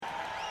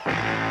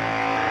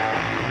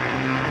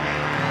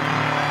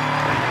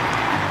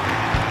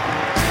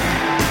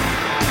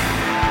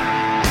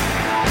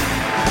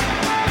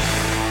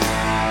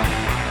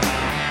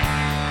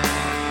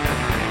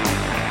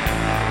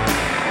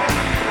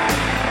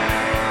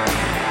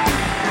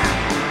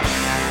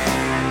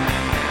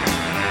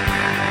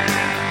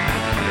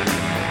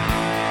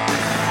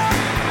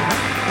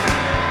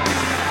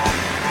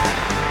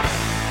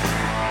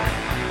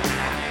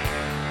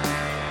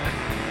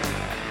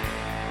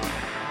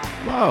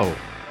Hello.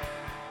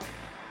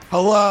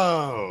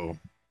 Hello.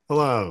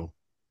 Hello.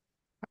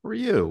 How are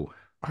you?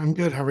 I'm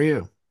good. How are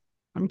you?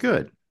 I'm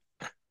good.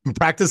 I'm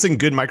practicing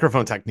good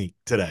microphone technique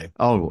today.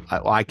 Oh,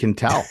 I can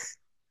tell.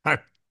 I,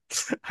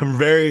 I'm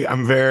very,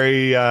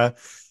 I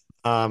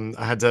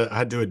had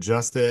to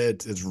adjust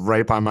it. It's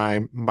right by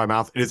my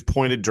mouth. It is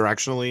pointed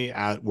directionally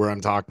at where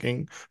I'm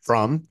talking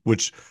from,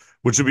 which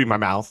would be my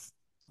mouth.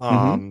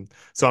 Hmm.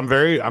 So I'm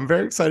very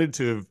excited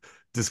to have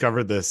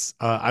discovered this.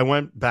 I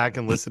went back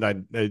and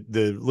listened.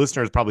 The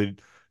listeners probably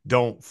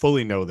don't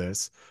fully know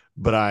this,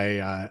 but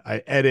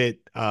I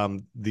edit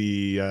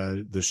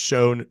the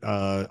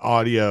show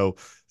audio.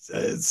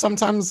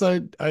 Sometimes I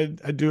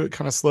do it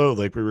kind of slow,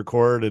 like we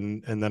record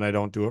and then I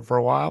don't do it for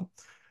a while.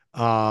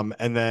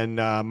 And then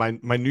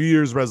my New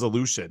Year's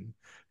resolution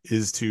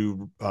is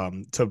to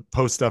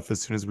post stuff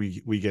as soon as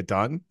we get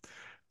done.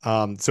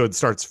 So it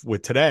starts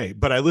with today.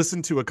 But I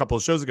listened to a couple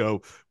of shows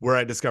ago where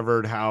I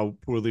discovered how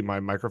poorly my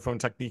microphone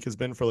technique has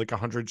been for like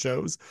 100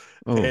 shows.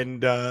 Oh,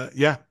 And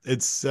yeah, it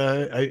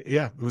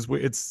was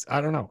it's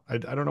I don't know. I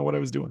don't know what I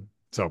was doing.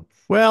 So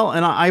well,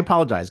 and I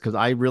apologize because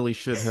I really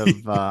should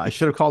have I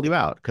should have called you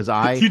out because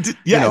you did,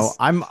 yes.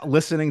 I'm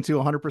listening to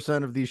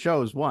 100% of these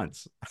shows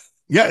once,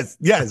 Yes,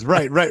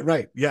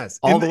 right. Yes.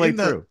 all the way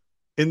through.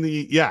 In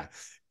the yeah,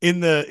 in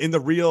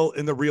the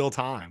real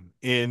time.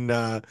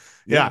 Yeah.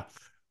 Yeah.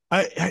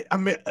 I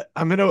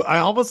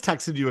almost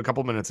texted you a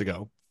couple minutes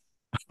ago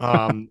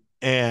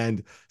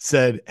and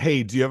said,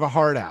 "Hey, do you have a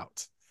heart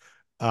out?"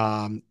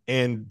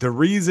 And the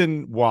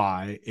reason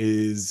why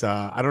is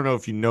I don't know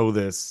if you know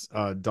this,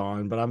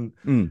 Don, but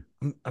Mm.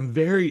 I'm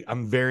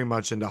very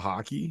much into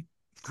hockey.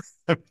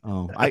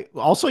 Oh, I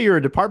also you're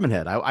a department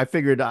head. I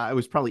figured it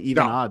was probably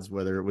even No, odds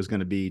whether it was going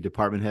to be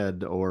department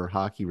head or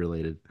hockey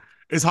related.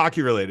 it's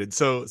hockey related.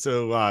 So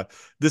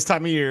this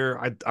time of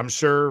year, I'm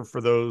sure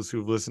for those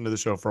who've listened to the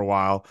show for a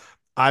while,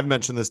 I've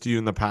mentioned this to you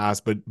in the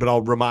past, but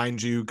I'll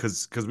remind you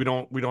because we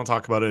don't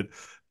talk about it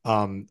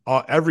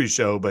every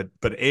show, but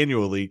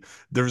annually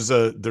there's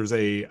a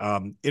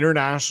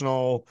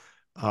international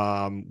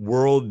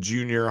World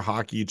Junior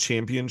Hockey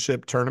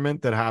Championship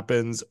tournament that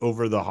happens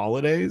over the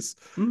holidays.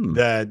 Mm.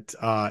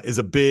 That is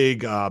a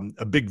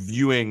big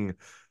viewing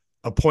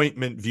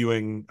appointment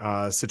viewing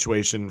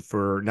situation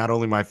for not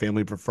only my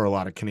family but for a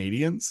lot of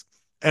Canadians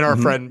and our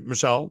Hmm. friend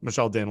Michelle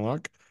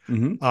Daniluk.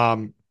 Hmm.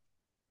 Um,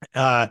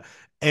 uh,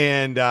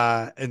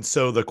 and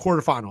so the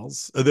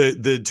quarterfinals,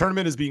 the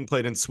tournament is being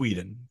played in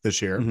Sweden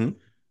this year. Hmm.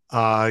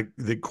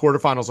 The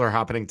quarterfinals are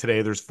happening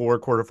today. There's four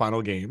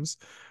quarterfinal games.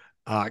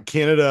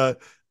 Canada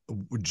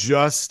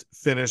just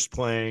finished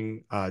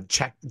playing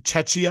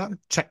Czechia.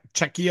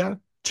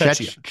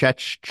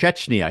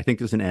 Chechnya. I think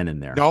there's an N in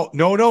there. No.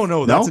 That's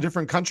a No?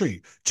 different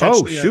country.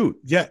 Oh, Chechnya. shoot.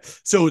 Yeah.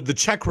 So the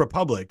Czech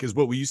Republic is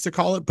what we used to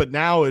call it, but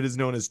now it is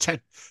known as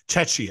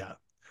Czechia.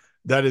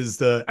 That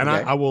is and Okay.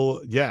 I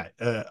will, yeah,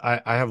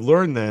 I have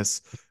learned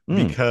this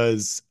Mm.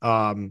 because,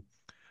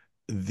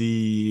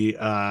 the,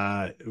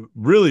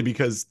 really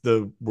because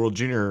the World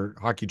Junior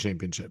Hockey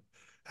Championship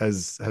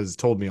has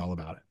told me all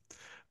about it.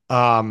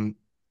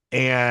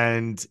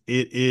 And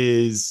it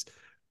is,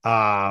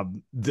 I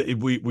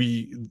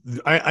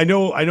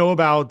know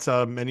about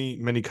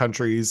many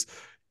countries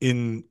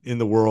in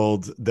the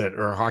world that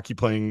are hockey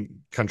playing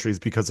countries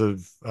because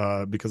of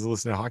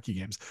listening to hockey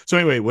games. So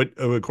anyway, what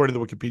according to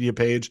the Wikipedia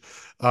page,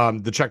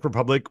 the Czech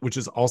Republic, which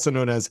is also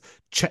known as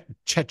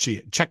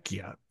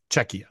Czechia.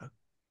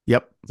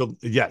 Yep. So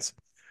yes,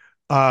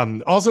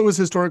 also was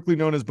historically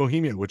known as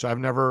Bohemia, which I've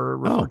never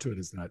referred Oh, to it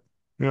as that.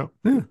 You know,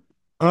 yeah.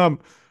 um,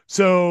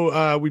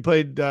 so we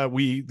played,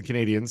 we the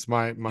Canadians,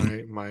 my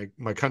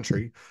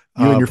country,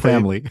 You and your played,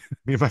 family.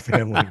 me and my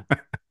family.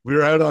 We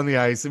were out on the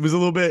ice. It's a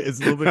little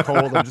bit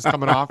cold. I'm just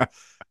coming off, a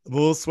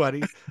little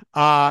sweaty.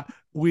 Uh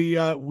we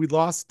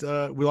lost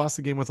the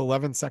game with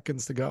 11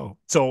 seconds to go.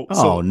 So Oh,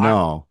 so I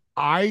no.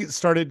 I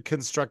started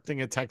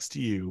constructing a text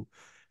to you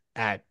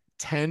at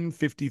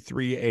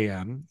 10:53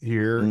 a.m.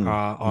 here Mm.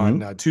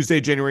 on Hmm.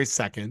 Tuesday, January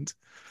 2nd,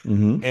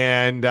 Hmm.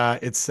 and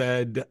it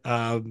said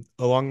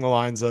along the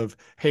lines of,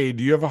 "Hey,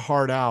 do you have a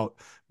heart out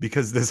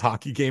because this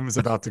hockey game is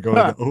about to go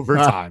into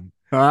overtime?"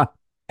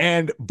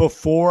 And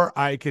before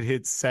I could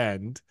hit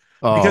send,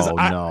 because Oh,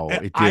 no,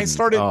 it I didn't.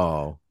 started,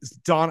 Oh,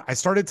 Don, I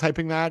started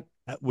typing that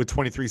with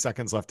 23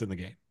 seconds left in the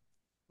game,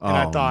 and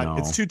I oh, thought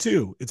it's no.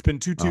 2-2. It's been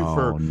 2-2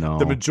 for Oh, the no.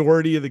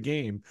 majority of the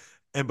game.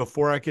 And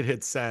before I could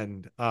hit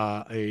send,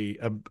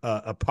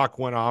 a puck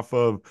went off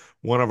of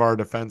one of our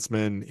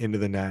defensemen into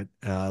the net.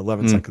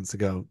 11 Mm. seconds to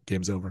go.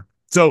 Game's over.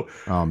 So,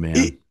 Oh, man.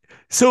 it,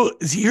 so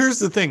here's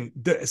the thing.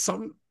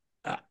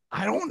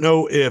 I don't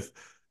know if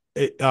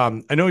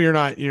I know you're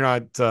not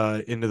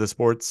into the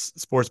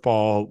sports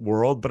ball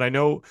world, but I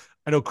know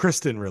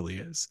Kristen really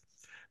is.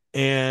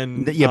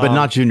 And Yeah, but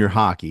not junior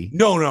hockey.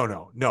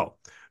 no.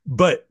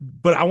 But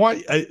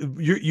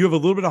you have a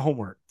little bit of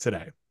homework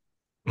today.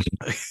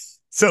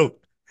 So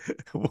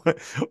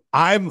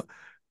I'm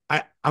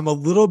I'm a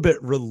little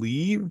bit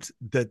relieved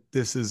that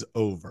this is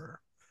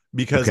over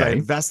because I Okay.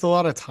 invest a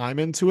lot of time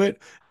into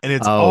it and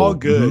it's all Oh, hmm.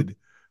 good.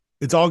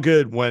 it's all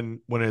good when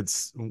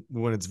it's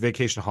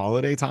vacation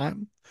holiday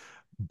time.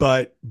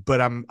 But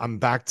I'm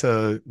back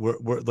to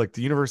we're like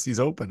the university's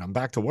open. I'm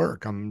back to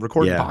work. I'm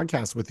recording Yeah,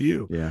 podcasts with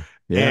you. yeah,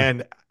 yeah.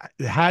 And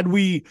had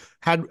we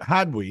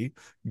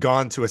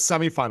gone to a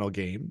semifinal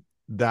game,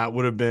 that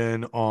would have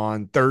been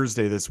on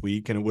Thursday this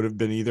week, and it would have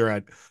been either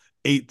at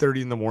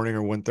 8:30 in the morning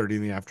or 1:30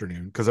 in the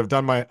afternoon, because I've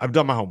done my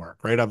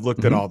homework, right? I've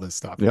looked at Hmm. all this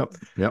stuff. Yep,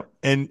 yep.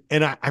 And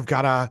I've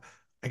got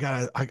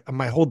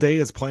my whole day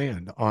is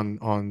planned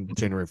on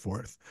January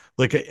 4th.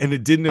 Like, and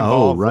it didn't Oh,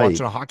 involve right.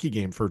 watching a hockey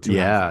game for 2.5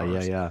 Yeah, yeah,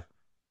 hours. yeah.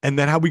 And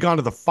then had we gone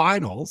to the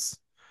finals,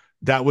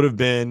 that would have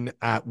been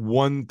at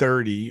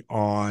 1:30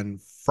 on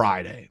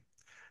Friday.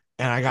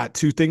 And I got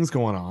two things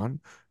going on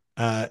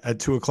at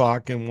 2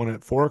 o'clock and one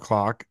at 4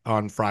 o'clock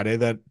on Friday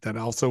that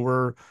also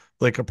were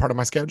like a part of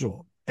my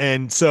schedule.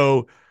 And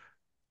so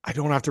I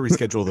don't have to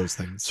reschedule those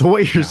things So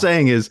what you're now.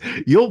 saying is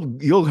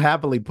you'll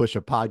happily push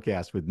a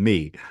podcast with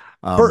me,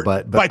 For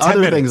but by 10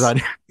 other things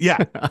minutes. on Yeah.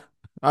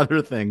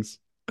 other things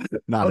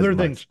not as Other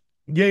things. much.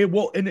 Yeah,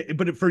 well,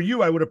 but for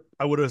you, I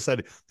would have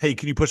said, hey,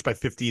 can you push by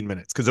 15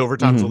 minutes? Because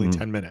overtime's only Mm-hmm.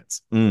 10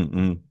 minutes.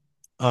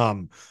 Mm-hmm.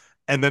 Um,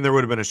 and then there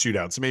would have been a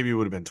shootout. So maybe it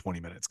would have been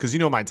 20 minutes, because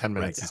my 10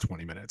 Right. minutes is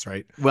 20 minutes,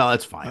 right? Well,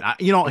 it's fine. Uh,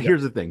 yeah.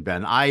 Here's the thing,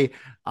 Ben.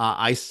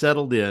 I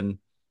settled in.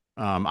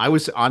 I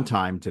was on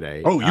time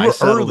today. Oh, you I were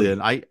settled in.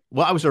 early.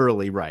 I was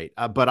early, right?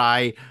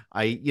 But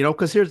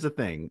because here's the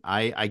thing.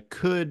 I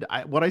could.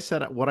 What I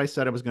said I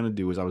was going to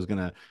do is I was going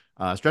to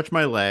stretch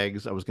my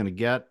legs. I was going to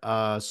get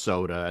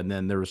soda, and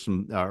then there was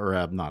some,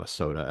 or not a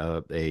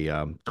soda,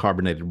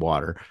 carbonated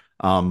water.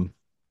 Um,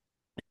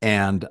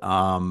 and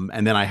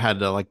then I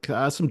had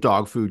some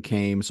dog food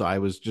came, so I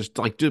was just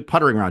like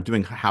puttering around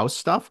doing house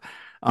stuff.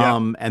 Yeah.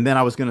 And then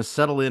I was going to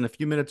settle in a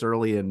few minutes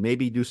early and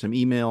maybe do some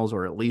emails,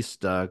 or at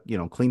least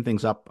clean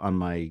things up on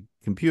my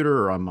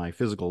computer or on my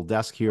physical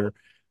desk here.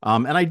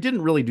 And I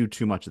didn't really do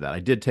too much of that. I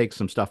did take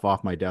some stuff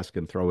off my desk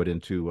and throw it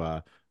into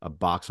a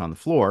box on the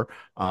floor,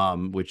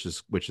 which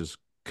is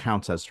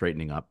counts as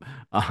straightening up.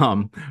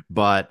 Um,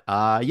 but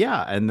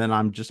yeah, and then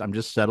I'm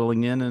just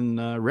settling in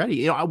and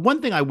ready.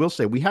 One thing I will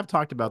say, we have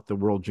talked about the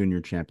World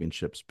Junior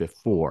Championships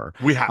before.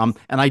 We have.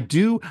 And I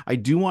do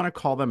want to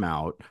call them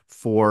out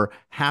for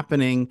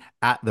happening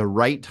at the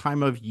right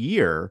time of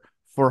year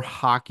for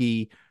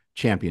hockey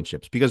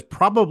championships, because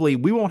probably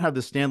we won't have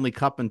the Stanley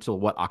Cup until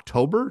what,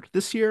 October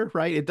this year,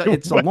 right?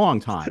 It's a long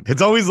time.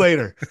 It's always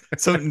later.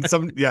 So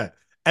yeah,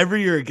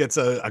 every year it gets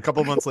a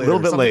couple months A little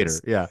later. bit Some later,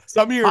 yeah.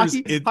 some years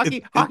Hockey,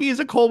 hockey, hockey is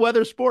a cold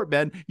weather sport,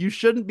 man. You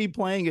shouldn't be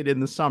playing it in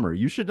the summer.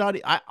 You should not.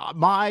 If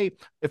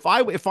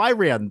I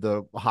ran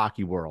the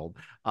hockey world,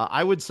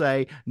 I would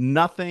say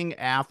nothing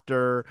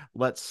after,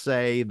 let's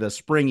say, the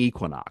spring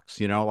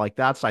equinox. Like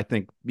that's, I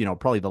think,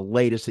 probably the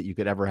latest that you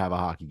could ever have a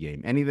hockey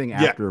game. Anything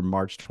yeah. after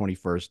March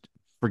 21st,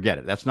 forget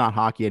it. That's not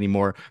hockey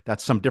anymore.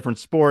 That's some different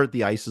sport.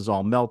 The ice is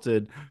all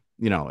melted.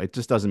 It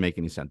just doesn't make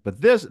any sense. But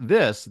this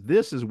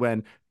is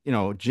when,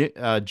 June,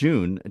 not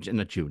June,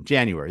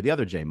 January, the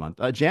other J month,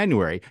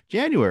 January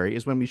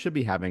is when we should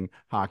be having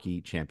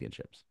hockey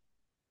championships.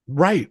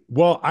 Right.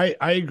 Well, I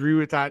agree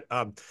with that.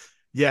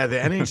 Yeah,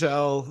 the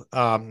NHL,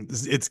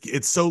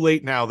 it's so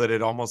late now that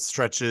it almost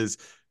stretches.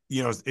 We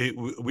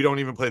don't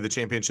even play the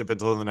championship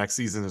until the next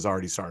season has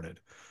already started,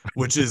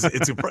 which is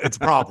it's a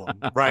problem,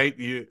 right?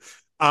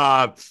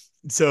 Uh,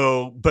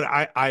 but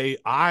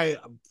I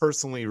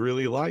personally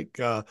really like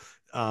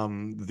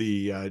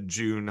the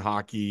June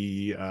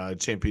hockey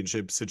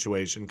championship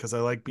situation, because I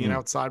like being Mm.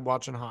 outside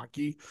watching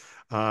hockey.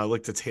 I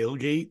like to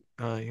tailgate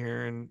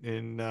here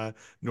in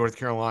North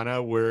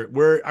Carolina,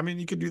 where I mean,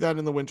 you can do that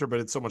in the winter, but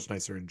it's so much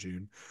nicer in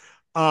June.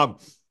 Um,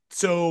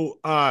 so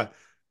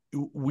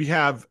we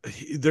have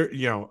there,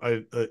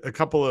 a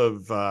couple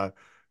of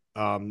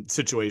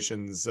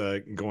situations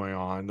going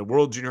on. The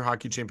World Junior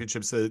Hockey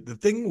Championships. The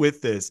thing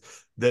with this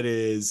that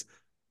is,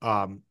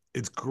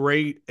 it's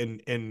great,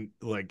 and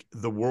like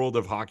the world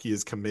of hockey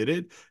is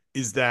committed,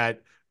 is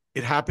that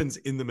it happens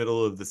in the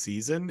middle of the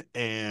season,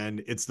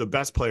 and it's the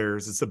best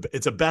players.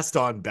 It's a best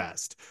on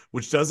best,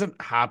 which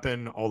doesn't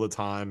happen all the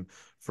time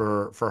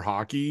for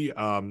hockey.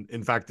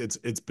 In fact,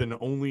 it's been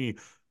only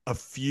a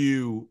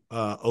few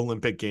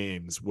Olympic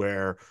games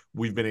where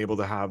we've been able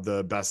to have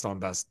the best on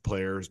best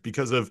players,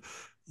 because of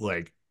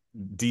like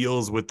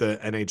deals with the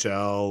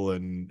NHL,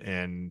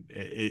 and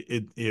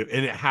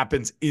it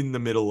happens in the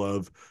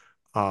middle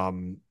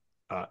um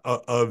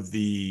of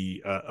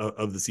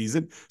the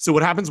season. So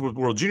what happens with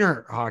World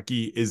Junior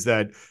Hockey is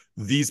that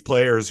these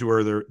players who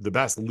are the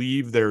best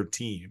leave their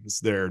teams,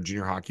 their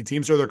junior hockey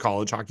teams or their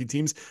college hockey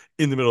teams,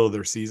 in the middle of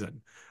their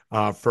season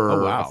Oh, for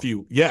a wow.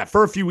 few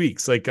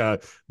weeks. Like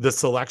the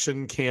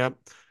selection camp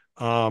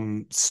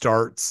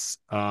starts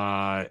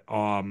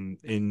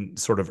in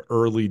sort of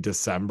early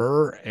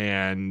December,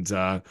 and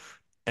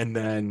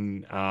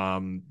then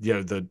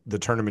the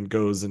tournament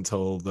goes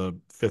until the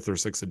 5th or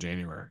 6th of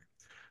January.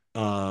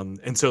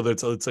 And so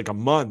it's like a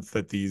month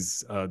that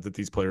these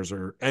players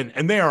are,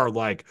 and they are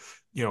like,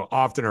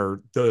 often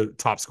are the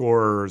top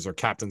scorers or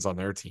captains on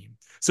their team.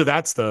 So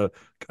that's the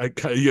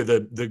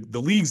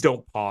leagues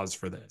don't pause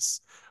for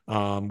this,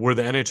 where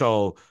the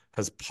NHL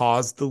has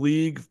paused the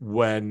league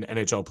when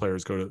NHL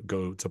players go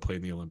to play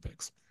in the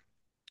Olympics.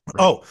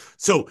 Right. Oh,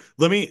 so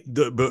let me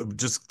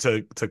just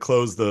to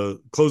close the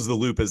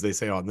loop, as they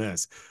say on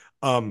this.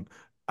 Um,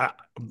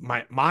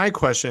 my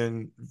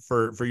question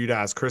for you to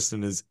ask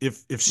Kristen is,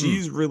 if Mm.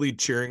 she's really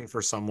cheering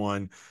for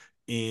someone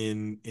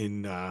in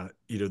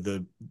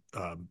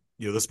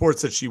the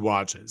sports that she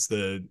watches,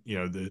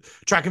 the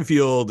track and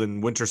field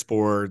and winter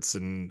sports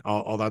and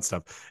all that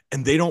stuff,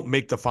 and they don't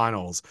make the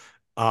finals,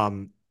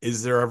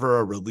 is there ever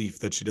a relief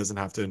that she doesn't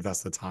have to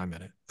invest the time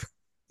in it?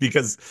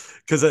 Because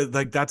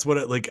like that's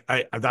what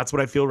that's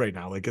what I feel right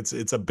now. Like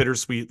it's a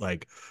bittersweet.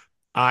 Like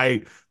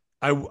I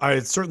I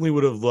certainly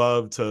would have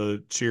loved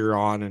to cheer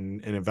on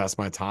and invest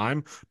my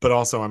time, but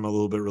also I'm a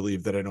little bit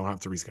relieved that I don't have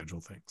to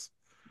reschedule things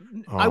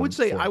I would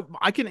say for it.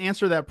 I can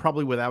answer that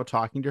probably without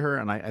talking to her,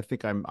 and I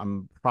think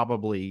I'm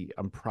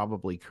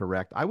probably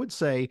correct. I would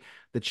say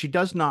that she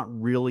does not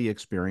really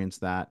experience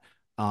that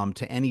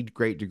to any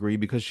great degree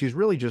because she's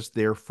really just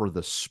there for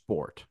the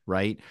sport,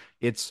 right?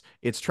 It's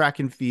track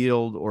and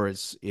field, or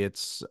it's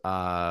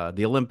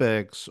the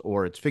Olympics,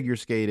 or it's figure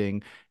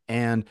skating,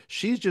 and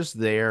she's just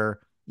there.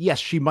 Yes,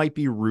 she might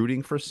be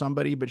rooting for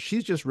somebody, but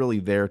she's just really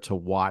there to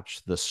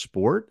watch the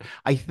sport.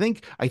 I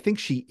think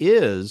she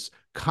is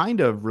kind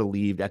of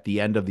relieved at the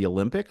end of the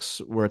Olympics,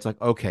 where it's like,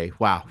 okay,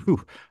 wow,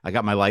 whew, I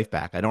got my life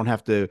back. I don't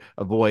have to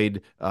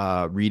avoid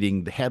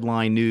reading the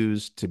headline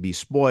news to be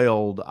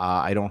spoiled.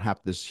 I don't have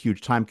this huge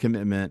time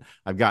commitment.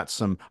 I've got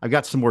some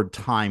more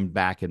time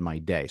back in my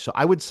day. So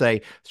I would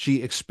say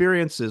she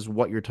experiences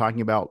what you're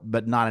talking about,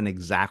 but not in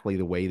exactly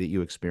the way that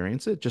you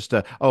experience it. Just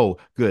oh,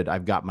 good,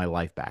 I've got my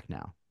life back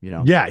now.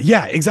 Yeah,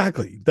 yeah,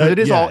 exactly.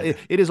 Because That yeah,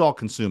 it is all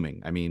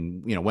consuming. I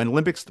mean, when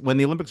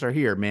the Olympics are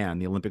here, man,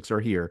 the Olympics are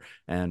here,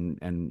 and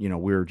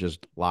we're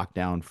just locked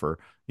down for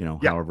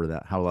yeah,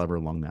 however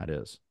long that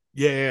is.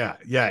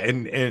 yeah.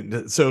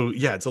 And so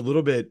yeah, it's a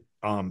little bit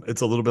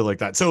like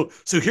that. So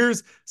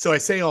I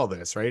say all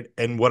this, right?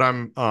 And what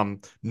I'm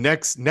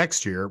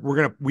next year,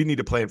 we need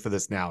to plan for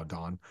this now,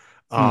 Don.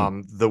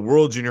 Mm. The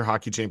World Junior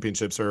Hockey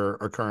Championships are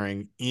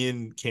occurring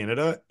in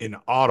Canada, in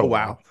Oh Ottawa.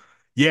 wow.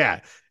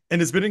 Yeah.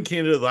 And it's been in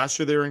Canada. Last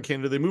year they were in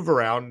Canada. They move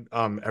around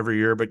every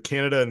year, but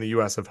Canada and the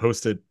US have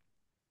hosted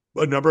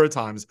a number of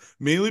times,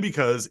 mainly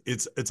because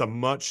it's a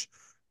much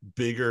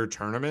bigger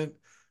tournament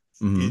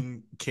Hmm.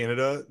 in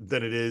Canada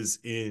than it is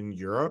in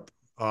Europe.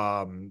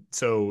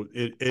 So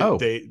it Oh,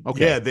 they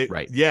yeah okay, they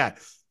right. yeah.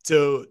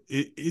 So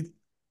it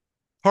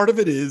part of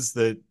it is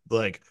that,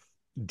 like,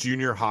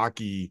 junior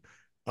hockey.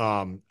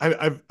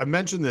 I've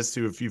mentioned this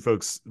to a few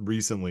folks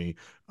recently.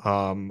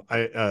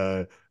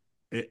 I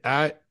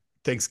At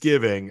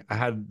Thanksgiving, I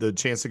had the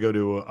chance to go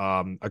to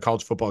a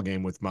college football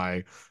game with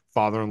my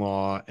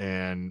father-in-law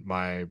and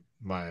my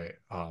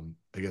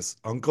I guess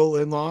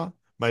uncle-in-law,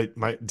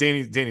 my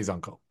Danny's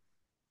uncle.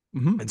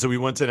 Hmm. And so we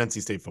went to an NC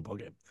State football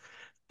game.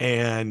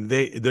 And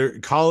their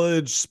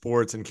college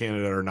sports in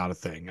Canada are not a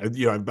thing. I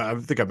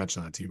think I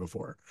mentioned that to you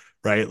before,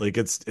 right? Like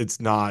it's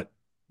not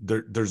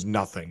there. There's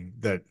nothing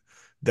that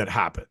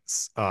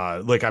happens.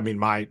 Like, I mean,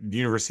 my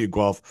University of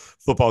Guelph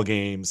football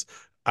games,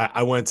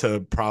 I went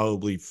to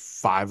probably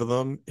five of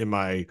them in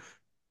my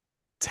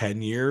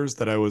 10 years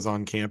that I was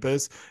on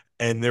campus.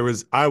 And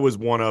I was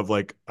one of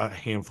like a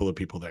handful of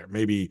people there,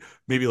 maybe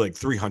like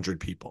 300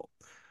 people.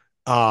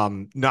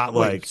 Not Wait,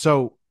 like,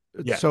 so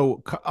yeah,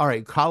 all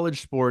right,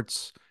 college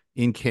sports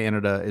in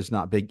Canada is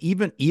not big.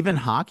 Even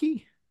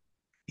hockey?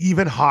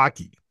 even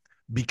hockey,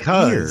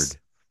 because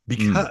Weird.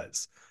 Mm.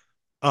 because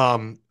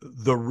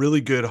the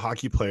really good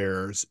hockey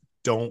players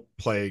don't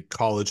play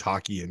college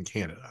hockey in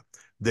Canada.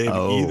 They've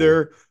Oh.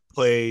 either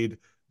played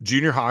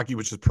junior hockey,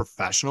 which is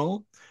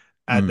professional,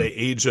 at the Mm.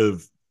 age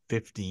of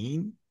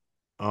 15,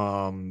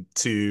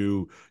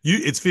 to you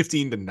it's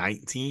 15 to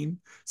 19.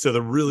 So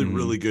the really, Hmm.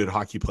 really good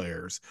hockey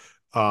players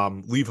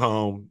leave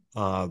home,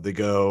 they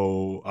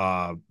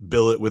go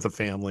bill it with a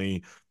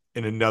family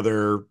in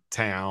another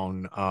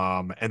town,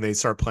 and they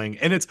start playing.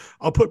 And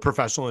I'll put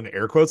professional in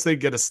air quotes. They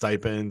get a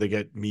stipend, they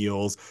get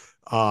meals.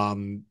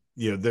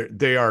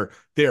 They are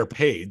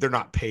paid. They're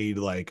not paid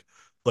like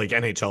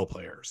NHL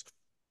players,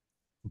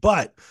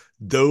 but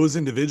those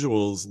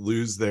individuals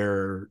lose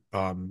their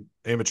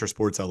amateur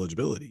sports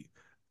eligibility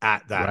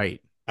at that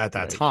Right. at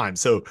that Right. time.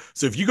 So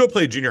if you go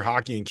play junior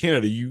hockey in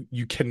Canada,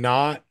 you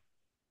cannot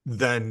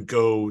then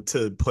go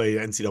to play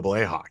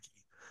NCAA hockey,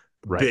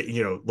 Right.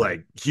 Right.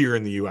 like here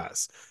in the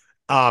US.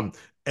 Um,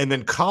 and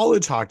then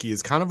college hockey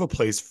is kind of a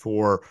place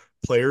for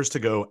players to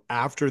go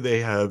after they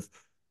have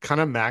kind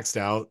of maxed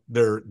out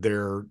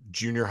their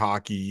junior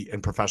hockey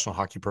and professional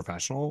hockey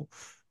professional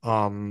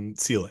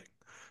ceiling.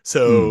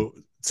 Mm.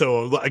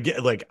 So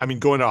again, like, I mean,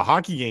 going to a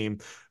hockey game,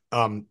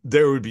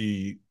 there would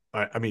be,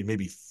 I mean,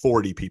 maybe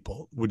 40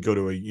 people would go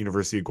to a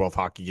University of Guelph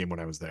hockey game when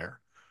I was there,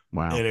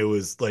 Wow. and it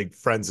was like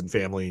friends and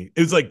family.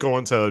 It was like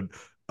going to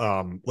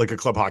like a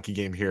club hockey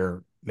game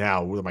here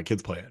now where my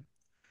kids play it.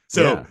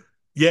 So Yeah.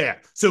 Yeah.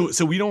 So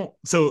we don't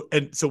so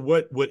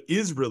what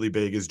is really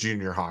big is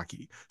junior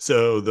hockey.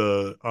 So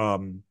the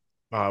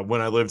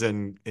when I lived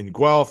in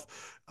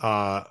Guelph,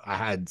 I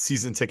had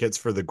season tickets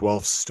for the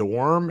Guelph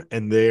Storm,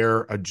 and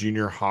they're a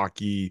junior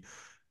hockey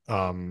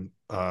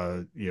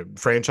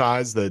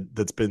franchise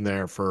that's been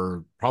there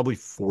for probably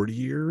 40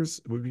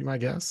 years would be my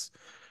guess.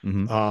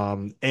 Hmm.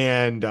 Um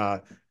and uh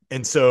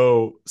and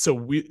so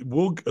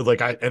we'll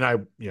like I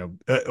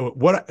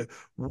what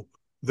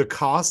the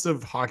cost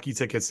of hockey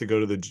tickets to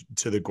go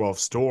to the Guelph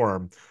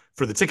Storm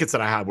for the tickets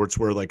that I had, which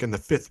were like in the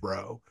fifth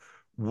row,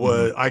 Hmm.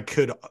 was I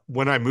could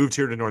when I moved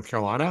here to North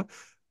Carolina,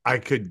 I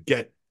could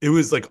get it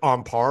was like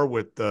on par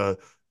with the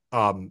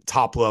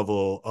top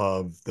level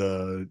of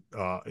the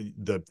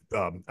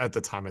at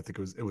the time I think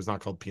it was not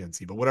called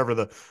PNC, but whatever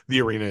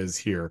the arena is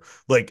here.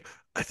 Like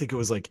I think it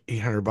was like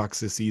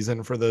 $800 a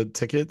season for the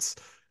tickets,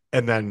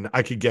 and then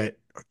I could get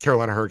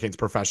Carolina Hurricanes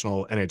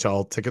professional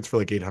NHL tickets for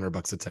like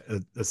 $800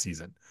 a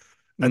season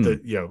at the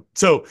Mm.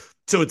 so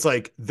it's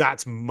like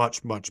that's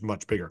much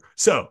bigger.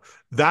 So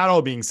that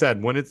all being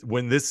said,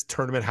 when this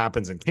tournament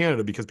happens in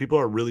Canada, because people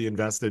are really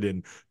invested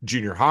in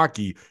junior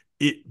hockey,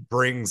 it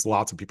brings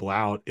lots of people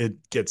out.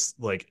 It gets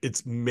like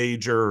it's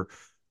major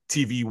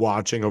TV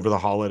watching over the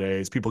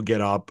holidays. People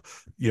get up,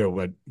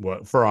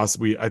 what for us,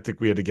 I think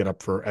we had to get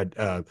up for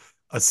a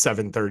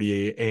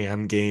 7:30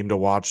 a.m. game to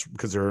watch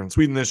because they're in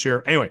Sweden this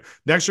year. Anyway,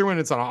 next year when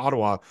it's on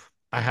Ottawa,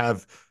 I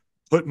have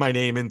put my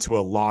name into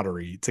a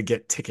lottery to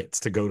get tickets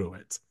to go to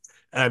it.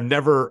 And I've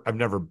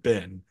never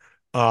been.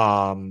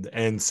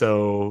 And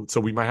so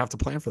we might have to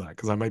plan for that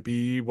because I might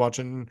be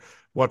watching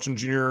World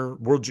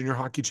Junior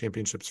Hockey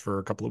Championships for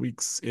a couple of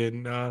weeks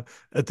in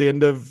at the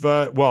end of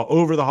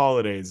over the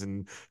holidays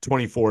in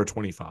 24,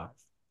 25.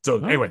 So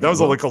anyway, that Okay, was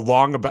well, like a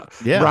long about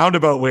yeah.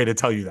 roundabout way to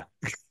tell you that.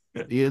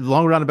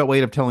 Long roundabout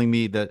way of telling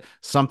me that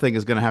something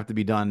is going to have to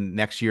be done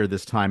next year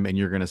this time, and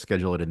you're going to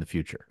schedule it in the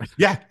future.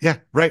 Yeah,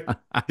 right.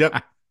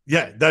 Yep.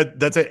 Yeah,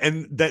 that's it.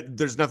 And that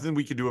there's nothing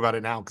we can do about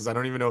it now because I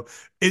don't even know.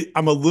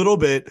 I'm a little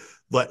bit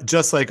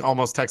just like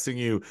almost texting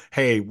you,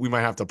 hey, we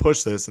might have to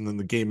push this, and then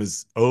the game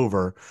is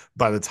over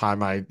by the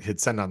time I hit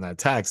send on that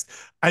text.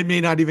 I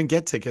may not even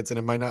get tickets, and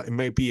it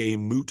might be a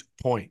moot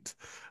point.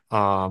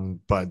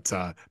 But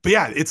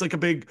yeah, it's like a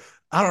big,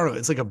 I don't know,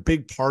 it's like a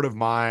big part of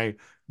my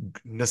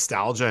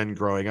nostalgia and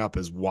growing up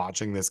is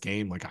watching this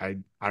game. Like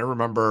I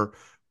remember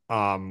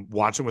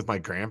watching with my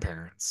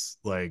grandparents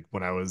like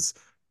when I was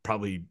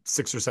probably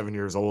 6 or 7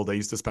 years old. I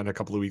used to spend a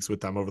couple of weeks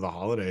with them over the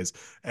holidays,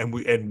 and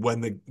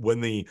when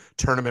the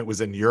tournament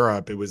was in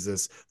Europe, it was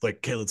this like,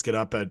 okay, let's get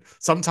up at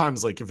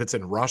sometimes like if it's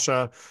in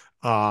Russia,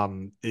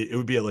 it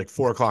would be at like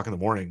 4 o'clock in the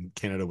morning.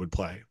 Canada would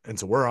play, and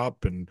so we're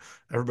up and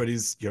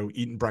everybody's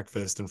eating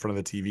breakfast in front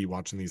of the TV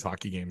watching these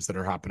hockey games that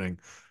are happening,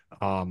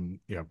 in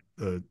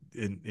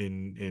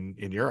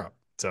Europe.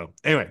 So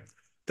anyway,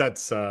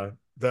 that's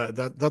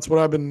that's what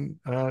I've been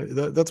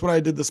that's what I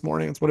did this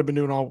morning. That's what I've been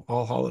doing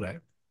all holiday.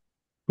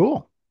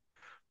 Cool.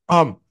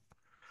 Um,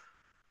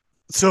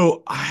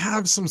 so I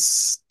have some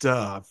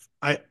stuff.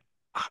 I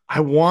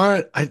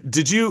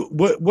did you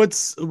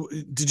what's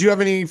did you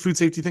have any food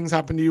safety things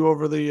happen to you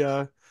over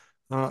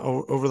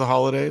over the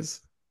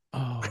holidays?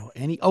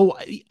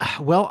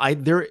 Well, I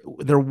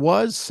there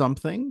was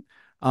something,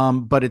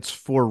 but it's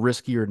for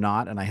Risky or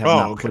Not, and I have Oh,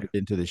 not put okay. it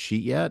into the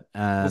sheet yet.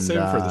 We'll And save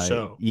it for the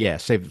show. yeah,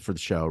 save it for the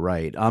show,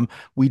 right?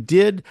 We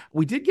did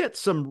get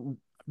some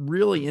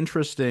really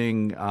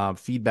interesting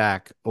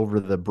feedback over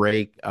the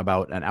break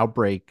about an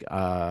outbreak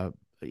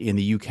in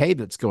the UK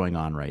that's going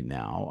on right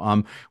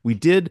now. We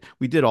did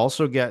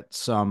also get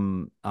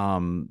some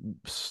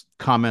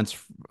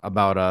comments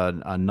about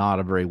a not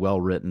a very well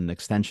written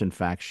extension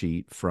fact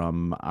sheet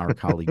from our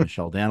colleague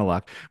Michelle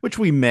Daniluk, which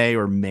we may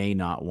or may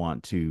not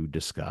want to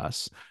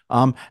discuss.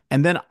 And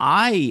then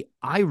I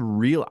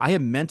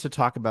had meant to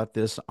talk about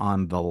this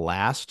on the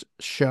last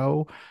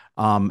show.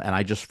 And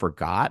I just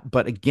forgot.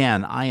 But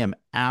again, I am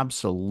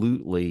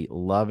absolutely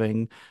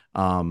loving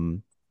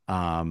um,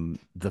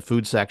 the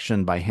food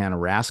section by Hannah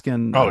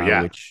Raskin, Oh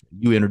yeah. which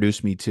you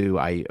introduced me to.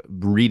 I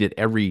read it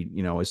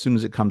as soon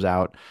as it comes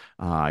out.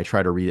 I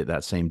try to read it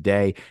that same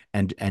day,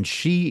 and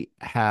she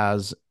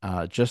has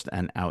just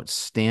an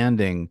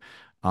outstanding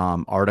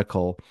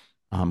article.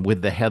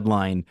 With the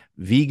headline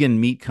 "Vegan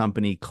Meat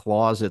Company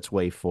Claws Its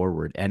Way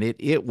Forward," and it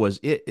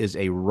is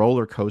a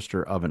roller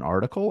coaster of an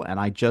article, and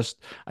I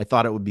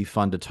thought it would be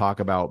fun to talk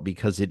about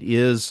because it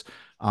is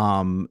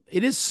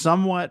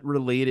somewhat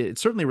related.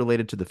 It's certainly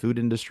related to the food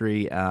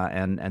industry,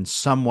 and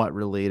somewhat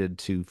related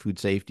to food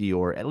safety,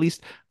 or at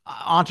least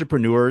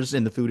entrepreneurs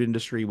in the food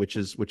industry, which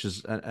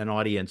is an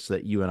audience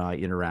that you and I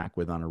interact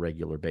with on a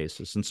regular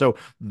basis. And so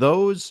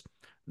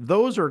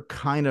those are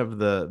kind of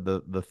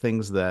the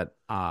things that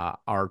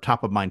are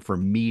top of mind for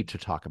me to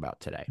talk about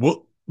today.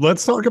 Well,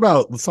 let's talk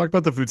about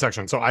the food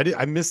section. So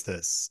I missed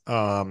this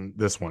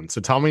one.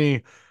 So tell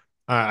me,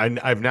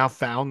 I've now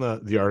found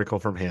the article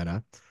from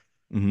Hannah.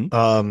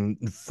 Hmm.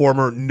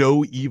 Former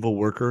No Evil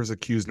workers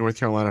accuse North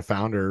Carolina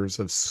founders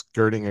of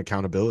skirting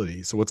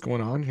accountability. So what's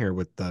going on here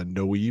with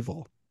No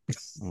Evil?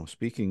 Oh,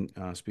 speaking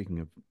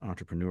of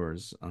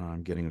entrepreneurs,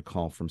 I'm getting a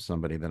call from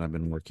somebody that I've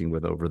been working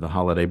with over the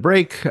holiday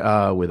break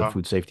with a Oh,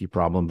 food safety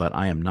problem, but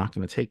I am not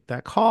going to take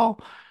that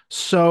call.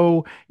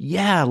 So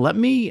yeah, let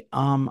me.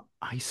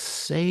 I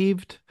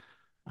saved.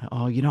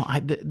 Oh,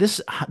 I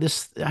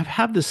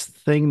have this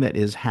thing that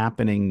is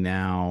happening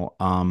now,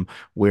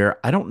 where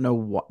I don't know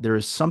what there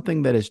is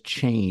something that has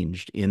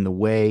changed in the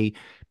way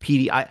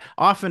I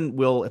often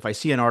will, if I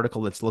see an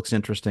article that looks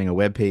interesting, a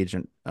web page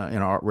and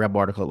in a web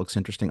article that looks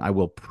interesting, I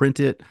will print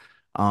it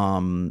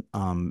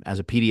as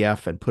a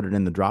PDF and put it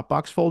in the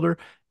Dropbox folder.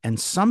 And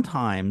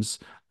sometimes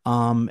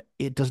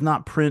it does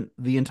not print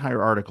the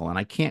entire article, and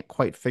I can't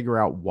quite figure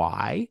out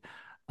why.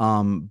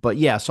 But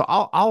yeah, so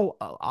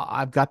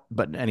I've got,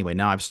 but anyway,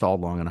 now I've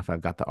stalled long enough.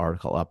 I've got the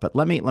article up, but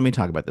let me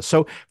talk about this.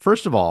 So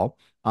first of all,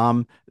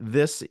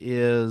 this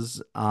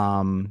is,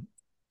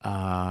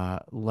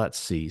 let's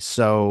see.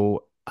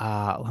 So,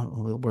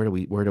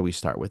 where do we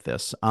start with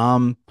this?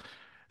 Well,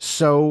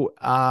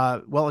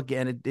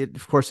 again,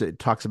 of course it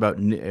talks about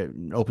it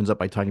opens up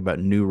by talking about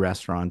new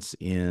restaurants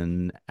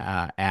in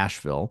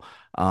Asheville,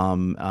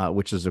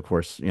 which is of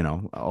course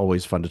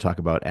always fun to talk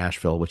about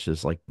Asheville, which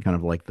is like kind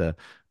of like the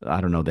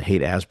I don't know the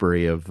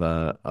Haight-Ashbury of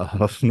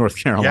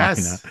North Carolina.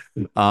 yes.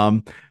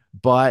 Um,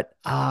 but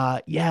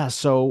yeah,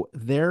 so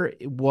there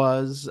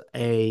was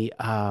a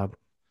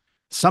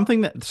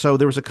something that so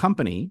there was a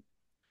company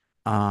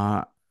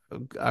uh,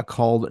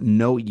 called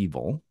No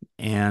Evil,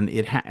 and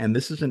and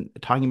this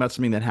isn't talking about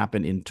something that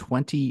happened in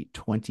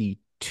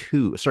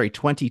 2022. Sorry,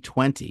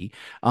 2020.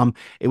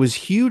 It was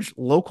huge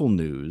local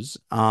news,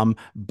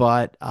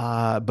 but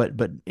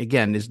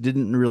again, this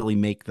didn't really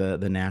make the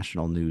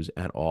national news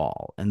at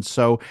all. And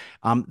so,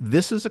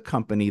 this is a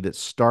company that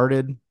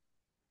started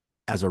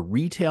as a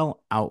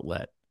retail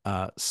outlet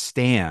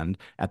stand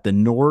at the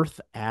North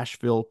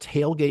Asheville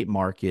Tailgate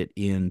Market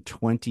in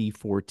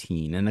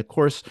 2014. And of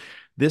course,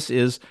 this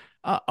is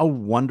a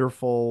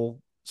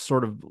wonderful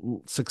sort of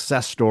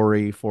success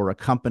story for a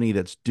company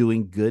that's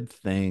doing good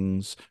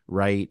things,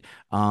 right?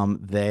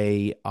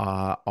 They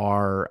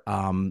are,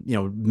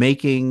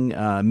 making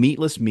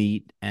meatless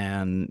meat,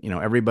 and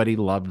everybody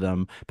loved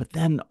them. But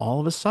then all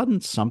of a sudden,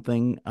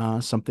 something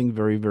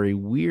very, very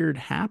weird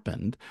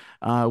happened,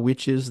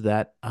 which is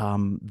that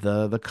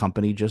the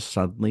company just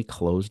suddenly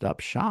closed up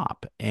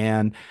shop.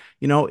 And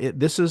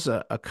this is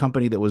a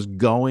company that was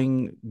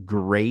going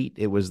great.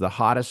 It was the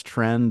hottest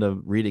trend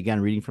of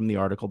reading from the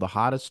article, the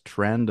hottest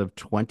trend of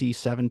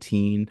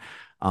 2017.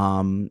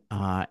 And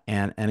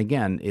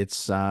again, it's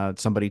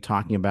somebody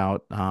talking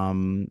about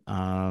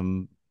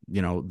the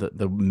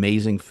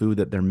amazing food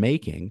that they're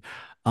making.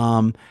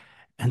 Um,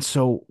 and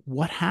so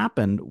what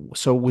happened?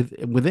 So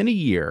within a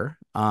year,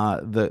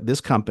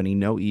 this company,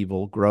 No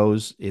Evil,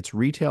 grows its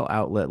retail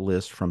outlet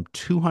list from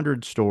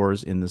 200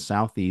 stores in the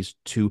Southeast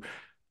to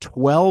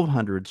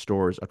 1,200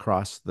 stores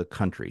across the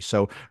country.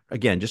 So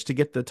again, just to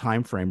get the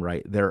time frame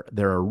right, they're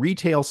a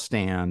retail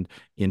stand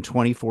in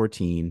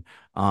 2014.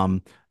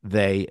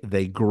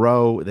 They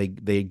grow,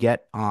 they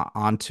get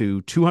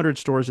onto 200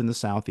 stores in the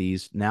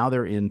Southeast. Now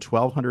they're in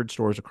 1,200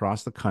 stores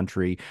across the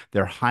country.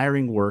 They're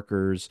hiring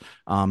workers.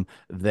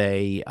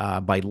 They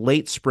by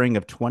late spring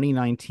of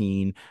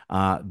 2019,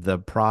 the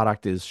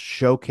product is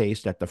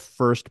showcased at the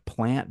first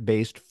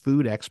plant-based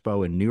food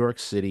expo in New York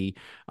City.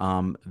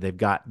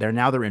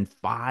 They're in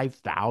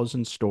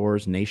 5,000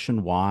 stores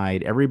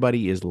nationwide.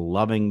 Everybody is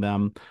loving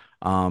them.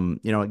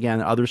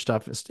 Again, other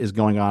stuff is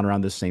going on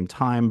around the same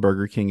time.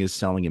 Burger King is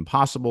selling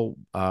Impossible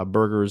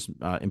burgers,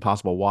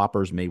 Impossible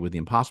Whoppers made with the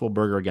Impossible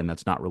Burger. Again,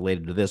 that's not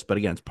related to this, but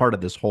again, it's part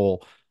of this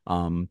whole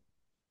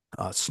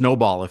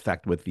snowball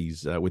effect with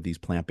these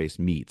plant-based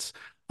meats.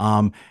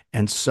 Um,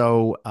 and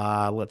so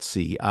let's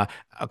see.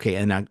 Okay,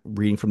 and I'm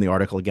reading from the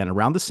article again.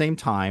 Around the same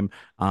time,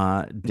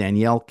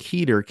 Danielle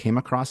Keeter came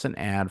across an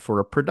ad for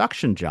a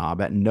production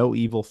job at No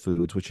Evil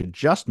Foods, which had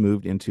just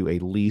moved into a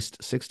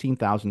leased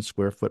 16,000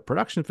 square foot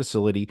production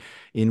facility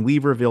in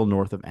Weaverville,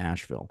 north of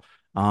Asheville.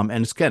 And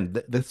again,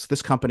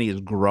 this company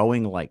is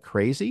growing like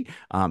crazy.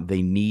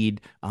 They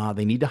need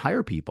to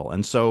hire people,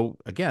 and so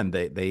again,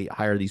 they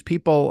hire these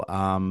people.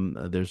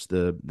 There's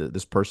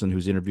this person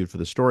who's interviewed for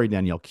the story.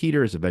 Danielle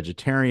Keeter is a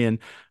vegetarian,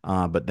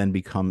 but then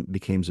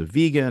becomes a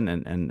vegan,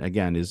 and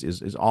again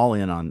is all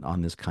in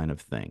on this kind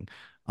of thing.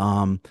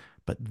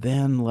 But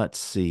then let's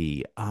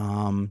see.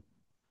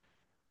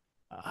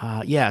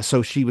 Yeah,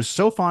 so she was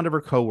so fond of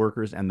her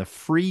coworkers and the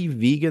free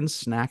vegan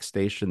snack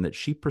station that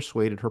she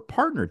persuaded her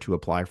partner to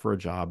apply for a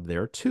job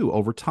there too.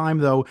 Over time,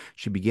 though,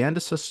 she began to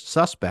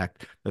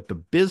suspect that the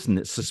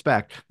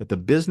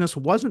business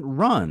wasn't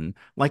run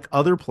like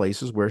other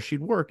places where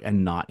she'd worked,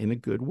 and not in a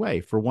good way.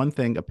 For one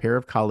thing, a pair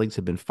of colleagues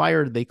had been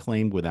fired, they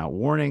claimed, without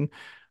warning.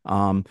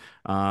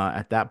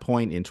 At that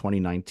point in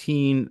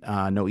 2019,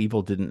 No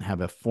Evil didn't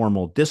have a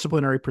formal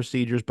disciplinary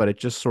procedures, but it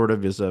just sort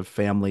of is a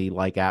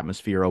family-like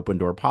atmosphere, open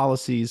door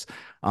policies.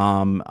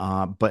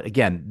 But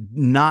again,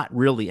 not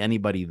really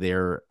anybody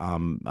there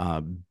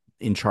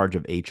in charge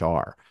of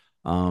HR.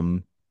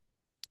 Um,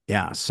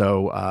 Yeah.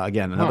 So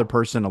again, another Huh.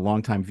 person, a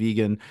longtime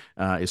vegan,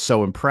 is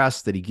so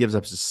impressed that he gives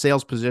up his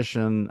sales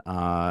position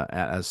at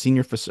a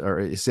or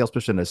a sales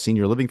position at a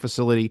senior living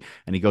facility,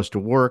 and he goes to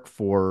work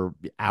for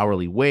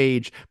hourly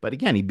wage. But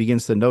again, he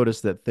begins to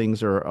notice that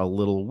things are a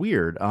little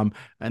weird. And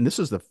this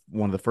is the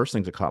one of the first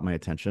things that caught my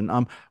attention.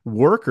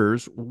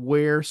 Workers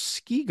wear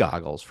ski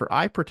goggles for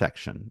eye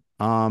protection.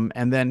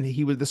 And then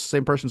this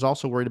same person's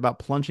also worried about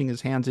plunging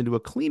his hands into a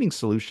cleaning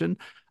solution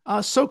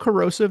so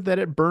corrosive that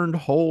it burned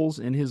holes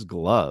in his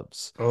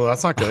gloves. Oh,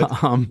 that's not good.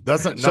 Um,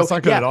 That's so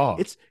not good at yeah, all.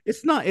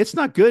 it's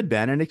not good,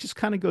 Ben, and it just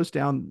kind of goes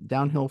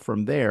downhill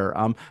from there.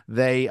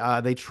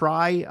 They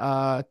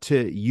try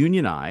to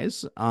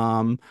unionize,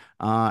 because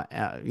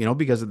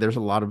there's a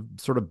lot of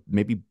sort of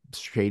maybe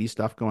shady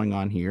stuff going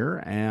on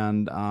here,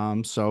 and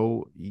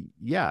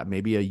yeah,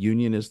 maybe a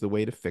union is the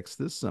way to fix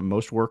this.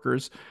 Most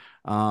workers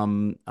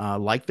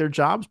like their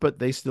jobs, but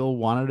they still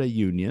wanted a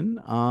union.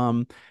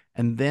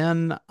 And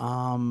then,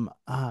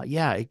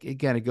 yeah,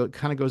 again,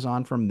 kind of goes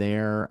on from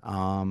there.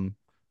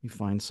 You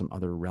find some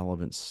other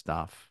relevant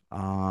stuff.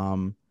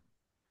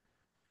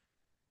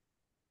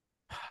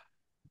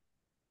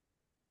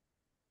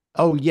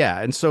 Oh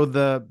yeah, and so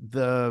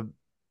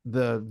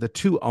the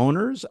two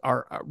owners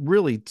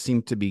really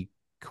seem to be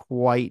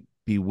quite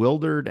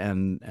bewildered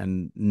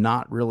and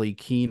not really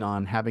keen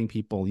on having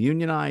people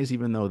unionize,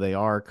 even though they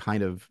are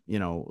kind of,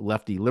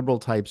 lefty liberal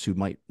types who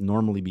might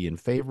normally be in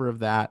favor of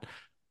that.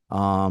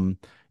 Um,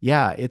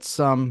 yeah,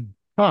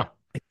 Huh.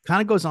 it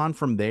kind of goes on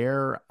from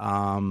there.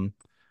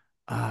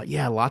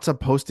 Yeah, lots of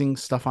posting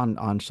stuff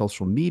on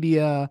social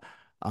media.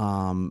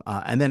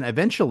 And then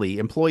eventually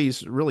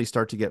employees really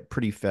start to get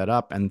pretty fed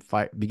up and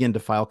begin to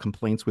file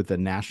complaints with the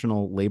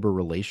National Labor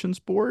Relations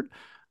Board.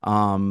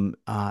 And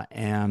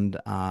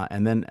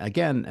then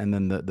again, and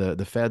then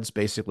the feds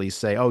basically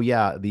say, oh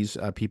yeah, these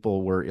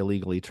people were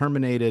illegally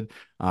terminated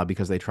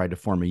because they tried to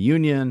form a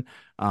union.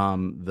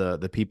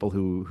 The people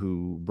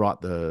who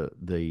brought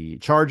the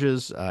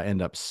charges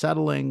end up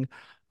settling.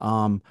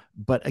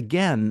 But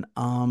again,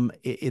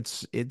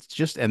 it's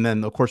just, and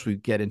then of course we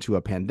get into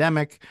a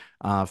pandemic.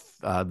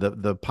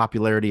 The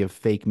popularity of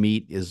fake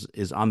meat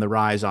is on the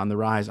rise, on the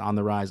rise, on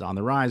the rise, on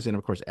the rise, and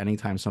of course,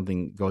 anytime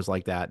something goes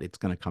like that, it's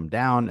going to come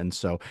down. And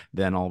so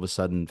then all of a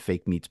sudden,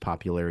 fake meat's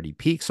popularity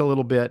peaks a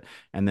little bit,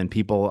 and then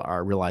people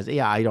are realize,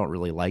 yeah, I don't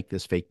really like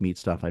this fake meat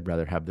stuff. I'd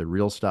rather have the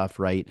real stuff,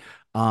 right?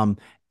 Um,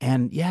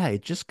 and yeah,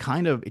 it just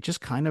kind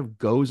of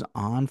goes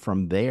on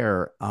from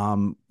there.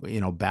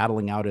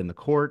 Battling out in the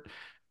court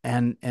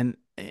and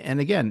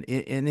again,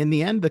 and in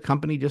the end, the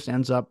company just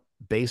ends up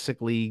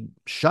basically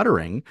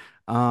shuttering,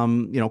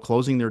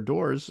 closing their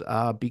doors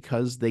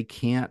because they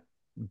can't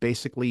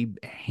basically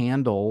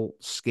handle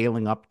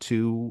scaling up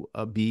to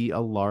be a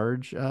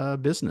large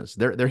business.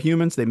 They're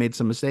humans. They made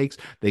some mistakes.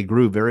 They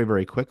grew very,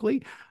 very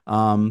quickly.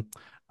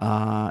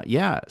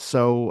 Yeah.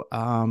 So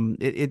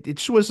it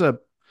just was a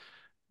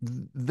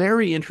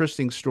very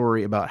interesting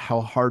story about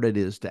how hard it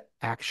is to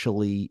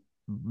actually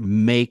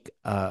make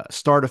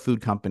start a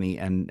food company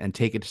and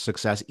take it to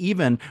success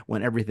even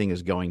when everything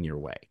is going your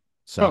way. Huh.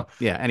 So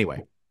yeah,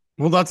 anyway.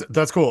 Well,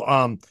 that's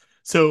cool.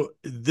 So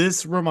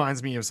this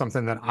reminds me of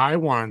something that I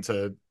wanted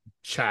to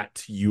chat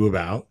to you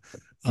about,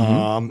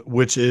 Hmm.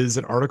 which is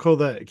an article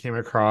that came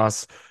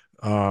across.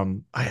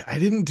 I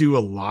didn't do a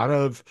lot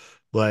of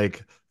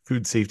like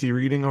food safety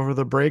reading over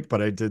the break,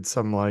 but I did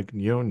some like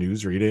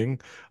news reading,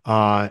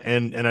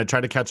 and I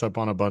tried to catch up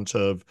on a bunch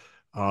of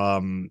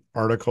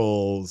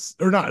articles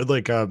or not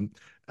like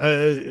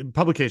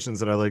publications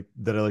that I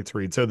like to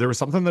read. So there was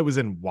something that was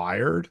in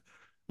Wired.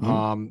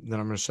 Hmm. Then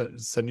I'm gonna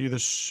send you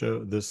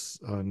this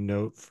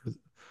note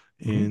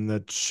Hmm. in the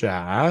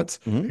chat.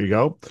 Hmm. Here you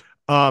go.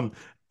 Um,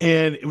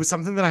 and it was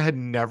something that I had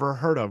never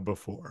heard of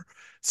before.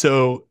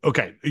 So,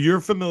 okay, you're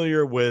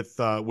familiar with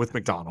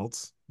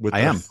McDonald's, with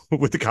I the am.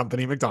 with the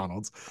company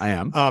McDonald's. I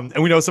am.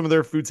 And we know some of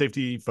their food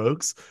safety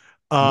folks.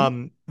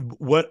 Hmm.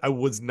 What I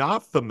was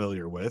not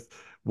familiar with,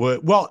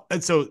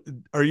 and so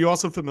are you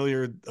also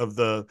familiar of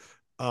the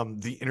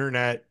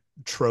internet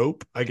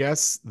trope, I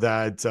guess,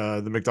 that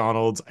the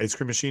McDonald's ice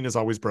cream machine is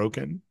always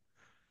broken?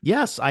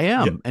 Yes, I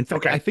Yeah. am. In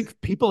fact, I Okay.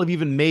 think people have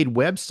even made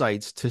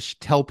websites to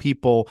tell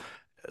people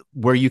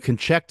where you can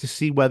check to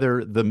see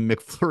whether the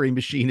McFlurry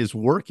machine is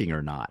working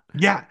or not.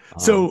 Yeah.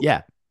 So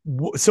Yeah.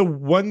 so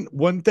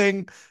one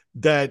thing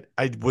that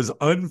I was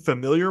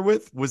unfamiliar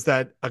with was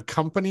that a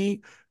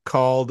company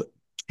called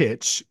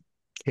Kitch,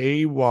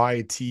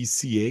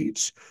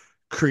 Kytch,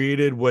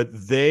 created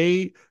what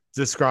they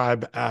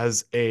describe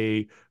as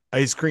a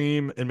ice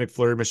cream and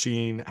McFlurry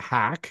machine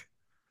hack,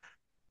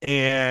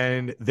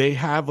 and they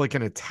have like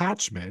an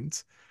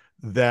attachment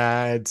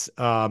that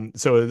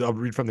so I'll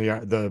read from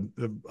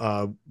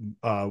the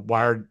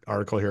Wired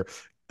article here.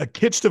 A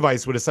Kitch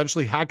device would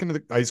essentially hack into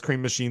the ice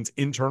cream machine's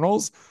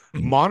internals,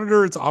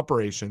 monitor its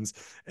operations,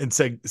 and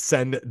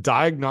send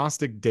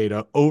diagnostic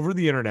data over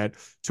the internet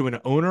to an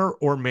owner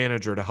or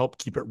manager to help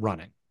keep it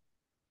running.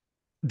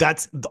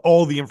 That's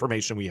all the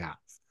information we have.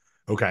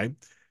 Okay.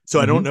 So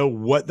I don't Hmm. know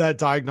what that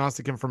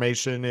diagnostic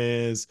information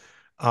is.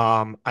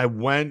 I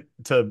went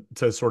to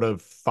sort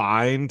of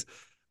find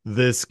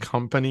this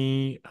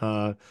company,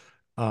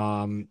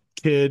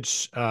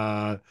 Kitsch,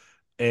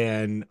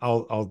 and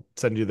I'll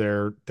send you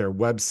their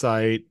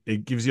website.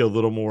 It gives you a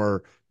little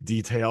more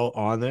detail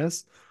on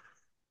this.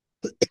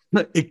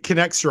 It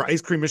connects your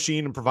ice cream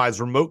machine and provides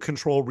remote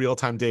control,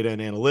 real-time data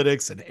and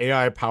analytics, and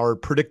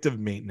AI-powered predictive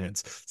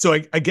maintenance. So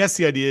I guess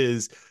the idea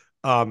is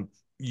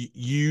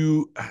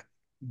you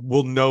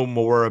will know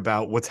more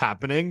about what's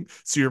happening,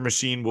 so your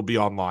machine will be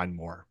online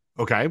more.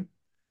 Okay.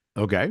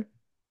 Okay.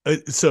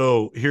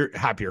 So here,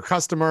 happier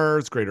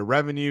customers, greater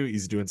revenue,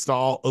 easy to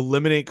install,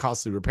 eliminate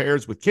costly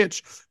repairs with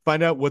Kitsch.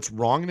 Find out what's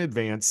wrong in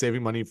advance,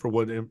 saving money for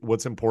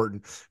what's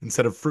important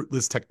instead of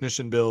fruitless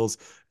technician bills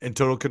and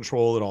total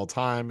control at all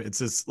time. It's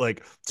just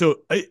like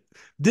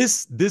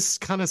this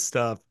kind of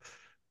stuff.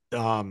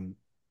 Um,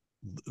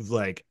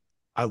 like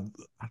I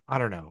I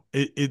don't know.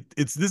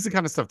 It's this is the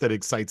kind of stuff that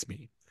excites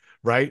me,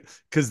 right?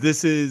 Because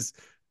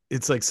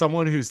it's like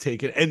someone who's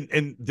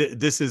taken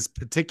this is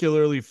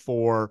particularly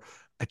for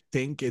I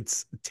think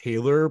it's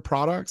Taylor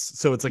products,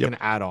 so it's like Yep. an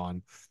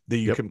add-on that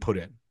you Yep. can put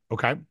in.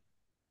 Okay,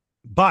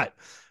 but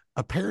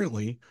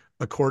apparently,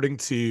 according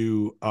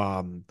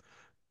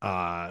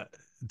uh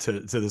to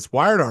this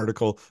Wired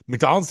article,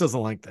 McDonald's doesn't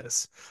like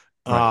this.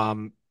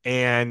 Right.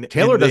 And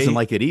Taylor doesn't they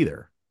like it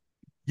either.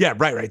 Yeah,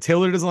 right.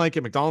 Taylor doesn't like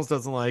it. McDonald's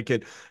doesn't like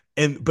it,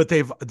 and but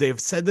they've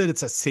said that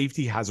it's a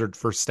safety hazard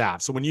for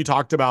staff. So when you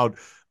talked about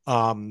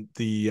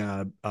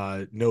the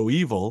no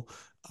evil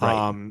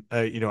Right.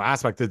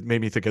 aspect, that made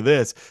me think of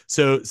this.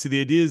 So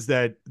the idea is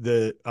that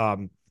the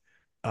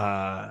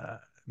uh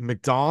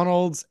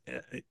McDonald's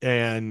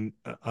and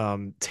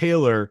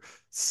Taylor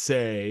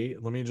say,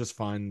 let me just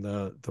find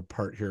the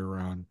part here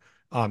around,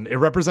 it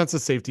represents a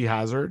safety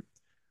hazard,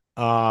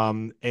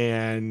 and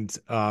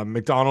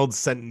McDonald's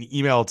sent an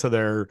email to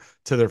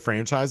their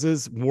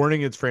franchises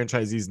warning its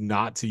franchisees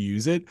not to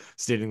use it,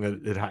 stating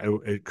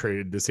that it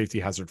created a safety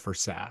hazard for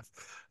staff.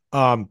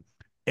 um,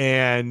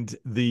 and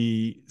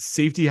the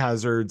safety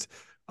hazards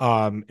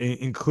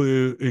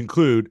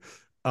include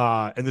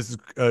and this is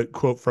a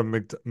quote from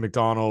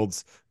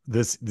McDonald's.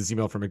 This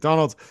email from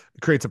McDonald's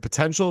creates a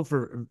potential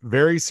for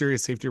very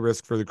serious safety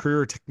risk for the crew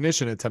or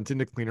technician attempting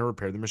to clean or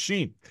repair the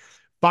machine.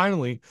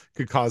 Finally,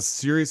 could cause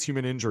serious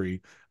human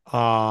injury.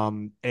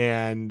 Because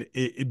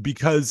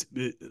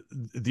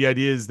the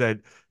idea is that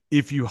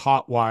if you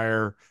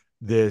hotwire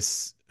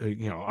this, or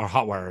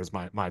hotwire is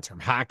my term,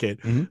 hack it,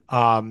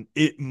 Hmm.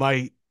 it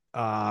might,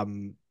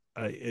 um,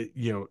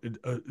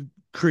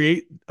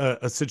 create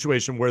a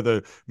situation where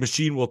the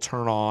machine will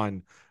turn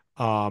on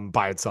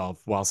by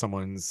itself while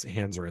someone's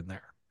hands are in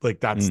there. Like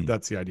Mm.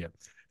 that's the idea.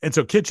 And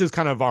so Kitch is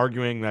kind of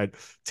arguing that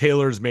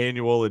Taylor's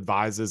manual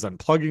advises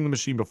unplugging the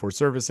machine before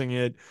servicing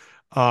it.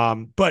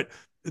 But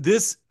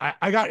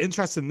I got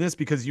interested in this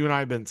because you and I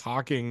have been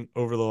talking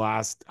over the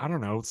last, I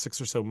don't know,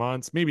 6 or so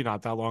months, maybe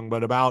not that long,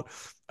 but about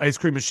ice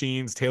cream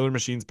machines, Taylor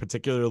machines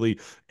particularly,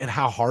 and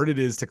how hard it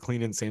is to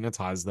clean and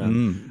sanitize them,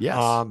 Mm.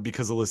 Yes.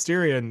 because of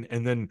listeria.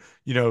 And then,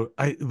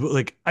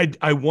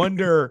 I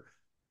wonder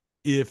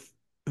if,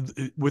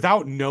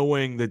 without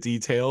knowing the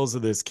details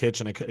of this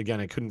kitchen, again,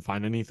 I couldn't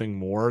find anything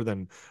more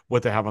than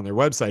what they have on their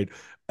website.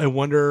 I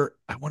wonder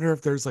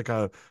if there's like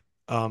a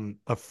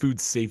food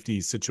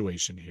safety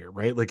situation here,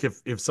 right? Like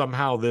if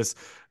somehow this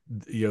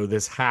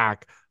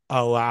hack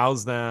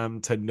allows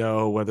them to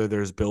know whether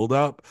there's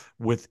buildup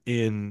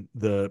within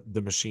the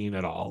machine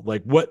at all,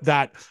 like what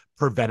that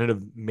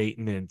preventative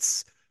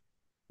maintenance,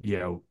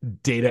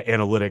 data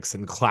analytics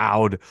and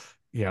cloud,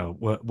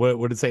 what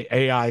did it say?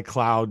 AI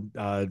cloud,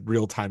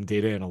 real-time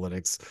data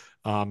analytics,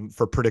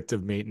 for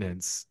predictive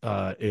maintenance,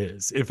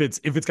 is, if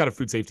it's got a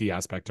food safety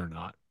aspect or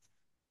not.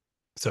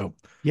 So so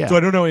Yeah. I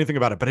don't know anything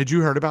about it, but had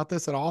you heard about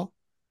this at all?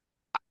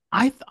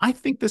 I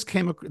think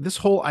this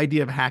whole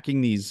idea of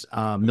hacking these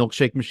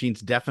milkshake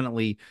machines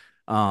definitely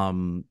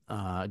came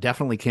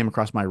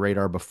across my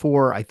radar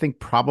before. I think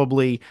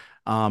probably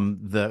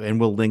and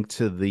we'll link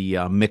to the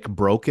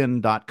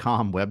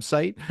mcbroken.com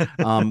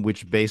website,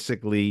 which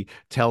basically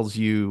tells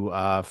you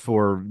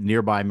for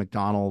nearby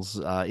McDonald's,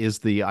 is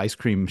the ice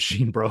cream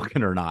machine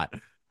broken or not.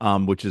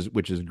 Which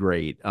is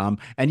great.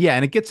 And yeah,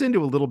 and it gets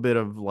into a little bit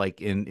of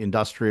like in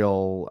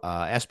industrial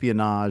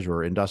espionage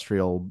or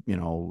industrial,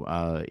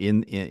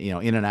 in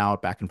and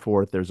out, back and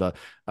forth. There's a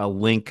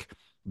link.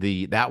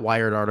 That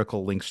Wired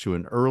article links to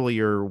an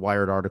earlier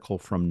Wired article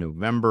from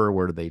November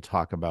where they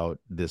talk about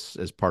this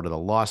as part of the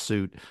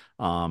lawsuit.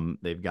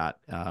 They've got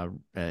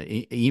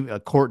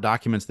court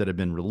documents that have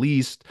been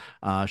released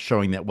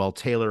showing that, well,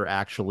 Taylor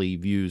actually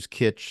views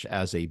Kitsch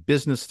as a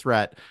business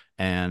threat,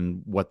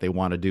 and what they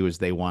want to do is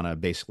they want to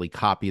basically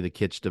copy the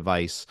Kitsch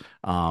device,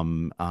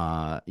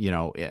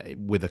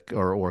 with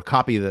or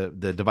copy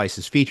the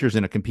device's features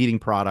in a competing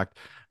product,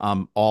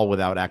 all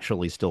without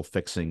actually still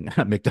fixing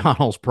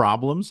McDonald's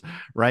problems,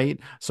 right?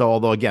 So,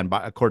 although again,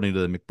 according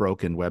to the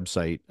McBroken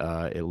website,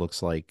 it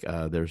looks like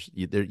there's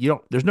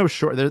no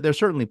short there's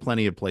certainly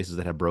plenty of places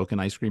that have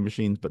broken ice cream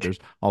machines, but there's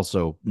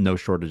also no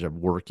shortage of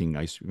working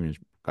ice cream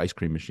ice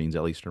cream machines,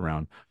 at least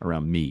around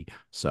me.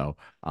 So,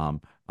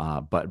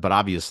 but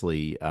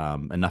obviously,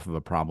 enough of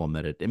a problem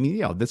that I mean,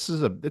 it's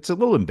a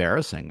little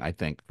embarrassing, I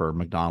think, for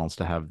McDonald's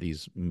to have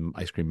these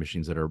ice cream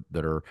machines that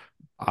are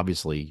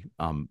obviously,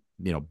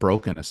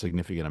 broken a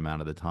significant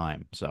amount of the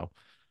time. So,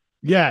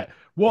 Yeah.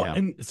 Well, yeah.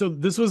 and so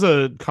this was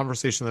a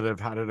conversation that I've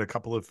had at a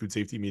couple of food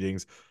safety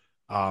meetings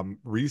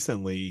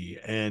recently,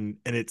 and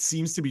it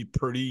seems to be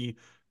pretty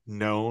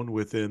known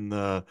within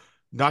the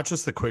not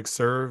just the quick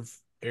serve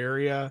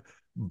area,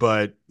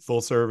 but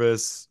full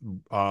service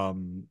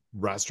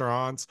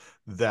restaurants,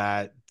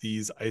 that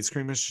these ice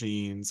cream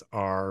machines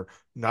are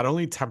not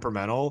only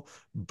temperamental,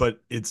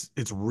 but it's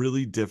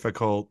really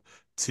difficult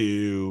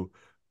to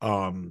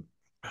um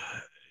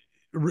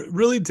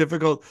really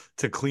difficult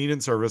to clean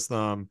and service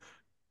them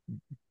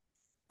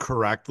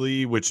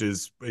correctly, which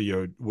is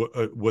what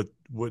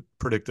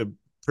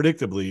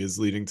predictably is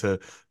leading to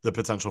the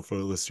potential for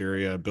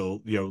listeria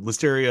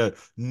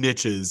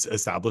niches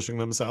establishing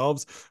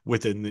themselves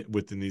within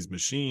these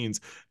machines.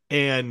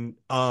 And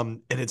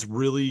it's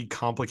really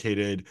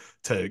complicated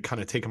to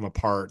kind of take them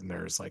apart, and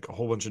there's like a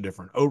whole bunch of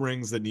different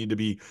O-rings that need to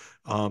be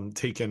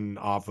taken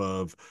off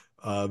of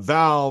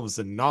valves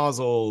and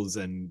nozzles,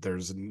 and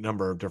there's a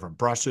number of different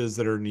brushes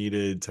that are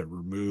needed to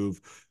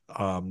remove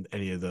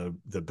any of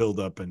the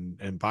buildup and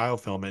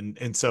biofilm.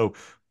 And so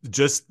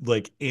just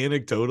like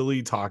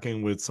anecdotally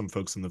talking with some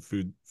folks in the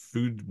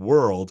food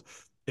world,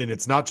 and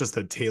it's not just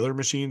the Taylor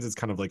machines, it's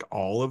kind of like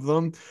all of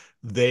them.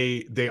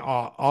 They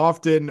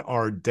often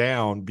are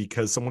down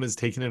because someone has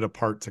taken it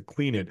apart to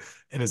clean it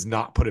and has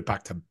not put it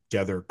back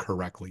together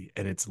correctly,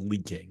 and it's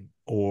leaking,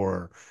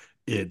 or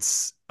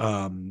it's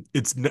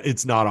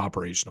not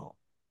operational,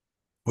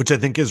 which I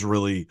think is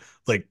really,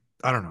 like,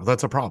 I don't know,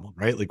 that's a problem,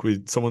 right? Like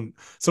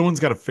someone's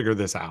got to figure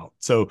this out.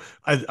 So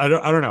I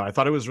don't know. I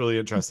thought it was really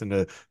interesting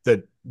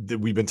that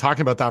we've been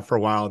talking about that for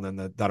a while, and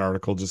then that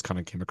article just kind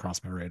of came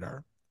across my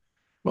radar.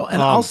 Well,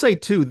 and I'll Um, say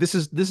too, this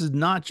is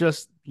not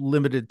just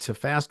limited to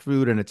fast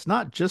food, and it's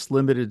not just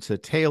limited to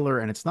Taylor,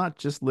 and it's not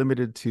just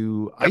limited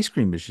to yep, ice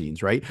cream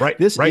machines, right? right,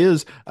 This right,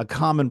 is a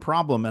common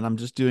problem, and I'm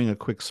just doing a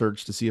quick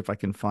search to see if I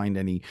can find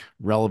any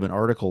relevant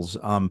articles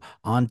on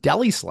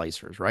deli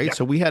slicers, right? yep,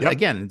 So we had, yep,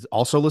 again, it's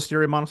also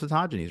Listeria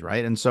monocytogenes,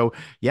 right? And so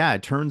yeah,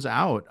 it turns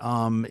out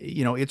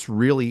it's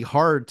really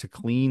hard to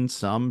clean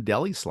some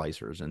deli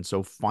slicers, and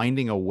so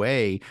finding a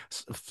way,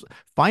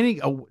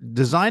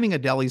 designing a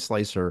deli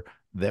slicer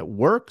that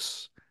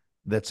works,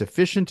 that's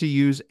efficient to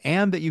use,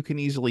 and that you can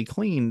easily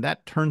clean,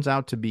 that turns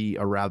out to be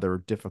a rather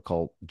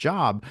difficult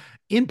job,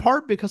 in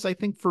part because I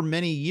think for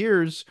many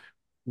years,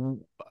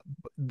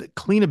 the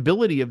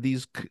cleanability of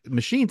these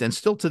machines, and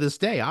still to this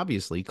day,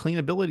 obviously,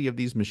 cleanability of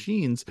these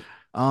machines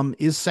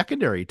is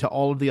secondary to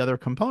all of the other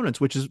components,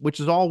 which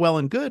is all well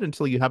and good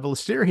until you have a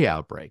listeria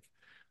outbreak.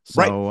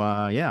 right.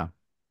 So yeah.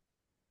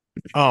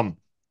 Um,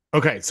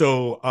 okay,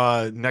 so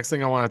next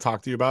thing I want to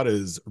talk to you about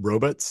is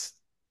robots.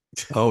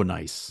 Oh,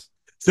 nice.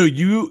 So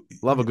you,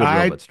 Love a good I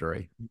robot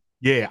story.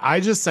 yeah, I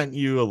just sent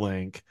you a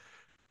link.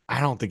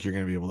 I don't think you're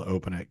going to be able to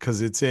open it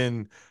because it's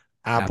in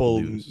Apple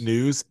Apple News.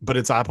 News, but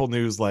it's Apple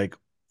News like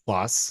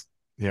Plus,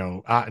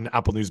 and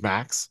Apple News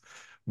Max,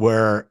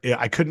 where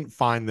I couldn't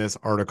find this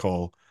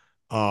article.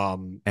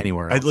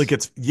 Anywhere I like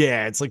else.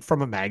 it's like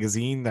from a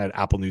magazine that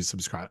Apple News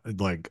subscribe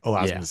like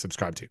allows me Yeah. to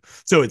subscribe to.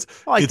 So it's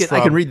Well, I it's can I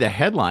can from read the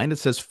headline. It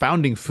says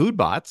founding food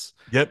bots,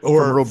 yep,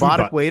 from or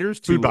robotic waiters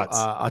food to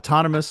bots.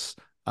 autonomous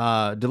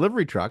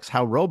delivery trucks.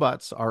 How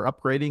robots are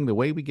upgrading the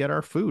way we get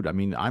our food. I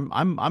mean,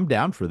 I'm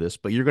down for this,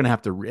 but you're going to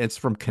have to. It's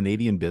from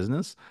Canadian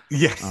Business.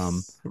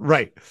 Um, Yes,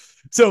 right.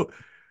 So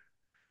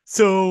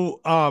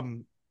so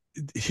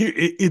here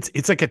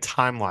it's like a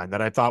timeline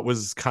that I thought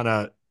was kind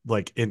of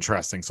like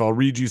interesting. So I'll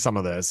read you some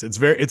of this.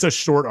 It's a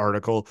short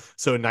article.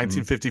 So in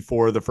mm,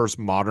 1954, the first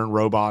modern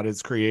robot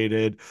is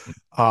created.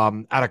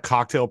 At a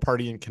cocktail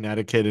party in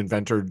Connecticut,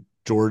 inventor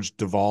George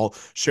Devol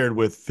shared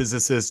with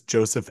physicist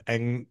Joseph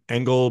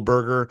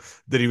Engelberger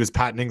that he was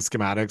patenting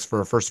schematics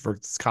for a first of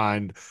its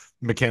kind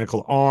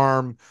mechanical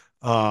arm.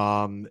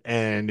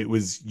 And it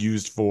was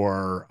used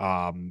for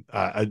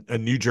a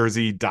New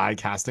Jersey die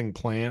casting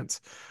plant,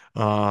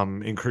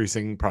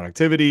 increasing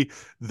productivity.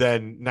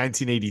 Then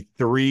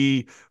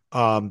 1983,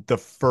 the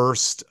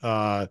first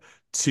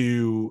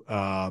two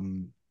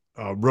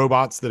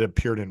robots that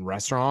appeared in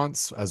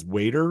restaurants as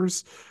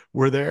waiters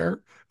were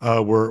there,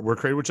 were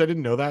created, which I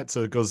didn't know that.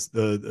 So it goes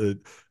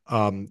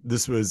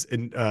this was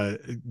in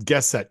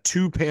guests at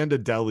Two Panda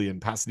Deli in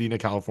Pasadena,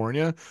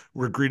 California,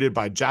 were greeted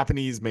by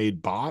Japanese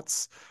made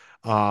bots.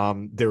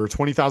 They were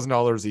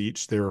 $20,000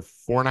 each. They were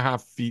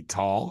 4.5 feet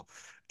tall,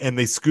 and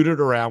they scooted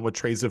around with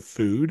trays of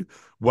food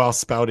while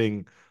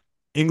spouting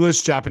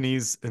English,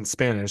 Japanese, and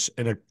Spanish,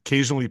 and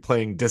occasionally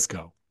playing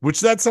disco, which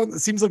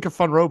seems like a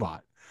fun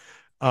robot.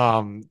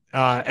 And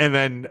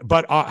then,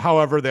 but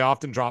however, they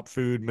often dropped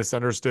food,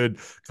 misunderstood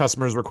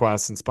customers'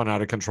 requests, and spun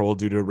out of control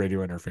due to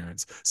radio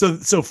interference.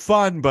 So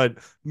fun, but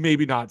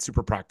maybe not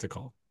super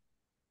practical.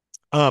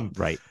 Um,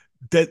 right.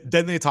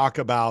 then they talk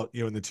about,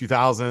 in the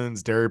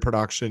 2000s, dairy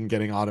production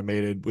getting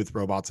automated with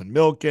robots and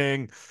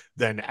milking,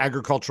 then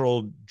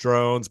agricultural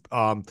drones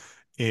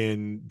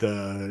in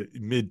the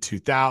mid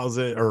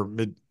 2000 or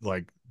mid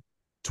like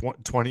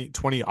 20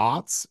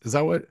 aughts. Is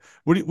that what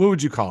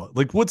would you call it?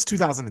 Like what's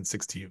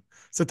 2006 to you?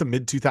 Is that the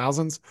mid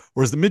 2000s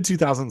or is the mid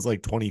 2000s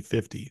like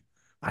 2050?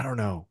 I don't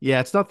know. Yeah,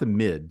 it's not the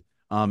mid.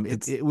 It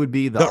It's it would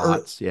be the the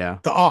aughts. Yeah.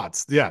 the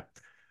aughts. Yeah.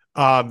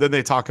 Then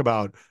they talk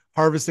about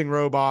harvesting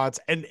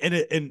robots, and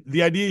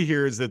the idea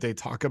here is that they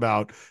talk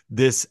about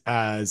this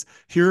as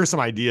here are some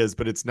ideas,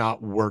 but it's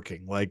not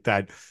working. Like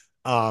that,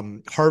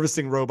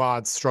 harvesting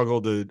robots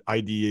struggle to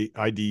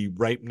ID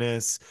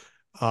ripeness,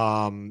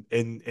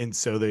 and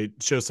so they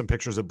show some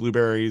pictures of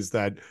blueberries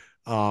that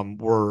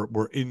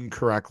were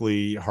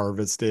incorrectly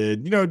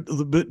harvested.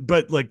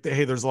 But like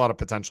hey, there's a lot of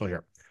potential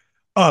here.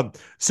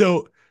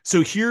 So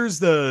here's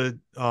the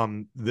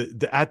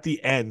at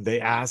the end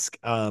they ask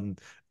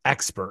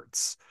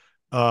experts.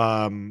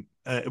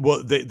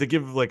 Well, they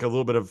give like a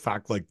little bit of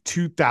fact, like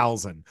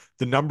 2,000,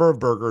 the number of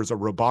burgers a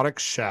robotic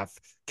chef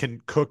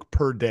can cook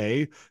per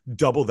day,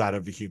 double that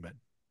of a human.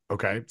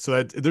 Okay,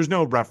 so there's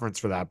no reference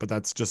for that, but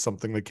that's just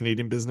something the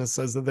Canadian business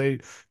says that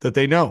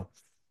they know.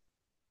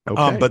 But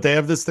Okay. they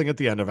have this thing at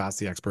the end of Ask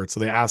the Expert. So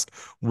they ask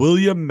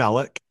William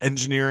Mellick,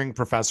 engineering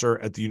professor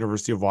at the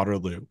University of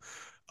Waterloo,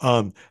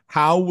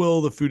 how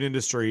will the food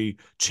industry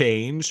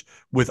change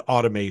with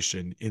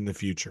automation in the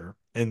future?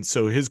 And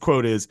so his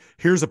quote is,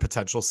 here's a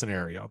potential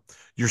scenario.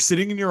 You're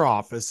sitting in your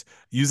office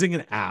using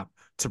an app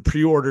to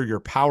pre-order your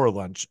power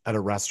lunch at a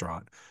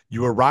restaurant.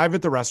 You arrive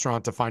at the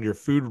restaurant to find your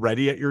food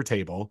ready at your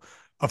table.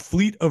 A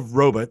fleet of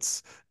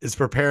robots is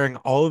preparing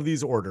all of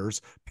these orders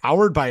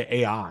powered by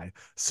AI.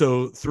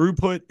 So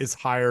throughput is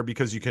higher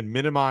because you can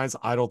minimize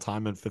idle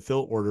time and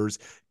fulfill orders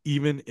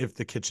even if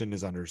the kitchen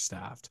is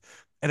understaffed.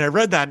 And I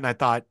read that and I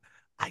thought,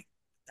 I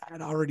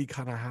that already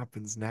kind of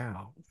happens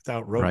now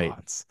without Right.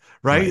 robots,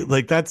 right? Right.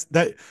 Like that's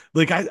that.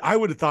 Like I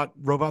would have thought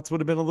robots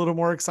would have been a little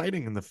more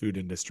exciting in the food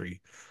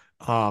industry,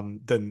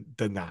 than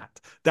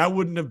that. That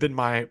wouldn't have been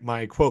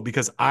my quote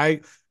because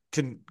I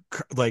can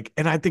like,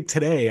 and I think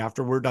today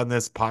after we're done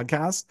this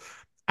podcast,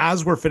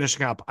 as we're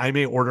finishing up, I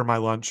may order my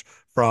lunch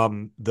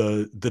from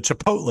the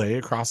Chipotle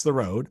across the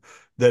road.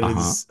 That Uh-huh.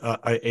 is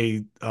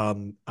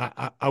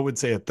I would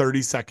say a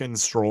 30-second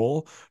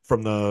stroll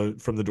from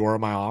the door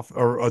of my off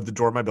or the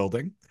door of my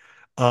building.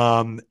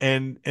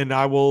 And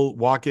I will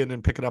walk in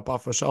and pick it up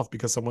off a shelf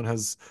because someone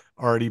has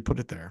already put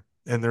it there.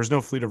 And there's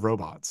no fleet of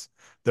robots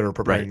that are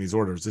preparing Right. these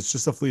orders. It's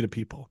just a fleet of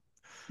people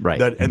Right.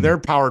 that, and they're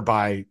powered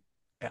by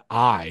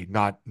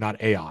not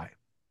AI.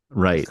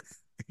 Right.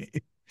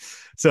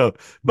 So,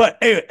 but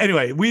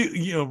anyway,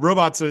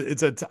 robots.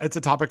 It's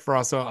a topic for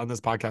us on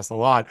this podcast a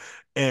lot,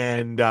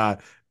 and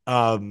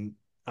um,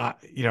 I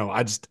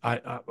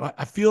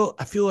feel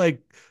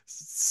like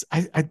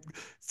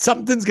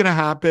something's gonna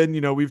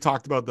happen. We've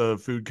talked about the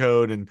food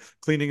code and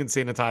cleaning and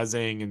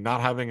sanitizing, and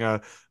not having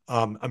a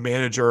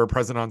manager or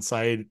present on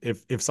site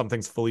if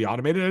something's fully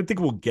automated. I think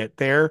we'll get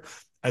there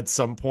at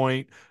some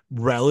point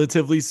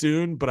relatively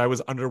soon, but I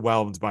was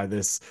underwhelmed by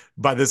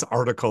this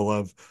article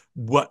of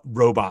what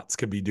robots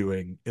could be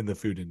doing in the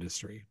food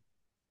industry.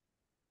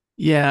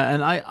 Yeah,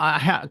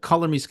 and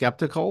color me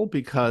skeptical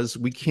because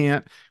we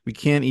can't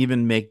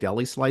even make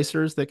deli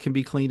slicers that can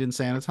be cleaned and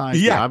sanitized.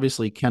 We Yeah.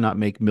 obviously cannot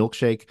make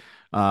milkshake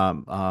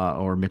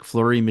or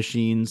McFlurry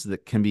machines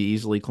that can be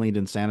easily cleaned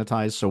and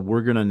sanitized. So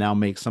we're gonna now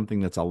make something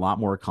that's a lot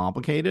more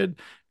complicated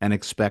and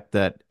expect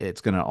that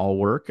it's gonna all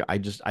work. I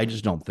just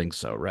don't think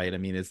so, right? I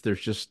mean, there's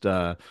just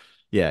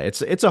yeah,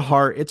 it's a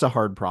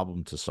hard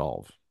problem to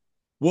solve.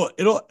 Well,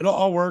 it'll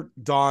all work,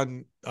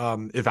 Don,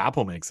 if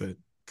Apple makes it,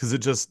 because it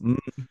just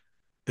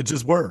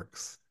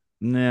works.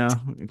 Yeah,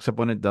 except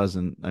when it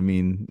doesn't. I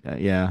mean,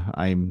 yeah,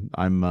 I'm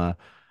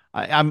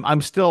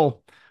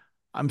still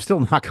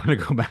not going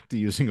to go back to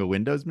using a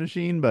Windows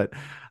machine, but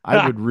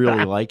I would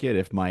really like it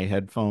if my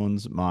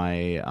headphones,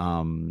 my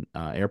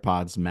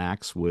AirPods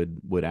Max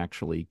would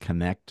actually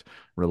connect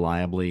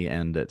reliably,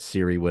 and that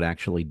Siri would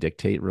actually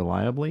dictate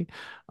reliably,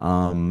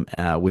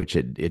 which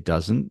it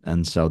doesn't,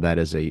 and so that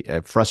is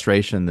a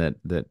frustration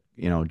that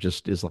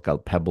just is like a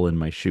pebble in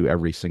my shoe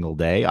every single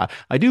day.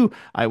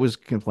 I was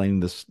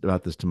complaining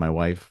about this to my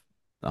wife.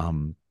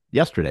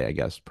 Yesterday, I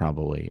guess,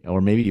 probably,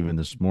 or maybe even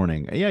this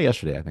morning. Yeah,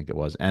 yesterday, I think it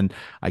was. And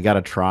I got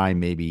to try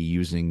maybe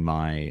using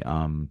my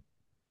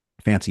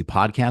fancy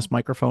podcast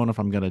microphone if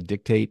I'm going to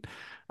dictate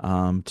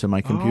to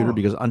my computer, Oh,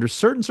 because under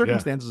certain yeah.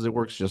 circumstances it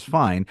works just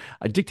fine.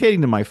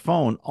 Dictating to my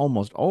phone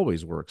almost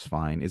always works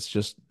fine. It's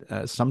just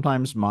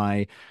sometimes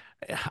and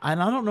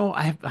I don't know,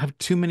 I have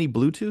too many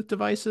Bluetooth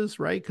devices,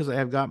 right? Because I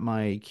have got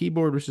my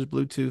keyboard, which is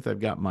Bluetooth.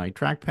 I've got my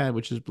trackpad,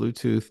 which is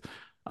Bluetooth.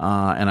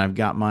 And I've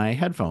got my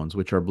headphones,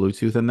 which are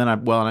Bluetooth, and then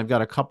and I've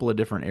got a couple of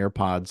different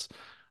AirPods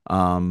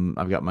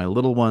I've got my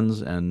little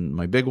ones and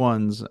my big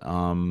ones,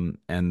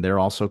 and they're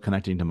also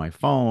connecting to my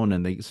phone.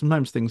 And they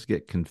sometimes things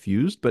get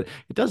confused, but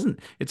it doesn't.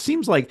 It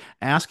seems like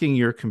asking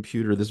your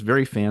computer, this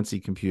very fancy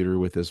computer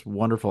with this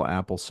wonderful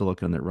Apple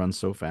Silicon that runs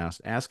so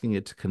fast, asking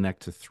it to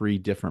connect to three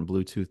different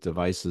Bluetooth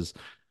devices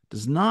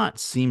does not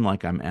seem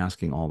like I'm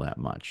asking all that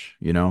much,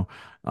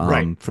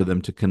 Right. for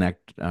them to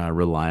connect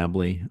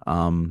reliably.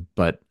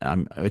 But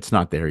it's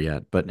not there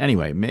yet. But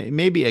anyway,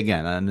 maybe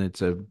again, and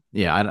it's a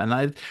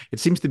yeah, it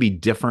seems to be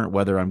different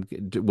whether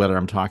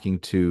I'm talking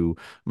to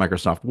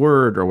Microsoft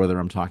Word or whether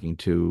I'm talking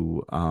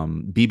to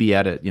BB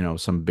Edit,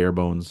 some bare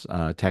bones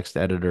text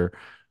editor.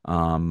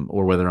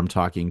 Or whether I'm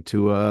talking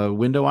to a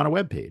window on a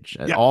web page.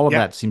 Yeah. All of Yeah.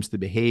 that seems to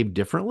behave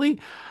differently.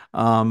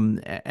 And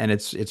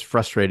it's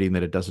frustrating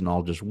that it doesn't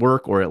all just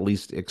work or at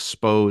least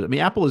expose. I mean,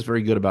 Apple is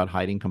very good about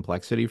hiding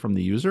complexity from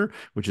the user,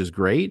 which is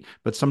great.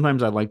 But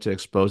sometimes I'd like to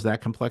expose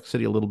that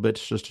complexity a little bit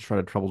just to try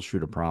to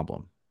troubleshoot a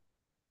problem.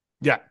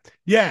 Yeah.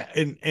 Yeah.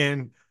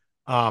 And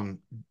um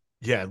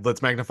yeah,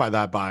 let's magnify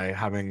that by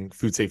having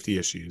food safety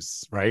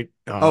issues, right?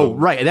 Oh,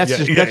 right. And That's Yeah,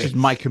 just that's yeah, just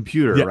my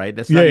computer, yeah, right?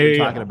 That's yeah, not even yeah,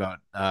 talking yeah.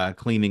 about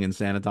cleaning and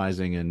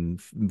sanitizing and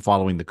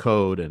following the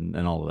code and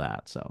all of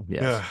that. So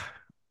yes.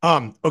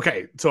 Yeah.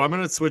 Okay, so I'm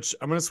gonna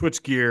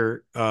switch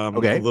gear a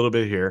Okay. little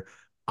bit here.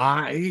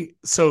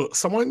 So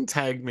someone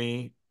tagged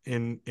me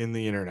in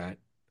the internet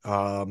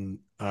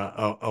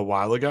a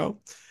while ago,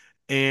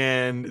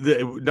 and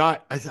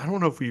not I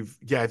don't know if we've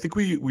yeah, I think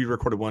we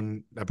recorded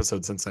one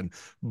episode since then,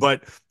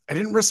 but I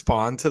didn't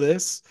respond to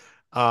this.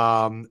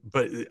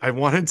 But I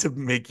wanted to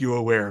make you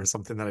aware of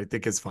something that I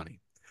think is funny.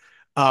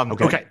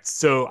 Okay. Okay,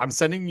 so I'm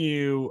sending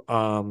you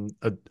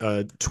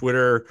a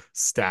Twitter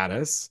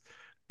status,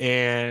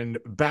 and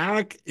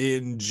back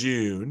in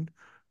June,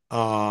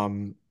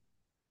 um,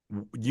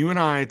 you and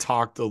I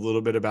talked a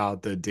little bit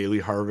about the Daily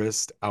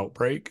Harvest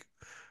outbreak,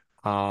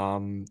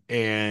 and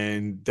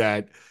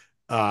that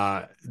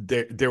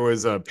there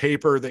was a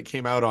paper that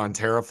came out on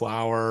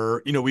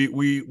Terraflower.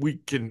 We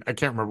can I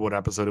can't remember what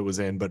episode it was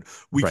in, but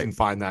we Right. can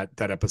find that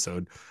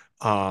episode.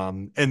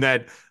 And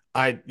that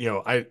I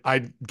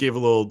gave a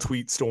little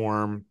tweet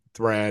storm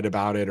thread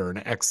about it, or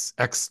an X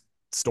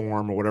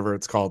storm, or whatever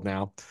it's called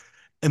now.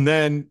 And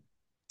then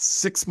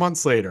 6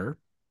 months later,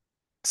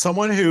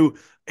 someone who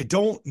I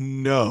don't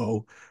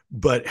know,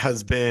 but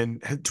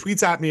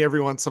tweets at me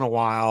every once in a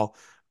while,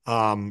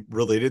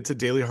 related to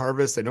Daily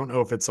Harvest. I don't know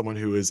if it's someone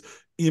who is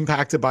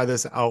impacted by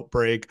this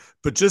outbreak,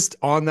 but just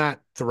on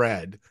that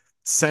thread,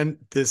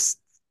 sent this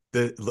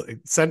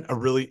sent a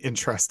really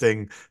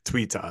interesting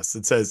tweet to us.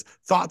 It says,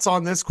 "Thoughts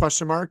on this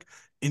question mark?"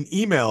 An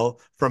email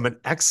from an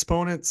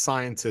exponent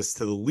scientist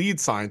to the lead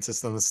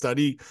scientist on the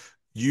study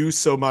you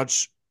so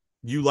much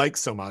you like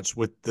so much,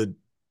 with the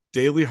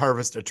Daily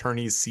Harvest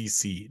attorneys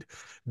CC'd.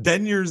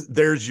 Then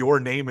there's your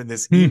name in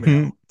this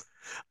email.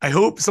 I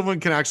hope someone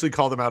can actually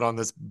call them out on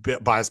this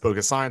bias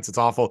bogus science. It's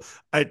awful.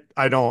 I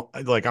don't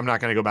like. I'm not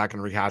going to go back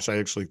and rehash. I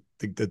actually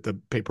think that the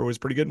paper was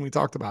pretty good and we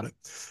talked about it.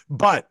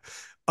 But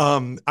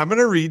I'm going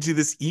to read you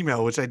this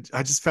email, which I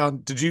just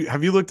found.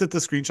 Have you looked at the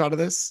screenshot of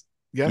this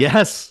yet?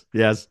 Yes.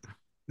 Yes.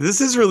 This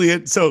is really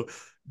it. So,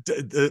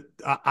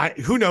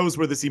 who knows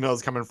where this email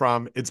is coming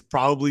from? It's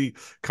probably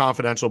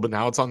confidential, but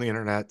now it's on the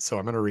internet, so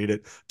I'm going to read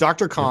it.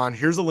 Dr. Yep. Khan,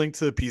 here's a link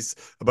to the piece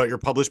about your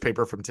published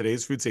paper from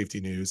today's Food Safety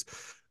News.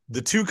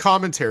 The two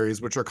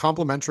commentaries, which are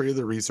complimentary of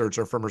the research,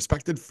 are from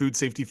respected food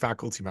safety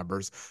faculty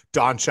members.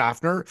 Don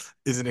Schaffner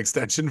is an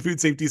extension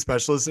food safety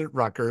specialist at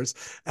Rutgers,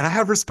 and I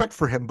have respect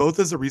for him both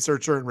as a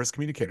researcher and risk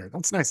communicator.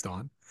 That's nice,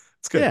 Don.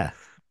 It's good. Yeah.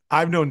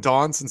 I've known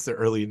Don since the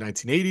early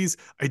 1980s.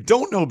 I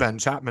don't know Ben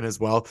Chapman as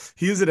well.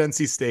 He is at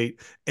NC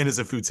State and is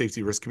a food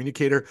safety risk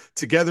communicator.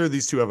 Together,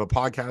 these two have a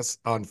podcast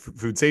on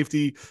food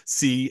safety,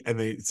 and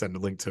they send a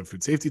link to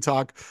Food Safety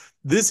Talk.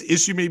 This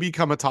issue may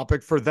become a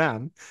topic for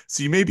them,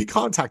 so you may be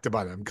contacted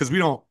by them, because we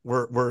don't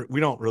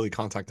really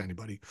contact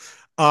anybody.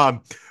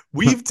 Um,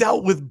 we've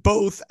dealt with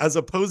both as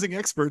opposing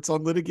experts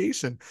on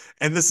litigation,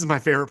 and this is my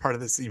favorite part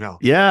of this email.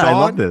 Yeah. I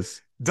love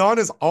this. Don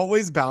is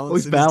always balanced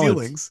Always in his balance.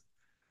 dealings,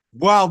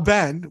 while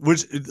Ben,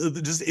 which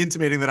just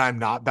intimating that I'm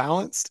not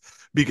balanced, Yep.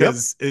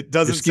 because it You're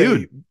doesn't say,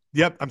 skewed.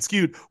 yep, I'm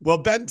skewed. Well,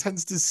 Ben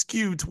tends to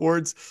skew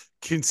towards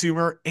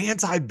consumer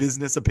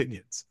anti-business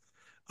opinions.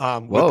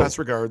 With best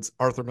Whoa. regards,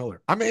 Arthur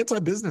Miller. I'm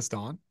anti-business,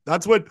 Don.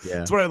 That's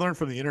Yeah. what I learned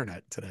from the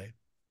internet today.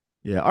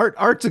 Yeah,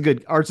 Art's a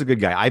good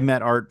guy. I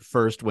met Art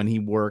first when he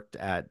worked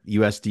at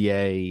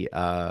USDA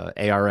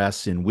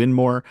ARS in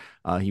Winmore.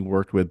 He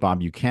worked with Bob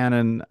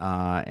Buchanan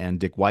and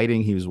Dick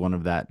Whiting. He was one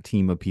of that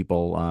team of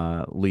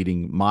people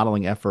leading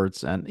modeling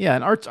efforts. And yeah,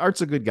 and Art's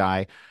a good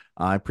guy.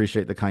 I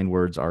appreciate the kind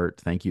words, Art.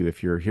 Thank you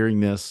if you're hearing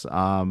this.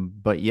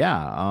 But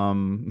yeah,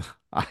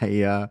 I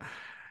yeah,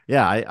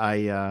 yeah,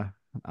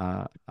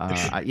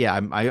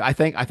 I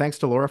thanks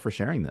to Laura for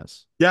sharing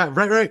this. Yeah,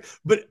 right, right.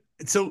 But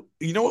so,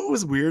 you know what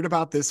was weird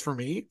about this for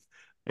me?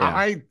 Yeah.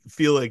 I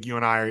feel like you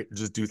and I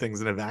just do things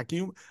in a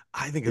vacuum.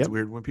 I think it's Yep.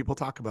 weird when people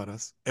talk about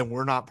us and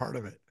we're not part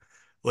of it.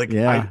 Like,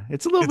 Yeah.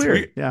 It's a little it's weird.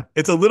 weird. Yeah.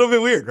 It's a little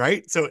bit weird,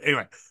 right? So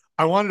anyway,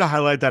 I wanted to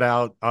highlight that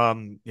out.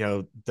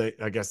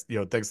 I guess,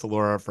 thanks to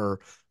Laura for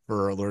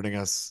alerting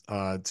us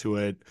to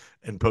it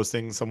and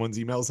posting someone's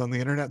emails on the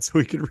internet so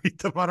we could read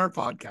them on our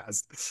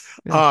podcast.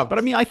 Yeah, but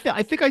I mean, I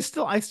think I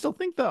still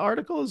think the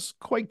article is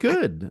quite I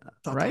good, thought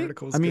the right?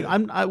 article was I mean,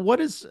 good. what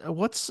is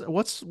what's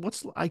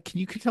I can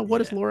you can tell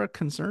what is Yeah. Laura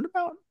concerned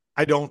about?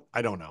 I don't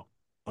know.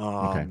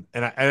 Okay.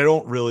 And I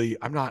don't really,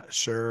 I'm not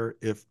sure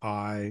if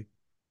I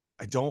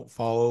don't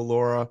follow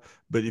Laura,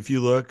 but if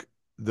you look,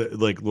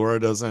 like Laura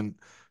doesn't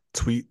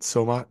tweet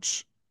so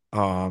much.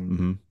 Um,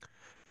 Hmm.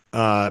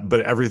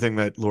 but everything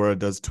that Laura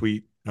does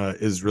tweet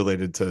is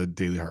related to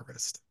Daily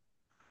Harvest.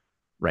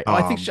 Right. Oh,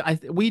 I think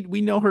Um,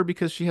 we know her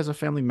because she has a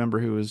family member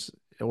who was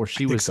or I she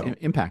think was so.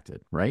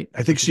 impacted, right? I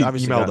So think she's she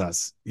obviously emailed got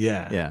us.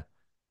 Yeah. yeah.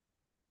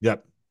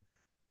 Yep.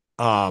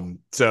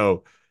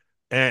 So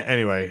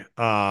anyway,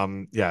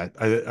 yeah,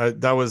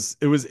 that was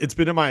it was it's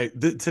been in my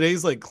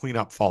today's like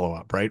cleanup follow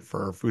up, right?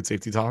 For food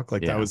safety talk.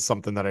 Like that Yeah. was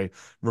something that I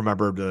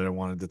remembered that I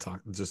wanted to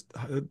talk, just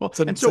Well,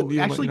 and send so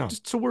you and let you actually, know.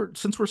 just so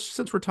since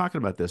we're talking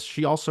about this,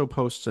 she also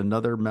posts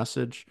another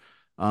message.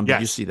 Did you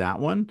Yes, see that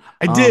one?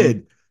 I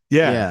did.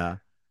 Yeah.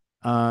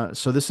 Yeah.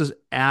 So this is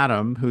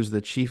Adam, who's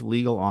the chief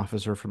legal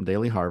officer from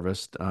Daily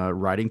Harvest,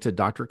 writing to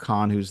Dr.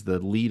 Khan, who's the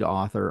lead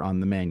author on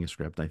the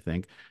manuscript, I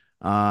think.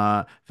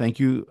 Thank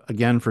you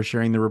again for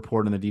sharing the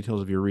report and the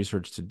details of your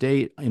research to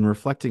date. In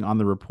reflecting on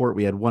the report,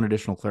 we had one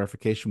additional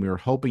clarification we were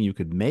hoping you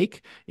could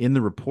make in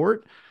the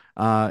report.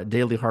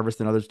 Daily Harvest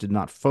and others did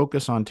not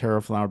focus on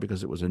terraflower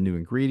because it was a new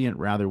ingredient.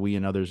 Rather, we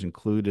and others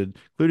including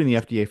the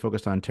FDA,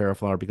 focused on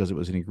terraflower because it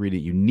was an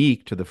ingredient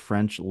unique to the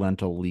French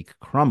lentil leek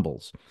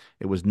crumbles.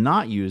 It was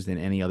not used in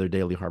any other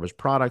Daily Harvest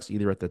products,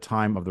 either at the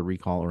time of the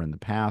recall or in the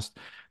past.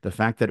 The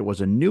fact that it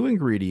was a new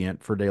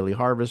ingredient for Daily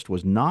Harvest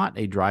was not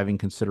a driving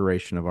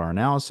consideration of our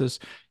analysis.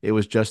 It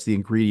was just the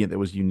ingredient that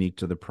was unique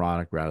to the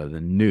product rather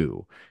than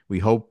new. We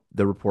hope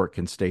the report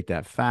can state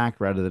that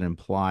fact rather than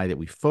imply that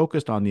we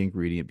focused on the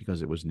ingredient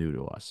because it was new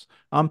to us.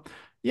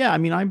 Yeah, I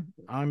mean, I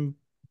don't,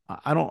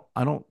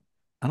 I don't,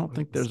 I don't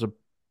think there's a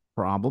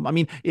problem. I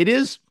mean, it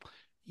is,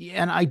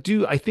 yeah, and I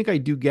think I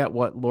do get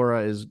what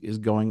Laura is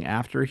going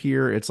after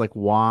here. It's like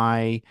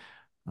why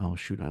oh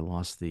shoot, I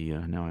lost the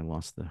now I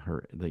lost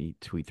the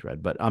tweet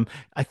thread. But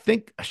I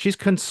think she's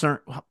concerned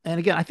and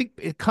again, I think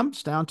it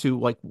comes down to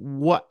like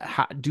what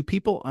how, do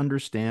people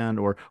understand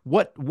or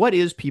what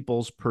is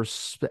people's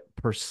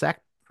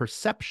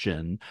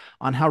perception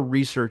on how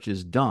research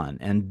is done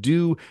and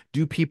do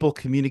people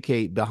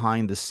communicate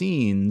behind the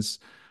scenes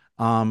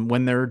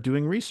when they're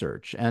doing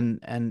research and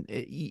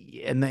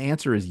the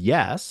answer is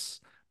yes.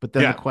 But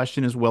then the Yeah.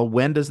 question is, well,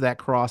 when does that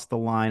cross the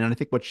line? And I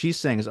think what she's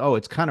saying is, oh,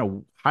 it's kind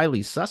of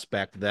highly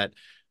suspect that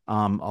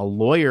a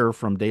lawyer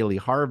from Daily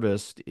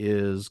Harvest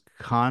is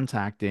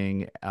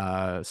contacting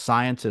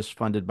scientists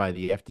funded by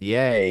the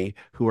FDA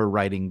who are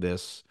writing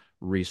this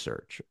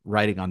research,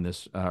 writing on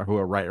this, who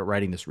are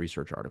writing this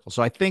research article.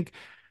 So I think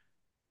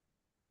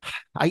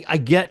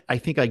I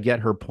think I get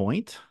her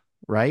point,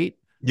 right?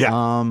 Yeah.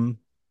 Um,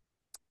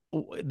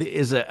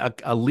 is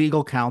a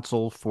legal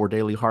counsel for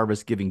Daily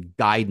Harvest giving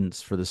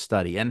guidance for the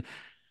study, and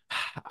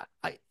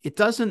it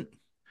doesn't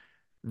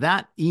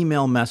that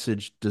email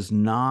message does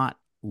not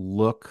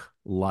look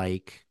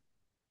like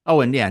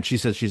oh and yeah and she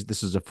says she's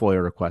this is a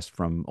FOIA request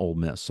from Ole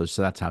Miss so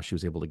that's how she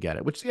was able to get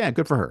it which yeah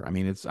good for her I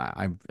mean it's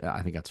I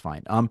think that's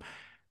fine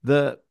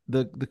the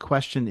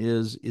question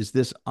is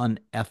this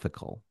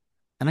unethical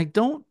and I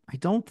don't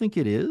think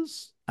it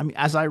is I mean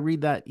as I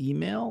read that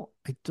email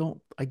I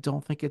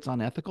don't think it's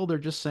unethical they're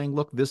just saying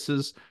look this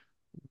is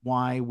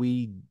why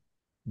we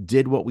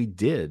did what we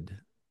did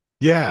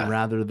Yeah.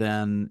 rather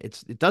than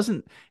it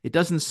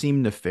doesn't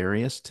seem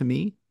nefarious to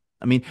me.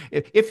 I mean,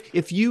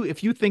 if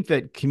you think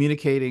that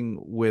communicating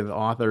with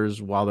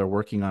authors while they're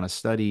working on a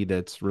study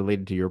that's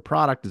related to your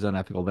product is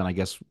unethical, then I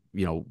guess,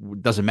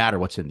 it doesn't matter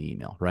what's in the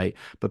email, right?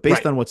 But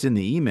based Right. on what's in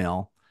the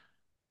email,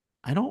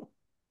 I don't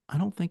I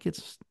don't think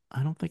it's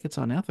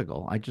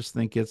unethical. I just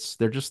think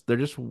they're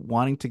just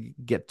wanting to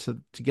get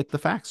the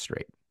facts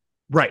straight.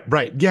 Right.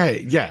 Right. Yeah.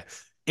 Yeah.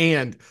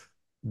 And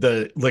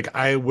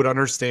I would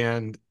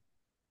understand,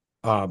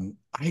 I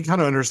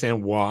kind of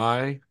understand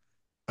why.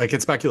 I can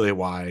speculate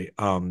why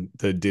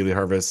the Daily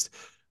Harvest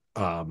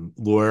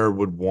lawyer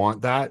would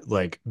want that,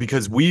 like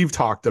because we've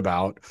talked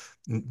about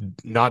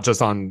not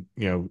just on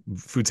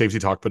food safety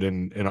talk, but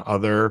in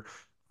other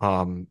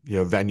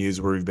venues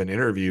where we've been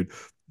interviewed,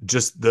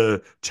 just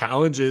the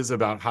challenges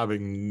about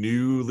having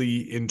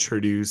newly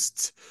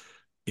introduced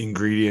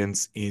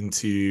ingredients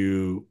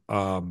into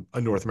a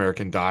North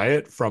American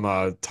diet from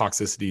a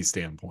toxicity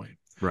standpoint,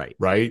 Right.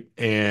 right?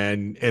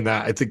 And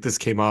that I think this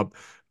came up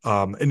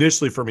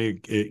initially for me.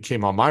 It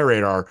came on my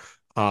radar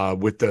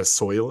with the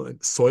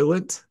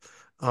soylent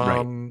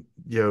Right.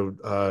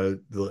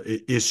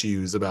 the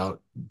issues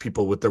about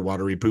people with their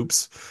watery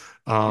poops.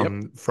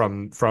 Yep.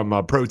 from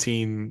a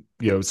protein,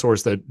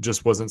 source that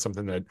just wasn't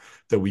something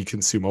that we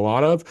consume a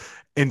lot of.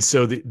 And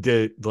so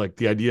the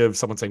idea of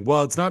someone saying,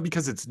 well, it's not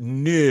because it's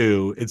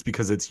new, it's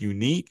because it's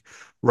unique,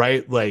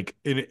 right? Like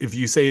if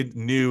you say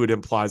new, it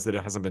implies that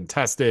it hasn't been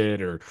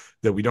tested, or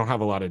that we don't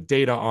have a lot of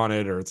data on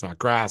it, or it's not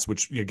grass,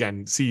 which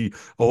again, see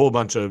a whole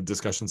bunch of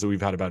discussions that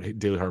we've had about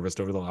Daily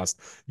Harvest over the last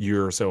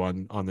year or so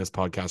on this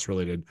podcast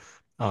related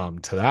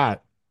to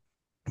that.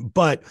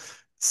 But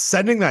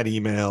sending that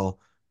email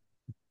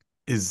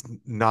is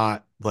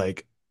not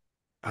like,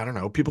 I don't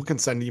know, people can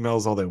send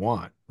emails all they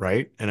want,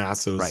 right? And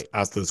Right.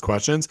 ask those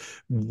questions.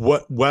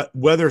 What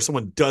whether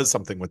someone does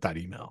something with that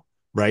email,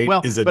 right?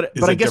 Well, Is but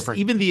I a guess different.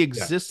 even the Yeah,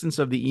 existence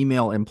of the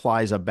email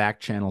implies a back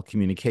channel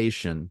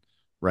communication,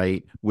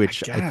 right? I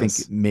Which I think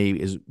guess.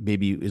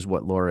 maybe is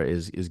what Laura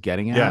is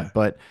getting Yeah. at.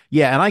 But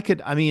yeah,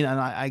 and I mean,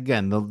 and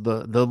again,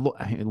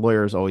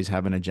 lawyers always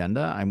have an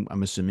agenda.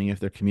 I'm assuming if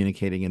they're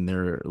communicating in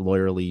their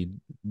lawyerly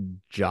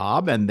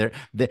job, and that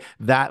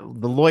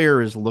the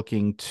lawyer is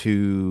looking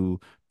to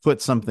put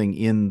something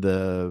in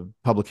the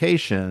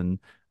publication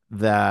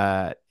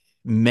that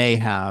may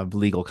have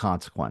legal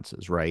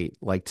consequences, right?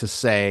 Like to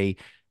say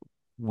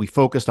we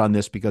focused on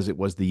this because it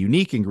was the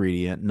unique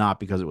ingredient, not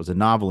because it was a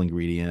novel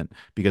ingredient,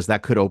 because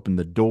that could open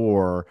the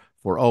door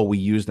for, oh, we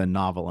used a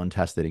novel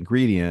untested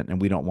ingredient,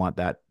 and we don't want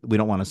that. We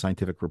don't want a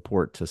scientific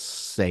report to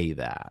say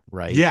that,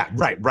 right? Yeah,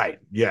 right.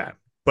 Yeah.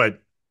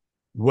 But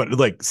what,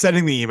 like,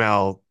 sending the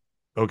email,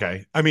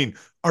 okay. I mean,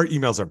 our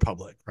emails are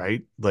public,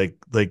 right? Like,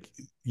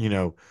 you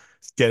know,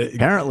 get it.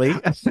 Apparently,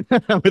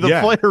 with a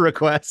Yeah. FOIA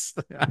request.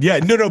 Yeah,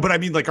 no, but I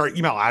mean, like, our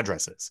email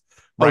addresses,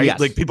 Oh, right?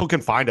 Like, yes. people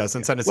can find us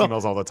and Yeah. send us Well,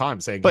 emails all the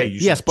time saying, hey, but you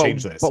yes, should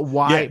change this. but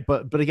why? Yeah.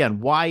 But again,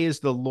 why is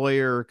the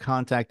lawyer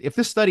contact if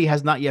this study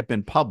has not yet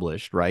been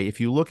published, right? If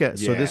you look at,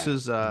 so this Yeah.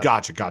 is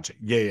Gotcha.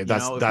 Yeah. you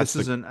That's know, if that's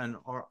this is the an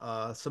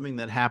something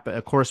that happened,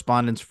 a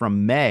correspondence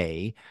from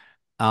May,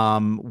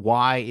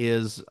 why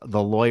is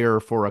the lawyer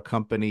for a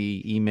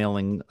company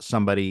emailing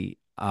somebody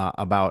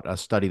about a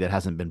study that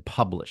hasn't been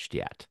published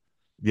yet,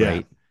 yeah.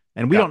 right?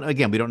 And we Yeah. don't,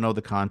 again, we don't know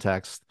the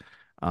context.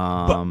 But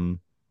Um,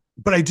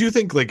 but I do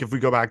think, like, if we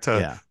go back to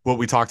yeah. what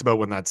we talked about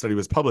when that study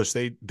was published,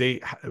 they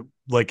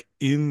like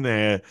in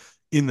the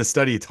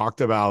study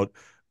talked about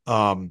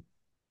um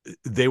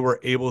they were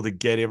able to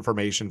get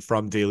information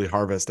from Daily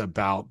Harvest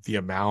about the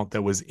amount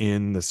that was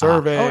in the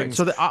All right. servings,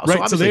 So right? So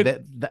obviously they,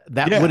 that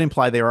would yeah,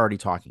 imply they're already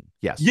talking.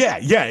 Yes.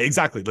 yeah,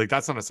 exactly. Like,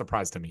 that's not a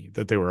surprise to me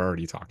that they were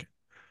already talking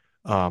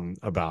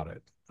about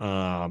it.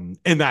 And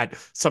that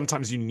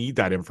sometimes you need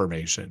that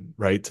information,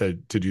 right, to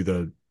do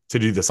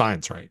the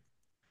science right.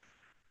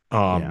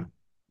 Yeah. Um,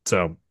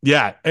 so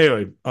yeah.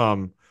 Anyway,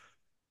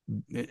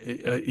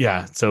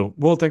 yeah. So,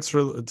 well, thanks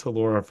to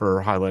Laura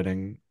for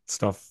highlighting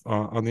stuff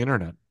on the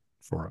internet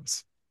for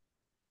us.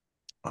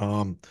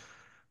 Um,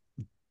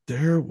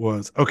 there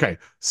was, okay.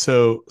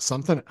 So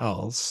something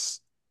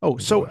else. Oh, Let me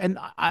go so back. and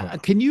Hold on.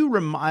 can you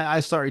remind? I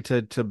sorry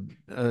to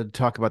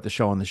talk about the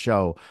show on the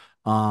show.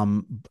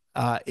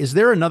 Is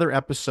there another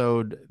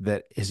episode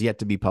that is yet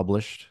to be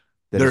published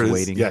that There is is,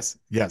 waiting? yes.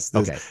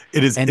 Okay,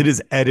 It and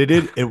is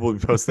edited. It will be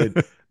posted.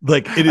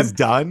 Like, it is I'm,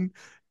 done.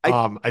 I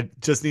I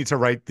just need to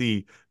write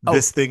oh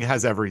this thing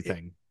has it,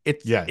 everything.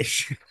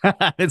 Yes.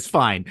 it's it's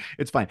fine.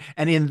 It's fine.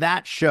 And in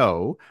that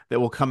show that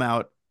will come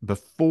out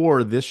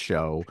before this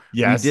show, we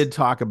Yes. did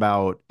talk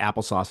about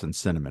applesauce and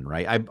cinnamon,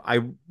 right?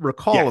 I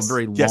recall a Yes.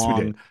 very Yes, we long.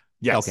 did. Okay,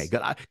 Yes.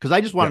 good. Because I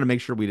just wanted Yep. to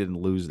make sure we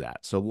didn't lose that.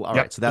 So all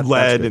right, Yep. so that's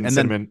Lead good. and And then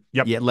cinnamon.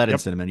 Yep. yeah, lead and Yep.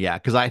 cinnamon. Yeah,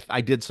 because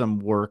I did some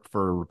work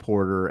for a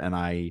reporter, and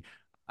I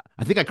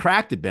think I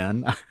cracked it,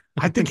 Ben. I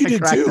I think think you I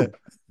did cracked too. it.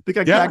 I think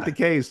I cracked Yeah. the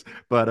case,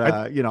 but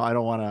I I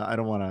don't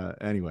want to.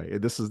 Anyway,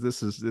 this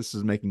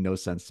is making no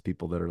sense to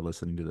people that are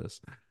listening to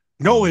this.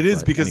 No, it is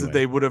But because anyway,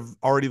 they would have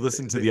already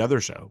listened to th- the other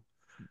show.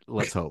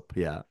 let's hope.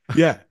 Yeah,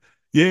 Yeah.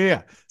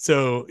 Yeah.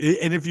 So,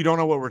 and if you don't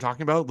know what we're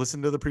talking about,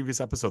 listen to the previous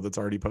episode that's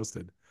already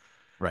posted.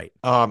 right.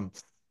 Um,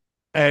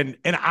 and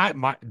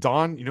my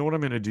Don, you know what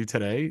I'm going to do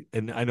today?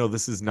 And I know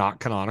this is not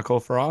canonical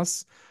for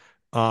us.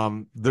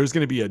 There's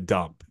going to be a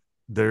dump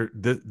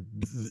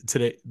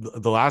today.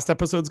 The last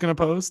episode's going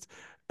to post,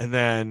 and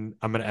then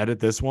I'm going to edit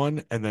this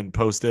one and then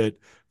post it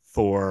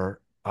for,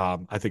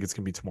 I think it's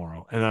going to be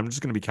tomorrow. And I'm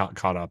just going to be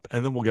caught up,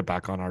 and then we'll get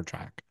back on our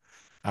track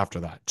after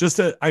that.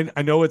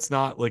 I know it's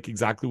not like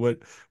exactly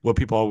what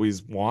people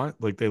always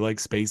want. Like, they like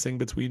spacing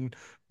between,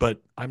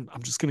 but I'm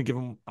just going to give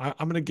them, I'm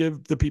going to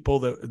give the people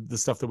the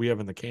stuff that we have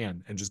in the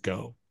can and just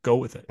go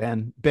with it.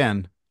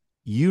 Ben,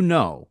 you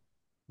know,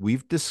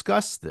 we've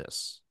discussed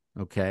this.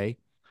 Okay,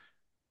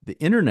 the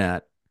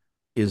internet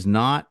is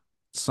not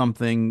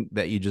something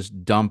that you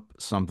just dump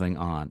something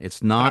on. It's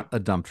Uh, not a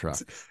dump It's,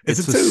 truck. it's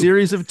a It's a tube.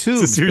 series of It's a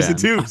tubes, series of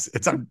Ben. tubes.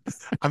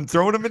 I'm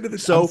throwing them into I'm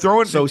So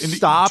throwing so it into two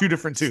stop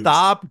different tubes.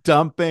 stop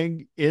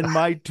dumping in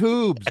my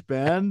tubes,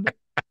 Ben.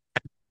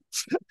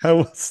 I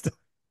will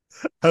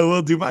I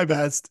will do my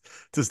best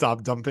to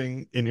stop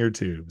dumping in your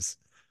tubes.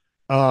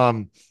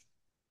 Um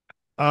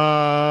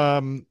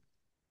um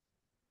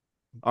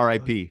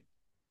R.I.P.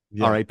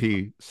 yeah.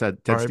 R.I.P.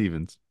 said Ted R.I.P.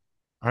 Stevens.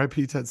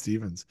 R.I.P. Ted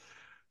Stevens.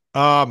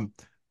 Um,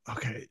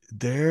 okay,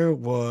 there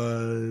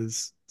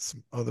was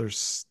some other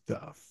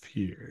stuff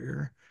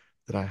here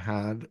that I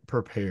had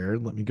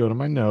prepared. Let me go to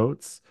my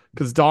notes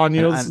because Don,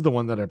 And, this and is the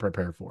one that I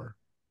prepare for.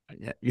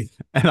 yeah,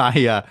 and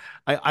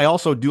I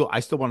also do. I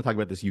still want to talk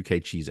about this UK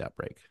cheese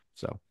outbreak.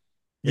 So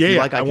if Yeah, you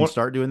yeah. like, I can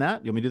start doing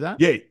that. You want me to do that?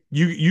 Yeah,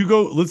 you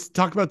go. Let's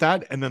talk about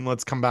that, and then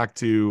let's come back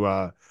to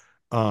a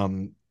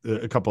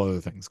couple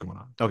other things going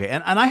on. Okay,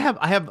 and I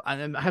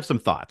have some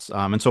thoughts.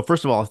 And so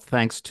first of all,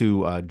 thanks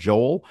to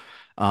Joel,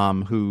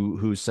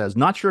 who says,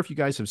 not sure if you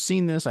guys have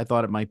seen this. I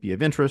thought it might be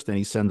of interest, and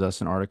he sends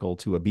us an article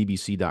to a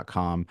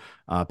BBC.com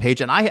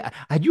page. And I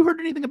had you heard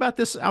anything about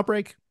this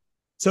outbreak?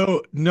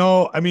 So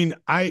no, I mean,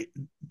 I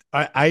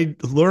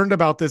learned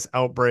about this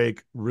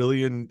outbreak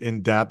really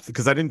in depth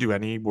because I didn't do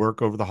any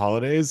work over the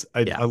holidays.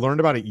 Yeah. I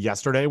learned about it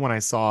yesterday when I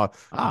saw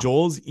Ah,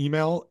 Joel's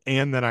email,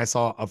 and then I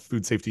saw a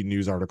food safety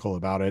news article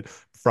about it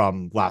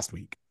from last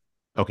week.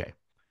 okay.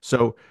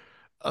 So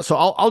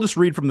I'll just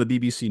read from the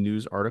BBC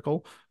News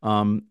article.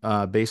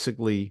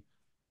 Basically,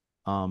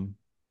 um,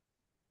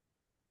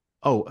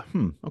 oh,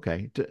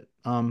 okay.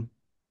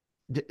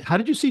 How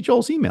did you see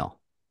Joel's email?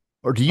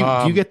 Or do you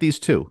Um, get these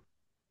too?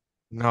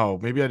 no,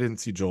 maybe I didn't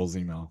see Joel's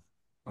email.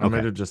 I might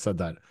Okay. have just said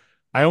that.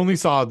 I only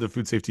saw the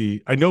food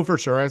safety. I know for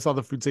sure I saw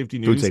the food safety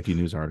Food news, safety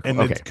news article. and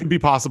Okay. it could be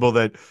possible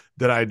that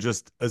I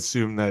just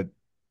assumed that.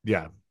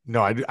 Yeah,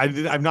 no,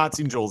 I've not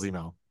seen Joel's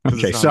email because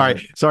Okay. it's not in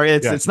Sorry. the. Sorry.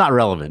 It's Yeah, it's not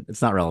relevant.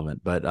 It's not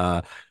relevant. But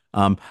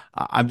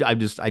I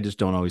just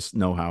don't always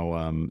know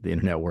how the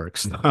internet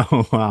works.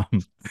 So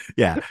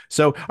yeah.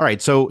 So all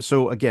right.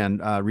 So again,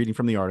 reading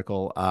from the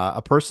article,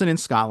 a person in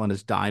Scotland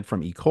has died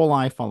from E.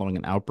 coli following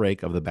an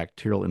outbreak of the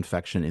bacterial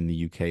infection in the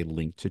UK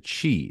linked to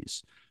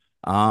cheese.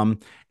 Um,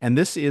 and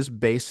this is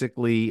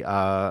basically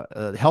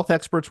health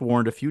experts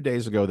warned a few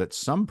days ago that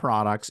some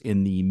products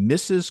in the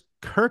Mrs.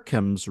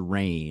 Kirkham's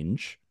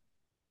range,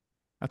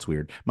 that's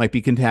weird, might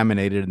be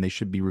contaminated and they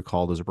should be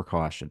recalled as a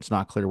precaution. It's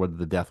not clear whether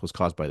the death was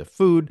caused by the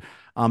food.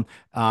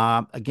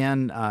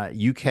 Again,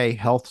 UK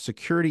Health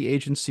Security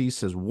Agency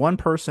says one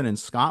person in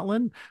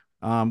Scotland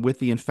with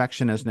the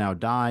infection has now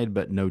died,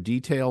 but no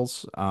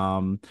details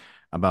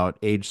about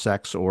age,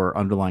 sex, or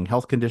underlying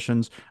health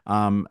conditions.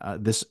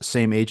 This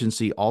same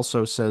agency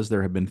also says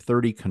there have been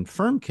 30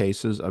 confirmed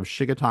cases of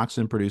Shiga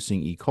toxin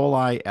producing E.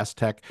 coli,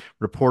 STEC,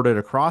 reported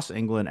across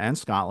England and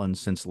Scotland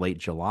since late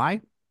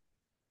July.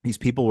 These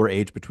people were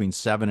aged between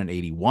 7 and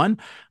 81.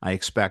 I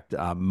expect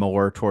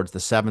more towards the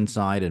 7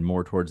 side and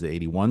more towards the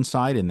 81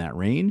 side in that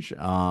range.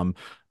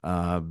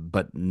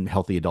 But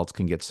healthy adults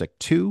can get sick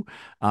too.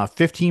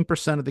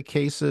 15% of the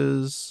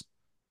cases,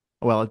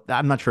 well,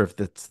 I'm not sure if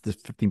that's the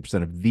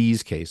 15% of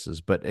these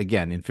cases, but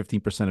again, in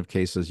 15% of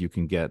cases, you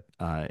can get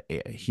a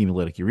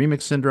hemolytic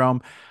uremic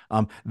syndrome.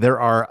 There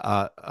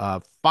are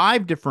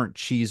 5 different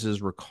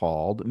cheeses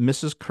recalled: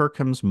 Mrs.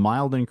 Kirkham's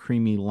mild and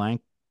creamy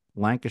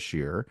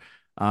Lancashire,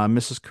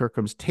 Mrs.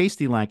 Kirkham's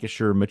tasty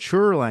Lancashire,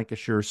 mature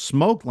Lancashire,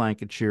 smoked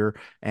Lancashire,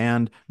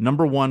 and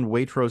number one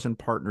Waitrose and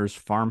Partners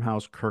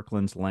Farmhouse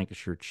Kirkland's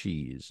Lancashire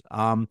cheese.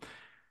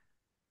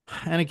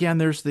 And again,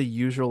 there's the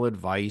usual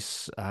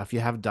advice. If you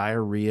have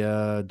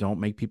diarrhea, don't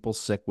make people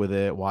sick with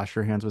it. Wash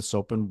your hands with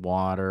soap and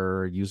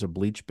water. Use a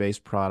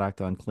bleach-based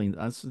product on clean.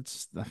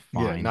 It's yeah,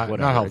 fine, not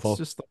whatever. It's helpful.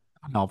 just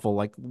unhelpful.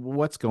 Like,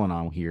 what's going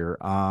on here?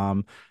 They're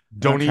not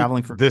Don't eat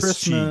traveling for this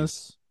cheese.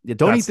 Christmas. Yeah,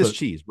 don't eat That's this the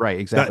cheese. Right,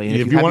 that exactly. And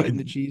if if you you have want. eaten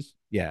the cheese,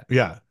 yeah,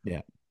 Yeah,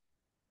 yeah.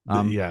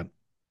 Um, yeah.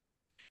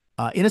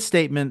 in a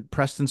statement,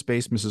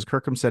 Preston-based Mrs.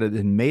 Kirkham said it had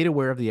been made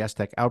aware of the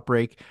Aztec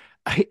outbreak.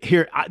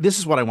 This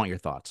is what I want your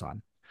thoughts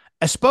on.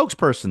 A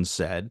spokesperson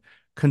said,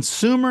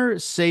 consumer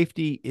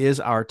safety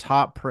is our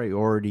top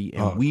priority,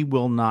 and Oh, we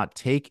will not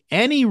take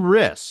any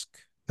risk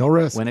no when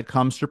risk. it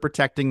comes to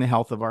protecting the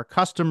health of our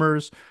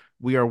customers.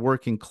 We are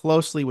working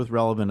closely with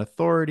relevant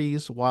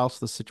authorities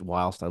whilst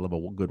I love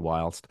a good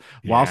whilst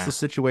the Yeah.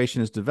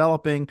 situation is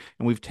developing,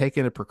 and we've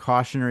taken a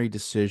precautionary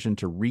decision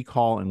to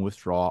recall and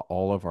withdraw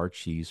all of our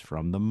cheese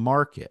from the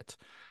market.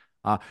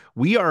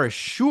 We are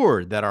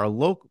assured that our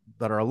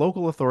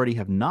local authority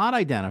have not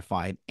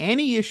identified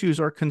any issues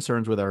or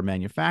concerns with our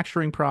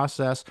manufacturing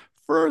process.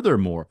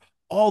 Furthermore,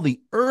 all the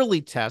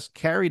early tests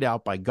carried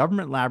out by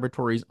government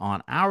laboratories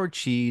on our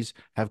cheese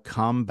have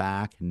come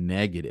back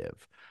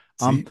negative.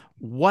 See.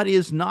 What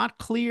is not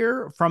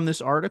clear from this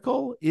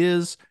article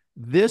is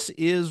this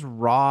is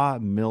raw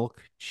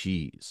milk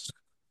cheese.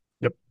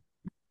 Yep.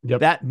 Yep.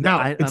 Now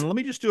And let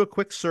me just do a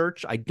quick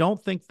search. I don't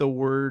think the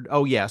word,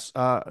 oh yes,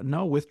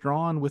 no,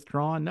 withdrawn.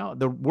 No,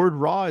 the word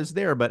raw is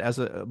there, but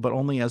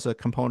only as a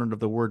component of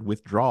the word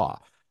withdraw.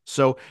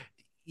 So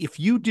if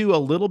you do a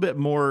little bit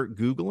more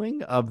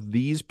Googling of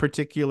these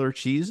particular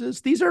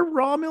cheeses, these are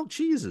raw milk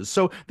cheeses.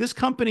 So this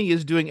company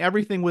is doing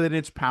everything within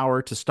its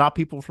power to stop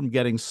people from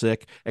getting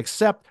sick,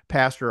 except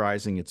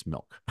pasteurizing its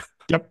milk.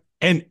 Yep.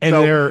 And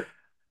So, they're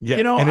yeah,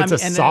 and I it's a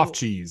mean, soft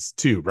cheese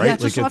too, yeah, right?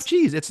 it's a Like soft it's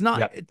cheese. It's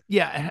not.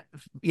 yeah.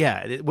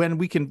 Yeah. When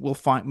we'll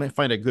find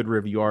a good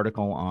review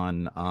article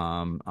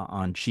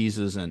on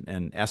cheeses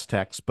and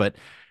Estex, but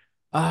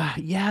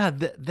Yeah,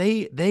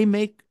 they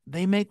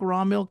make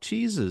raw milk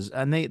cheeses,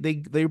 and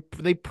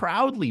they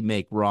proudly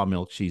make raw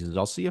milk cheeses.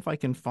 I'll see if I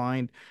can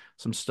find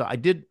some stuff. I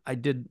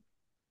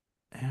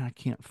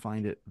can't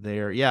find it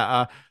there.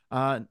 Yeah,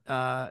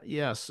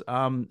 yes.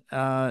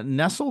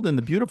 Nestled in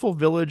the beautiful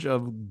village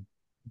of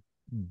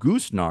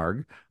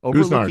Goosenarg, Goosenard.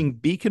 overlooking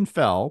Beacon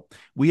Fell,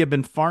 we have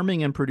been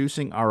farming and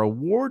producing our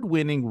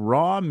award-winning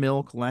raw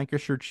milk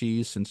Lancashire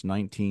cheese since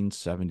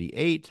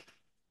 1978.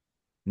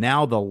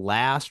 Now the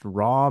last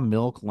raw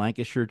milk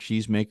Lancashire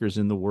cheesemakers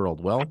in the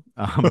world. Well,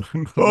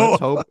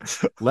 Oh,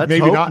 let's maybe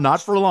hope not.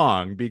 not for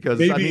long, because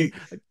I mean, Maybe,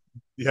 you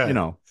yeah.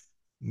 know,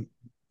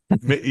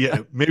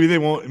 Yeah, maybe they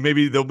won't.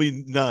 Maybe there'll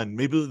be none.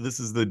 Maybe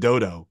this is the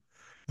dodo.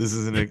 This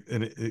is an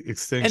and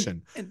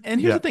extinction. and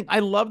here's the Yeah. thing. I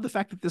love the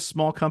fact that this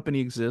small company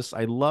exists.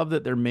 I love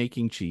that they're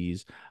making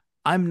cheese.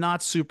 I'm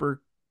not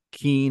super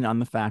keen on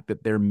the fact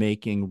that they're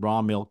making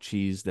raw milk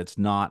cheese that's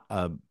not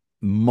a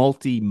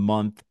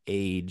multi-month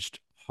aged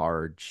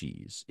hard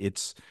cheese.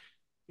 It's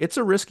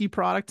a risky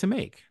product to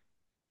make.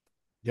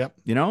 Yep.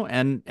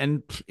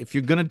 And if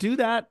you're going to do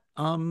that,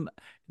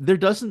 there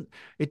doesn't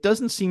it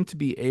doesn't seem to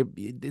be a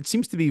it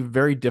seems to be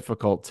very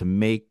difficult to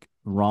make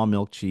raw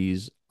milk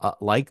cheese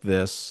like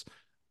this,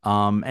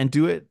 and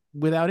do it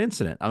without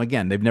incident.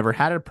 Again, they've never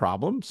had a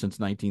problem since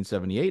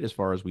 1978 as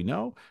far as we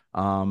know.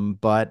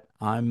 But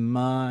I'm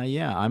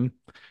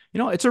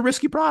it's a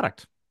risky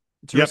product.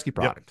 It's a Yep. risky Yep.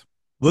 product.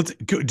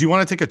 Do you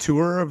want to take a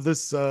tour of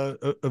this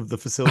of the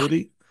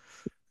facility?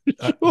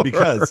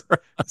 Because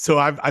Sure. so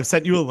I've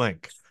sent you a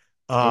link.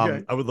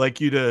 Okay. I would like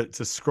you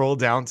to scroll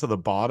down to the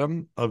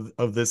bottom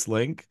of this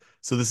link.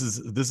 So this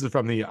is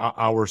from the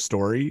our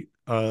story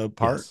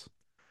part.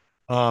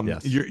 Yes.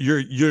 Yes.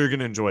 You're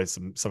gonna enjoy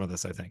some of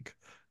this, I think.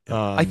 Yeah.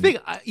 I Um, think,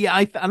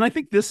 and I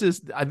think this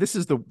is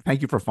the,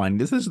 thank you for finding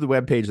this. This is the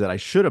web page that I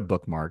should have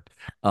bookmarked.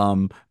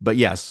 But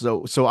yes,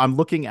 so I'm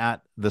looking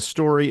at the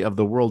story of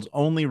the world's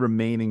only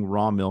remaining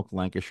raw milk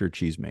Lancashire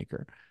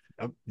cheesemaker.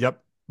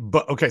 yep.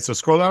 But okay, so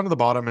scroll down to the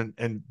bottom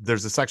and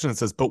there's a section that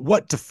says, "But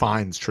what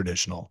defines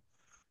traditional?"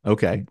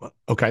 Okay.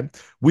 Okay.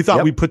 We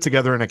thought we Yep. put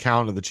together an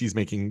account of the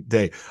cheesemaking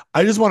day.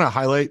 I just want to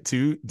highlight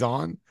too,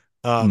 Don,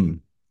 Mm.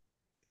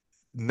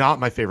 not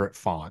my favorite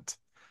font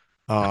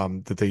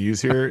that they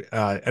use here.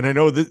 And I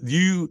know that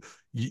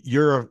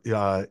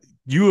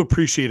you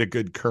appreciate a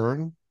good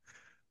kern.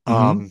 Hmm.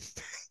 Um,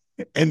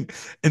 and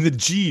the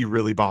G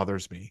really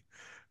bothers me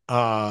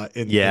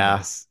in Yeah.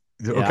 this.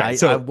 Yeah. Okay,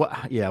 so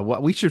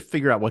What we should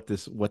figure out what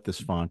this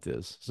font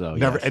is. So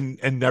never yes.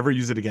 and never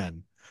use it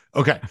again.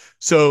 Okay.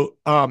 So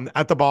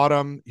at the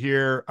bottom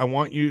here, I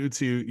want you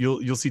to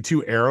you'll see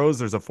two arrows.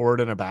 There's a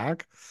forward and a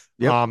back.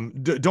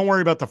 Yep. Don't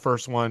worry about the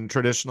first one,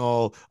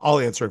 traditional. I'll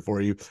answer it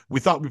for you. We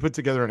thought we put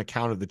together an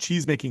account of the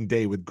cheese making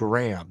day with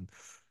Graham,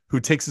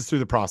 who takes us through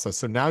the process.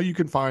 So now you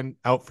can find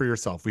out for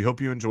yourself. We hope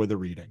you enjoy the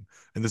reading.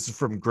 And this is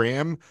from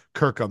Graham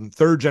Kirkham,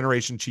 third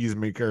generation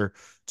cheesemaker,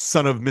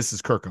 son of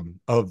Mrs. Kirkham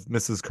of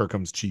Mrs.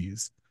 Kirkham's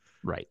Cheese.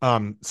 Right.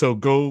 So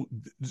go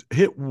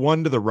hit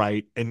one to the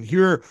right, and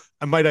here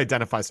I might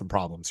identify some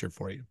problems here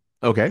for you.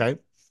 Okay.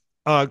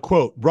 Okay.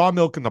 Quote, raw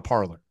milk in the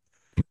parlor.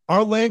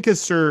 Our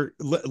Lancashire,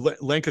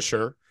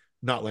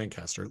 not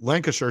Lancaster,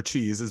 Lancashire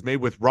cheese is made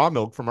with raw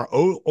milk from our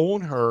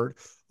own herd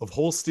of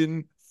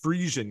Holstein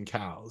Friesian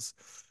cows.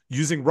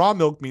 Using raw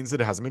milk means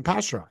that it hasn't been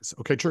pasteurized.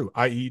 Okay, true,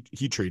 i.e.,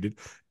 heat treated.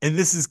 And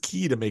this is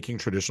key to making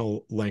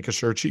traditional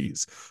Lancashire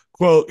cheese.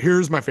 Quote,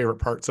 here's my favorite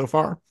part so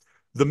far.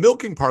 The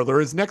milking parlor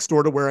is next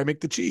door to where I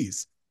make the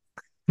cheese.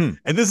 Hmm.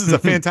 And this is a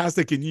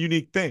fantastic and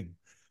unique thing.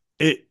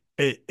 It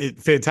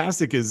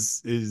fantastic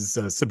is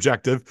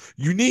subjective.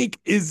 Unique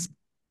is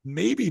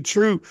maybe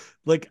true.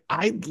 Like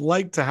I'd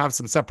like to have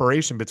some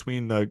separation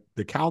between the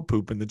cow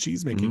poop and the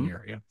cheese making Hmm.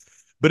 area,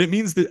 but it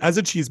means that as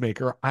a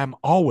cheesemaker, I'm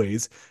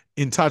always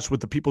in touch with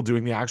the people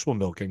doing the actual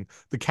milking,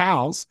 the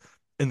cows,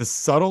 and the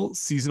subtle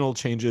seasonal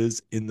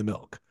changes in the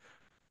milk.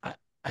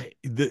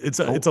 It's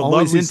a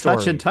Always lovely in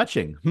touch and story.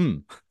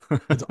 touching.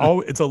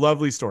 It's a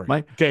lovely story.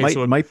 might Okay, might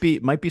so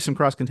might be some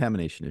cross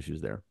contamination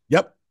issues there.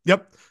 yep,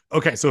 yep.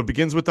 Okay, so it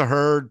begins with the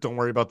herd. Don't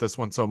worry about this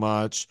one so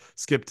much.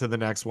 Skip to the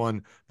next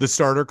one. The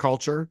starter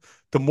culture.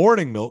 The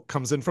morning milk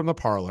comes in from the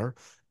parlor.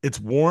 It's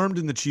warmed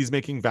in the cheese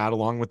making vat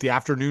along with the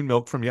afternoon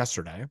milk from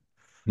yesterday.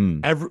 Hmm.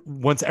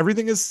 Once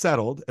everything is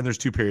settled, and there's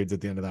two periods at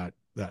the end of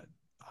that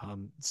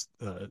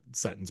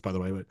sentence, by the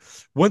way. But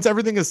once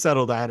everything is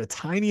settled, I add a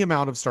tiny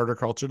amount of starter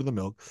culture to the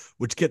milk,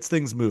 which gets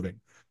things moving.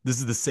 This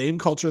is the same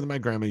culture that my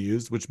grandma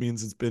used, which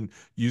means it's been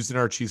used in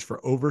our cheese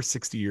for over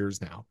 60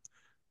 years now.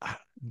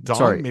 Don,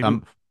 Sorry.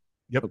 maybe.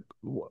 Yep.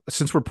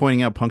 Since we're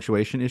pointing out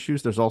punctuation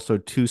issues, there's also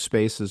two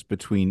spaces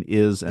between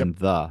is Yep. and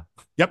the.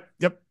 Yep.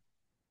 Yep.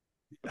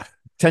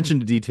 Attention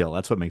to detail.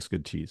 That's what makes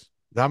good cheese.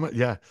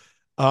 Yeah.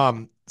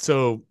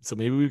 So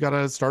maybe we've got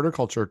a starter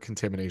culture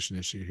contamination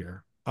issue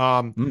here.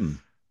 Mm.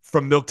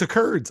 From milk to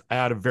curds, I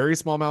add a very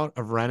small amount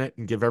of rennet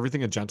and give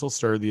everything a gentle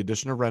stir. The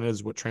addition of rennet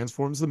is what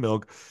transforms the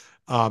milk,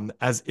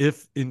 as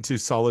if into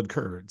solid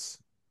curds.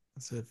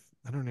 As if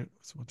I don't know.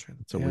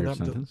 It's a Yeah, weird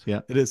sentence.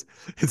 Yeah. it is.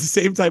 It's the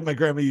same type my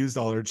grandma used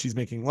all her cheese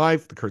making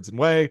life, the curds and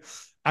whey.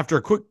 After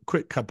a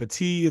quick cup of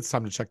tea, it's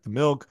time to check the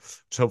milk,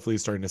 which hopefully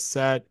is starting to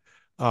set.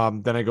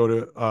 Then I go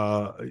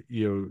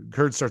to,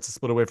 curd starts to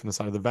split away from the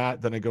side of the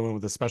vat. Then I go in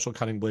with a special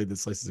cutting blade that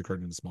slices the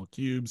curd into small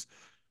cubes.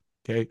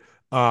 Okay.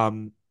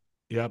 Um,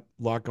 yep,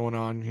 a lot going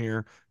on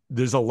here.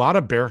 There's a lot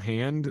of bare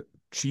hand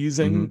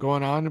cheesing Hmm.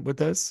 going on with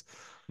this.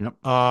 Yep.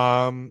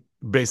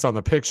 Based on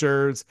the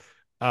pictures.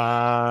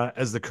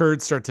 As the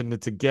curds start to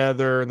knit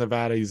together in the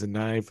vat, I use a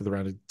knife with a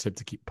rounded tip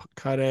to keep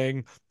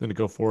cutting. Then to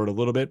go forward a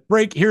little bit.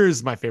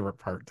 Here's my favorite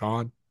part,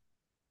 Don.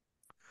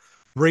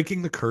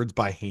 Breaking the curds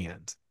by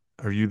hand.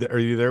 Are you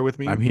there with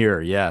me? I'm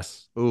here.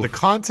 Yes. The Oof.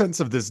 contents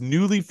of this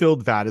newly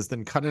filled vat is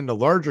then cut into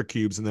larger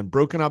cubes and then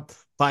broken up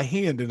by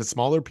hand into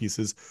smaller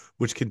pieces,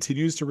 which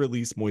continues to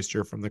release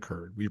moisture from the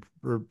curd. We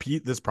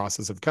repeat this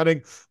process of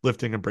cutting,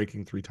 lifting, and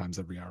breaking 3 times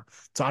every hour.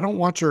 So I don't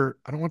want your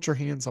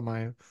hands on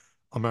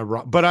my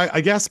raw, but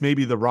I guess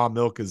maybe the raw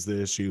milk is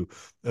the issue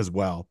as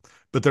well.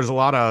 But there's a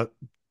lot of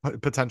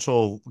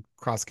potential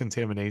cross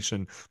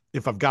contamination.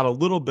 If I've got a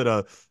little bit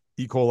of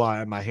E.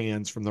 coli on my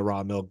hands from the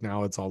raw milk,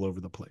 now it's all over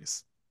the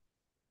place.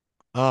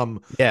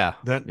 Um, Yeah.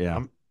 then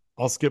Yeah.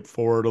 I'll skip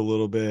forward a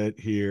little bit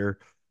here.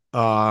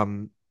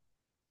 Um,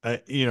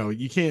 you know,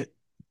 you can't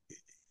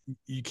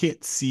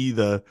see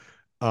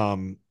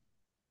um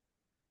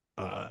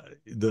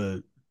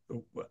the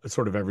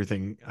sort of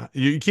everything.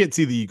 You can't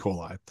see the E.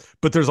 coli,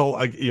 but there's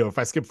if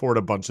I skip forward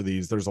a bunch of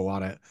these, there's a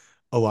lot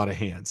of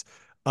hands.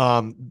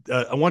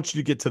 I want you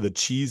to get to the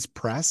cheese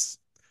press.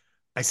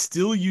 I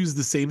still use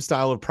the same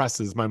style of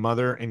presses my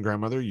mother and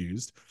grandmother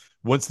used.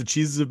 Once the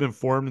cheeses have been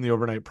formed in the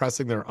overnight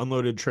pressing, they're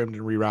unloaded, trimmed,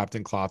 and rewrapped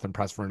in cloth and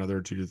pressed for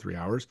another 2 to 3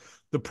 hours.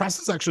 The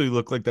presses actually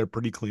look like they're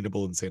pretty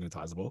cleanable and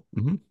sanitizable.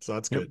 Hmm. So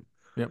that's Yep. good.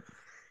 Yep.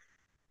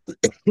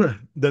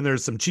 Then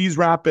there's some cheese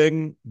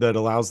wrapping that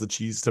allows the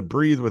cheese to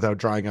breathe without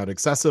drying out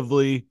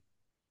excessively.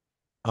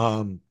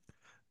 Um,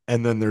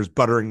 and then there's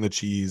buttering the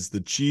cheese.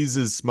 The cheese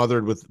is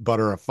smothered with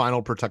butter, a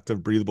final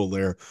protective, breathable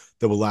layer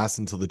that will last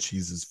until the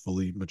cheese is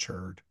fully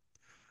matured.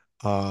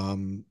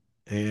 Um,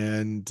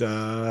 and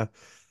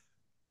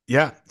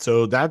Yeah,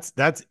 so that's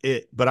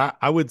it. But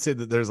I would say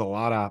that there's a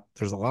lot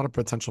of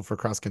potential for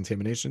cross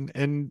contamination,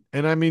 and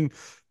I mean,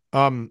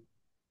 um,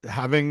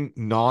 having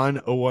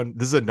non O one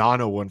this is a non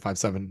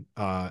 0157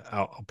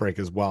 outbreak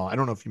as well. I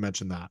don't know if you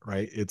mentioned that,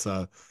 right? It's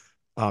a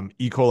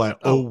E. coli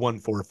Oh,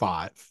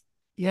 0145.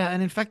 yeah.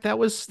 And in fact, that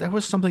was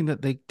something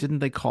that they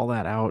call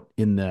that out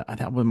in the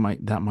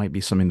that might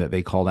be something that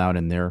they called out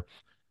in their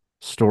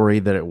story,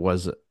 that it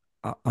was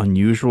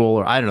unusual,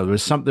 or I don't know.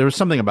 There was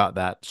something about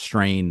that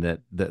strain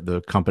that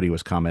the company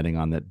was commenting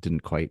on that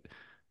didn't quite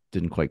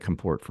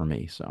comport for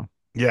me. So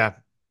Yeah.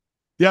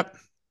 Yep.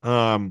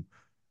 Um,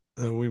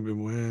 we've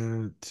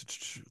been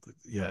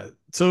yeah.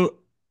 So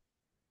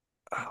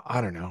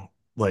I don't know.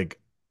 Like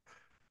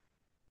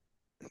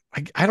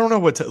I don't know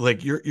what to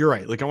like. You're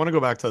right. Like I want to go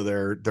back to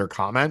their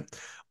comment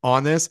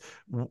on this.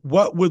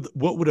 What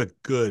would a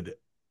good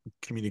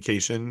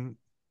communication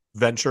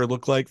venture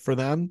look like for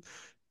them?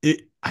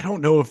 I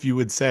don't know if you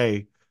would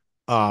say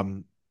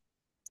um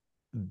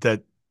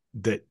that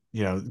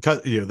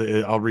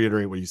I'll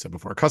reiterate what you said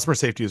before. Customer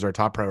safety is our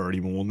top priority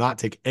and will not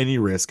take any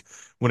risk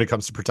when it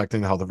comes to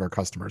protecting the health of our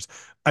customers.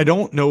 I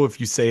don't know if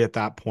you say at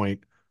that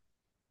point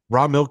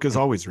raw milk is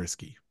always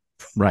risky,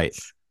 right,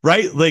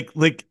 right?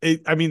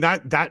 I mean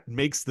that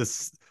makes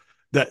this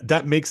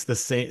that makes the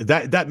same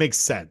that makes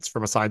sense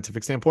from a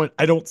scientific standpoint.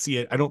 I don't see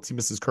it. I don't see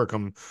Mrs.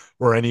 Kirkham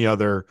or any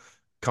other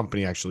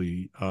company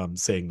actually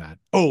saying that.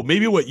 Oh,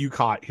 maybe what you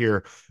caught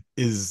here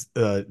is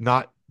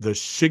not the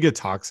Shiga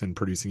toxin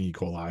producing E.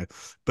 coli,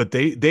 but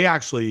they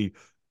actually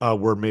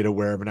were made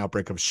aware of an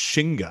outbreak of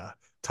Shinga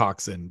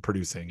toxin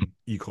producing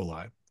E.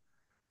 coli,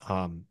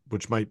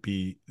 which might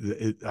be.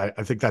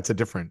 I think that's a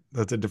different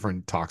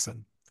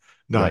toxin,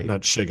 right,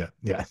 not Shiga.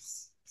 Yeah.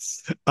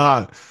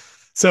 Uh,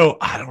 so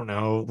I don't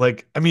know.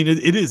 Like, I mean,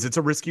 it's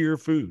a riskier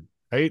food,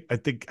 right? I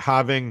think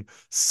having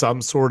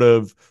some sort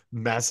of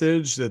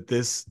message that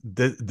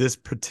this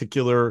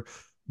particular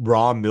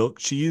raw milk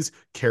cheese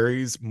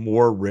carries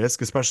more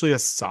risk, especially a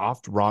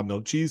soft raw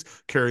milk cheese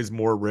carries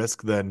more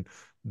risk than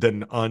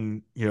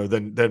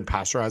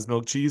pasteurized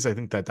milk cheese. I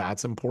think that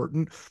that's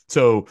important.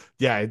 So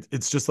yeah,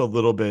 it's just a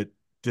little bit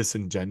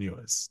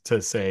disingenuous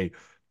to say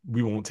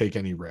we won't take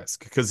any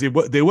risk because they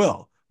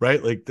will,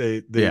 right? Like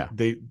yeah,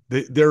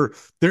 there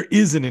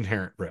is an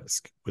inherent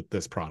risk with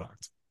this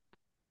product,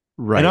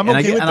 and right. I'm And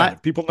I okay get with and that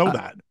if people know I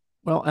that.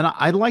 well, and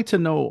I'd like to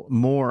know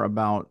more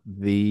about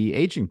the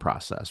aging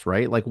process,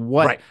 right? Like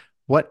Right.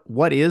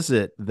 what is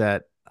it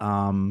that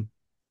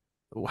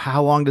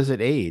how long does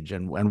it age,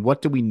 and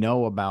what do we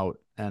know about?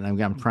 And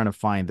I'm trying to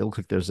find. It looks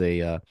like there's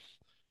a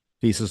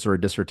thesis or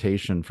a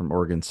dissertation from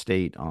Oregon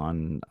State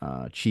on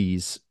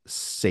cheese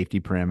safety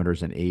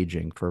parameters and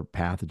aging for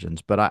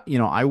pathogens. But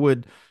I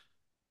would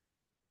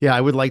Yeah,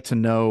 I would like to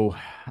know.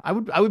 I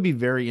would be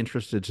very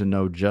interested to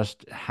know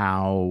just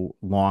how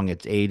long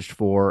it's aged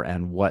for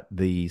and what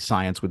the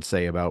science would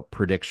say about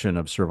prediction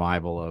of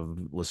survival of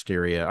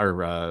Listeria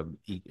or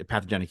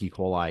pathogenic E.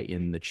 coli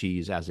in the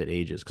cheese as it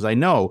ages. Because I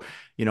know,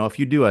 if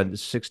you do a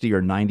 60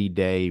 or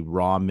 90-day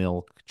raw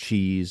milk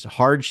cheese,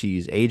 hard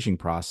cheese aging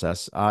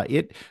process,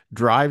 it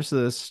drives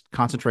this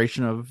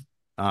concentration of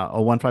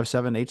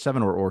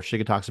O157H7 or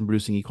Shiga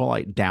producing E.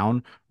 coli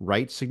down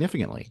right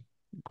significantly,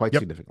 quite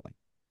Yep. significantly.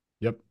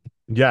 Yep.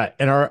 Yeah.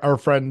 And our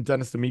friend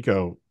Dennis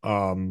D'Amico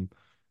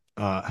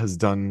has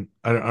done,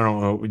 I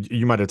don't know,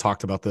 you might have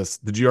talked about this.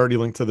 Did you already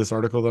link to this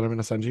article that I'm going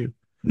to send you?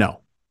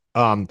 No.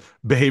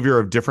 Behavior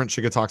of different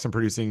Shiga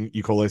producing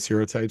E. coli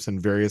serotypes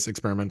and various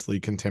experimentally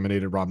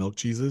contaminated raw milk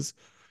cheeses.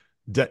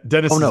 Oh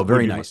Dennis no, would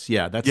very be, nice.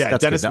 Yeah, that's yeah,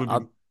 that's good. Dennis would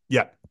be,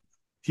 yeah,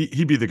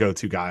 he'd be the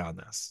go-to guy on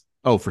this.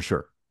 Oh, for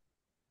sure.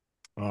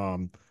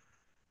 Um,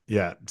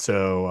 yeah.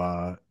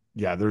 So,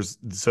 yeah,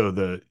 so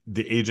the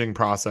aging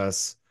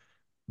process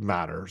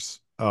matters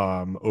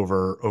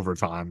over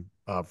time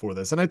for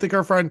this. And I think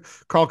our friend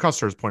Carl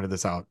Custer has pointed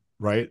this out,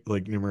 right?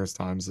 Like numerous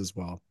times as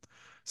well.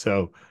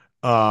 So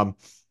um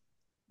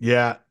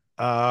yeah,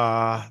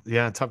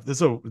 yeah, tough.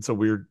 It's a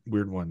weird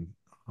one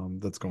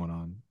that's going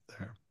on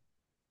there.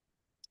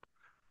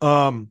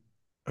 Um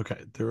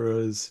okay, there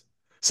was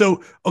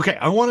so okay,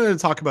 I wanted to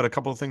talk about a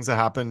couple of things that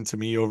happened to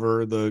me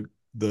over the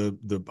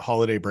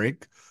holiday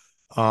break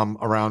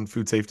around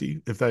food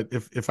safety, if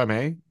I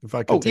may, if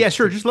I could Oh yeah, take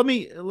sure. take Just let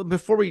me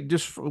before we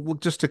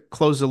just to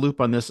close the loop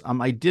on this.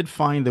 I did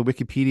find the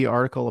Wikipedia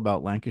article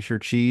about Lancashire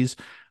cheese,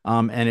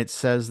 and it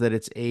says that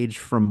it's aged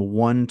from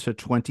 1 to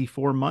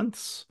 24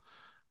 months.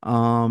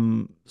 Yeah,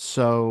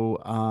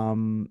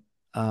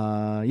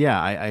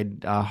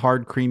 I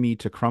hard, creamy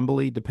to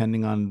crumbly,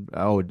 depending on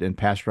and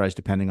pasteurized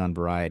depending on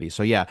variety.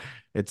 So yeah,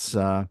 it's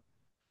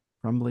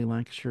crumbly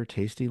Lancashire,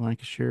 tasty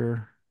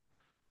Lancashire.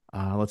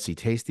 Let's see,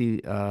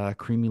 tasty,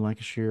 creamy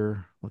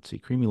Lancashire. Let's see,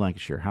 creamy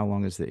Lancashire. How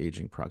long is the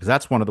aging process? Because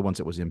that's one of the ones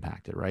that was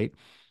impacted, right?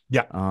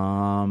 yeah.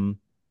 Um,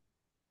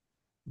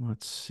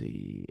 let's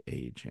see,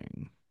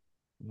 aging.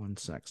 One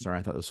sec. Sorry,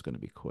 I thought this was going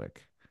to be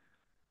quick.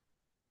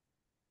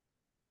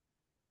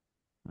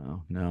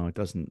 Oh, no, it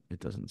doesn't. It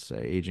doesn't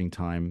say aging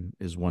time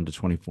is 1 to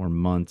 24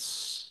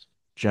 months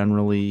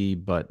generally,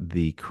 but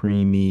the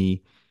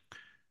creamy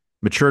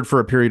matured for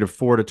a period of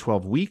 4 to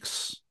 12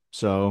 weeks.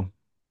 So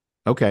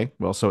okay,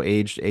 well, so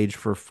aged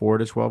for 4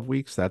 to 12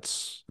 weeks.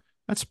 That's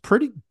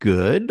pretty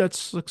good.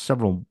 That's like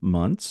several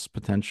months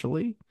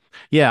potentially.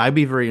 Yeah, I'd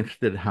be very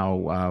interested how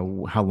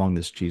long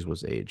this cheese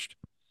was aged.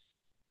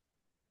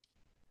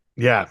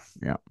 Yeah.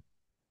 Yeah,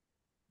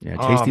 yeah.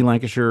 Tasty Um,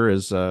 Lancashire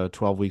is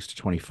 12 weeks to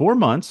 24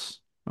 months.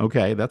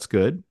 Okay, that's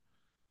good.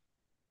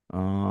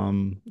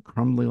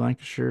 Crumbly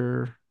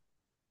Lancashire.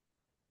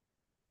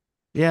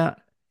 Yeah,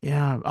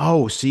 yeah.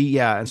 Oh, see,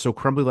 yeah. And so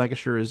Crumbly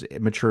Lancashire is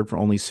matured for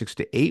only 6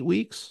 to 8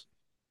 weeks.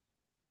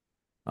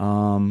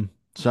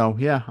 So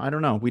yeah, I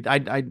don't know.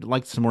 I'd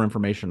like some more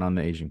information on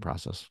the aging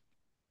process.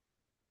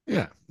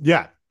 yeah.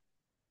 Yeah.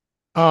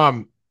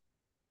 Um,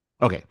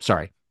 Okay,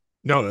 sorry.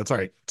 no, that's all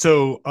right.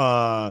 So,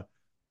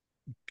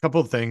 couple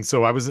of things.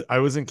 So I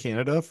was in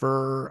Canada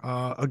for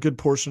a good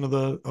portion of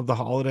the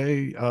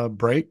holiday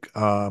break.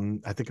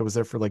 I think I was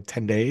there for like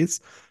 10 days.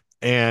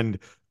 And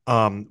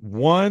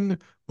one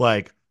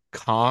like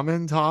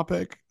common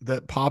topic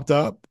that popped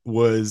up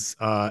was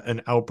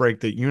an outbreak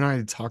that you and I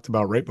had talked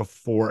about right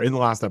before in the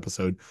last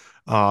episode.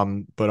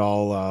 But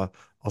I'll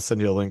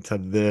send you a link to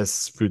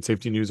this food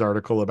safety news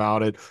article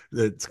about it.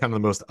 It's kind of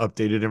the most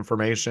updated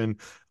information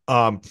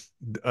um,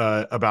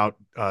 about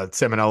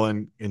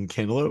salmonella in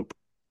cantaloupe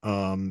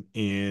but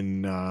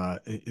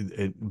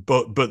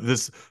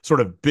this sort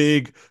of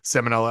big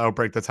salmonella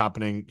outbreak that's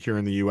happening here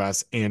in the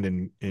US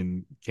and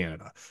in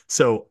Canada.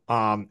 So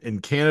in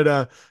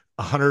Canada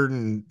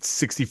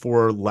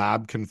 164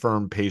 lab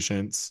confirmed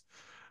patients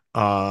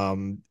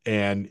and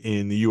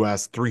in the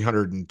US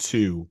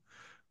 302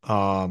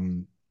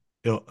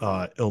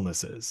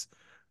 illnesses.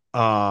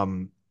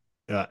 Um,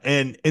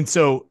 and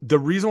so the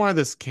reason why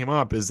this came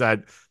up is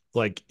that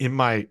like in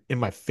my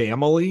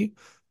family,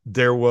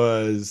 there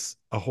was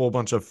a whole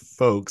bunch of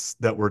folks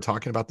that were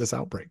talking about this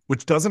outbreak,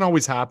 which doesn't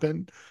always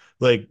happen.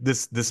 Like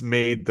this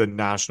made the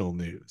national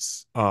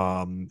news.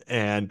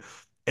 And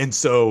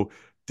so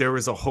there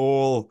was a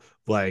whole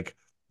like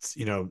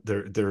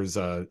there's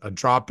a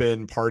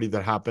drop-in party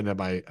that happened at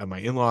my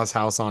in-laws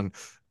house on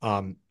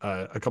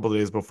a couple of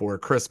days before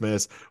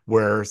Christmas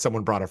where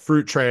someone brought a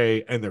fruit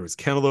tray and there was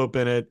cantaloupe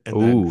in it. And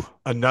then Ooh,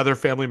 another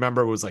family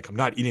member was like, I'm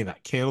not eating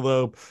that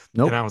cantaloupe.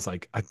 And I nope. was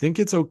like, I think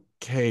it's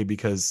okay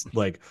because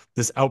like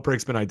this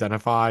outbreak's been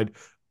identified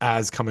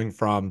as coming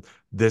from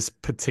this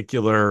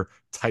particular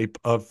type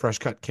of fresh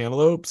cut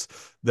cantaloupes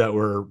that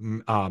were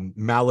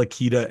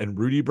Malakita and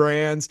Rudy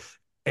brands.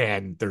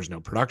 And there's no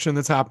production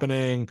that's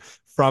happening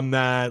from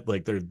that.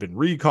 Like they've been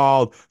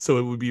recalled. So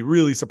it would be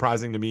really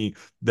surprising to me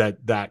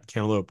that that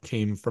cantaloupe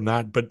came from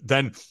that. But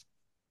then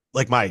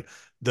like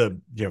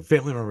the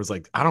family member was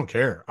like, I don't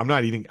care. I'm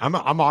not eating. I'm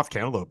off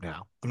cantaloupe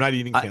now. I'm not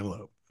eating I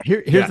cantaloupe.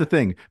 Here's Yeah. the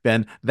thing,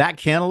 Ben. That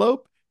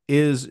cantaloupe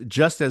is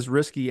just as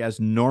risky as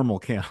normal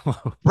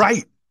cantaloupe,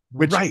 Right.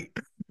 which Right.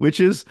 which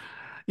is,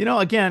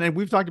 again, and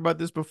we've talked about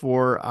this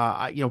before.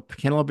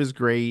 Cantaloupe is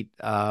great,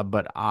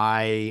 but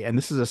and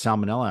this is a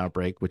salmonella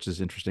outbreak, which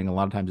is interesting. A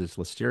lot of times it's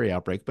listeria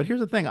outbreak. But here's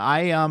the thing,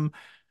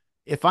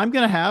 if I'm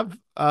gonna have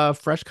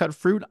fresh cut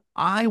fruit,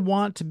 I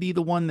want to be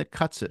the one that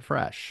cuts it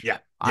fresh. Yeah.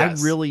 I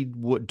Yes. really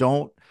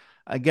don't.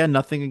 Again,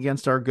 nothing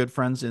against our good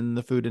friends in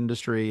the food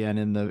industry and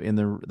in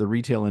the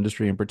retail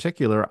industry in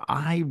particular.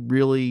 I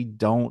really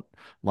don't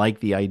like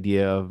the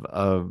idea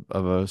of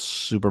a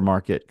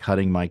supermarket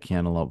cutting my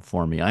cantaloupe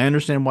for me. I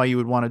understand why you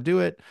would want to do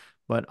it,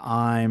 but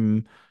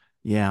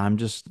yeah, I'm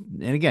just,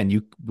 and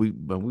again,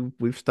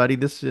 we've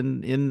studied this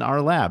in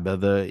our lab.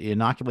 The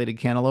inoculated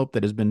cantaloupe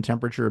that has been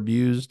temperature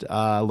abused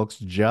looks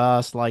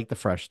just like the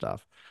fresh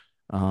stuff.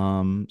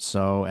 And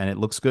it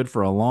looks good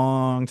for a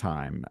long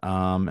time.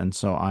 And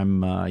so I'm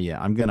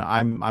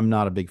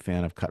not a big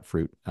fan of cut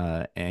fruit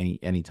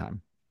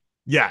anytime.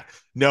 Yeah.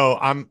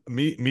 No,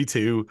 me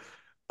too.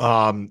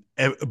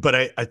 But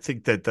I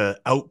think that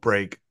the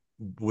outbreak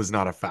was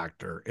not a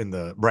factor in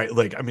the right.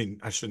 Like, I mean,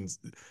 I shouldn't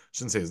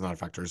say it's not a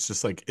factor. It's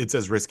just like it's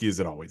as risky as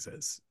it always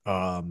is.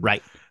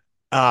 Right.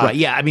 Uh, Right.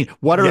 Yeah. I mean,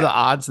 what are the yeah,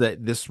 odds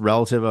that this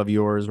relative of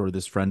yours or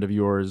this friend of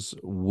yours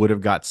would have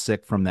got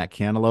sick from that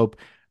cantaloupe?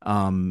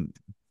 Um,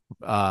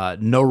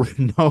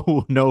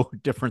 no, no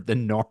different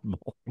than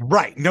normal.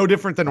 right. No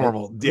different than I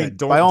normal. Yeah, mean,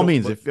 by all don't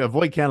means, look. if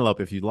avoid cantaloupe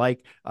if you'd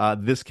like.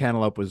 This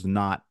cantaloupe was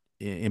not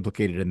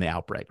implicated in the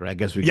outbreak, right? I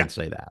guess we Yeah, can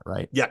say that,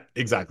 right? yeah,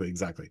 exactly,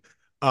 exactly.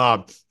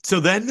 So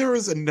then there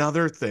was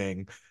another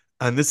thing,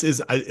 and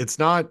it's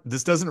not,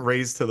 this doesn't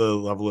raise to the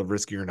level of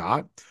risky or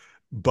not,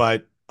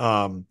 but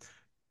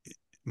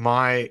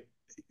my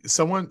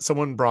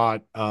someone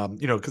brought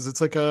because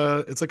it's like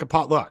a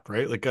potluck,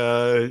 right? Like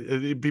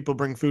people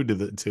bring food to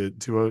the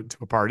to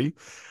a party,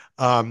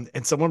 and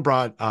someone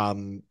brought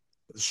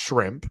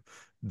shrimp,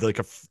 like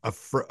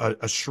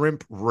a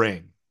shrimp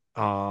ring,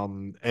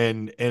 and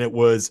it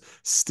was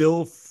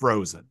still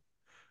frozen.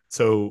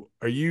 So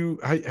how you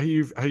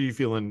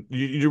feeling?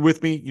 You're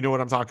with me? You know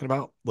what I'm talking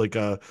about? Like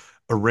a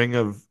ring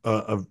of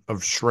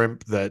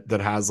shrimp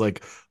that has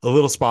like a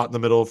little spot in the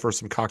middle for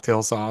some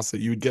cocktail sauce that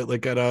you would get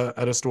like at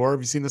a store. Have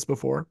you seen this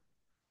before?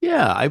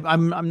 Yeah,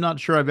 I'm not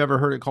sure I've ever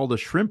heard it called a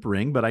shrimp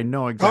ring, but I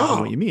know exactly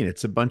what Oh, you mean.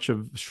 It's a bunch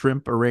of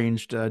shrimp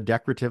arranged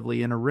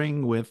decoratively in a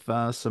ring with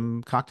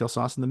some cocktail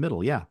sauce in the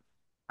middle. Yeah.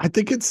 I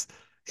think it's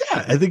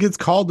yeah, I think it's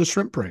called the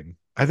shrimp ring.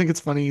 I think it's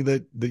funny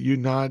that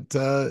you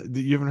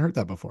haven't heard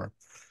that before.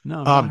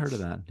 No, I've not Um, heard of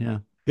that. Yeah.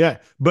 Yeah,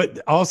 but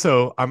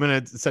also I'm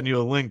gonna send you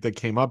a link that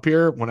came up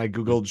here when I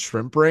Googled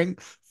shrimp ring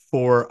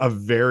for a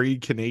very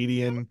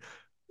Canadian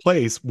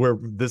place where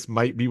this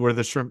might be where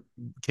the shrimp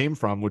came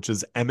from, which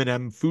is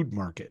M&M Food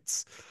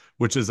Markets,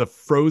 which is a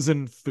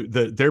frozen food.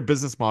 Their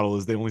business model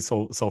is they only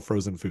sell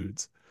frozen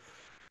foods,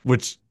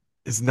 which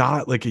is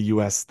not like a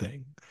US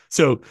thing.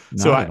 So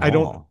Not I, at I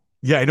don't all.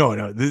 yeah, I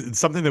know. It's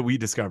something that we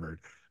discovered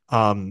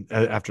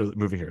after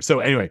moving here. So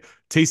anyway,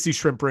 tasty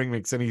shrimp ring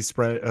makes any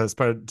spread a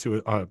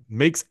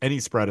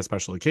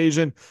special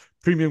occasion.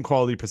 Premium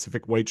quality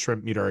Pacific white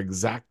shrimp meet our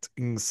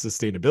exacting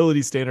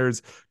sustainability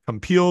standards. Come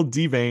peeled,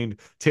 deveined,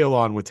 tail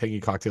on with tangy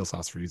cocktail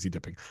sauce for easy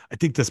dipping. I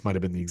think this might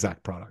have been the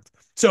exact product.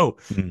 So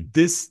Mm.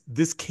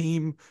 this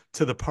came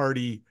to the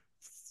party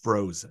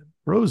frozen,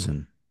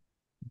 Frozen.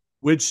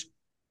 which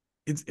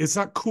it's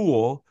not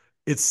cool.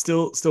 It's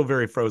still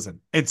very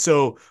frozen. And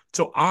so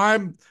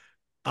I'm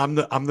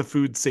the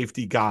food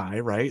safety guy,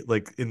 right?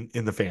 Like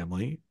in the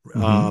family.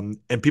 Mm-hmm.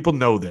 And people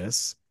know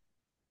this.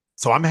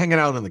 So I'm hanging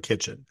out in the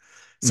kitchen.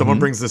 Someone Mm-hmm.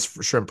 brings this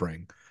shrimp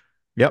ring.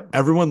 Yep.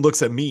 Everyone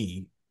looks at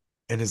me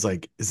and is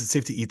like, "Is it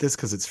safe to eat this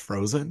because it's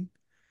frozen?"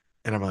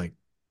 And I'm like,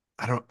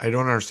 I don't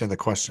understand the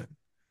question.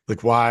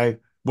 Like, why?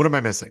 What am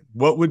I missing?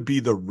 What would be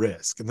the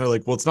risk? And they're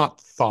like, well, it's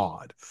not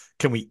thawed.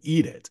 Can we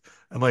eat it?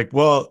 I'm like,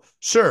 well,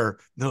 sure. And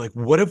they're like,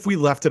 what if we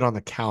left it on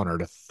the counter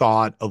to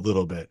thaw it a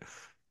little bit?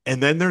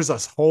 And then there's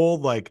this whole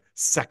like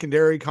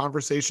secondary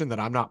conversation that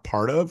I'm not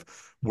part of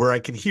where I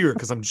can hear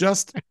because I'm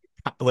just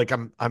like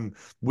I'm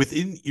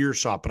within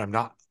earshot, but I'm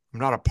not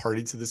a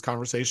party to this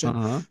conversation.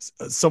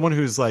 Uh-huh. Someone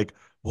who's like,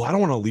 well, I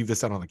don't want to leave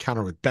this out on the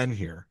counter with Ben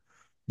here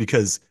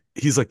because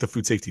he's like the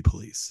food safety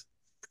police.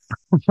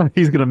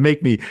 He's gonna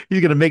make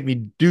me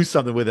do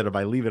something with it if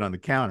I leave it on the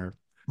counter.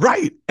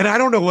 Right. And I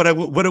don't know what it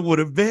would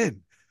have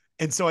been.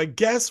 And so I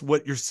guess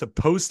what you're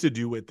supposed to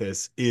do with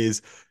this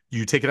is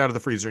you take it out of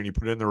the freezer and you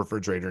put it in the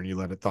refrigerator and you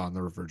let it thaw in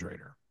the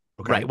refrigerator.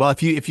 Okay. Right. Well,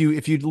 if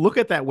you look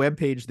at that web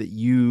page that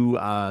you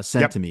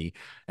sent to Yep. me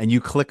and you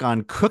click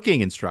on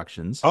cooking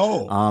instructions,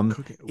 Oh,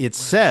 cooking. it Where is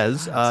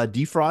says that?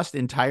 defrost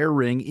entire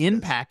ring in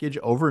Yes. package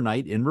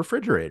overnight in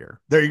refrigerator.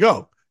 There you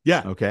go.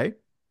 Yeah. Okay.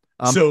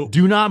 So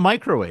Do not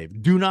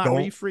microwave. Do not don't,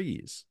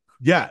 refreeze.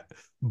 yeah.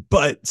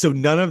 But so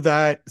none of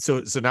that.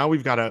 So now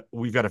we've got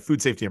a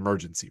food safety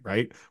emergency,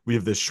 right? We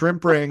have this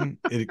shrimp ring.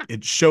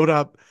 It showed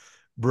up,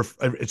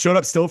 it showed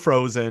up still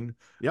frozen.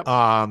 Yep.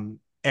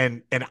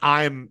 And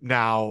I'm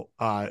now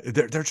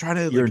they're trying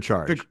to You're in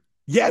like figure charge.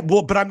 Yeah,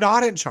 well, but I'm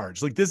not in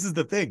charge. Like this is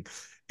the thing.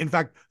 In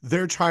fact,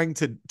 they're trying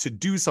to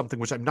do something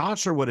which I'm not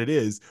sure what it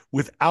is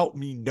without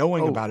me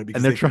knowing Oh, about it and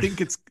because they're they trying.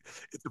 think it's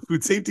a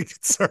food safety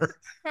concern.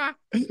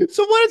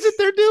 So what is it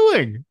they're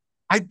doing?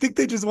 I think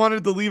they just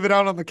wanted to leave it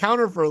out on the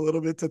counter for a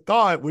little bit to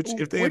thaw it, which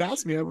if they had Which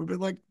asked me, I would have been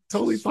like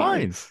totally is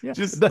fine. fine. Yeah.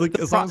 Just The like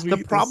the as long pro as we the eat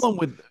this. problem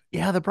with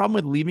yeah, the problem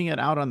with leaving it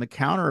out on the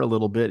counter a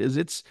little bit is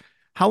it's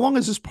how long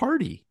is this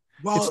party?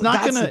 It's Well, not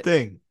that's the gonna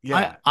thing.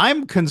 Yeah.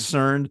 I'm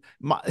concerned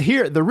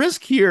here the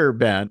risk here,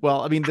 Ben.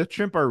 Well, I mean the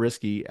shrimp are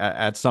risky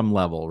at some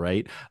level,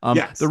 right? The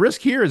Yes.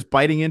 risk here is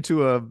biting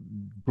into a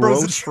Frozen gross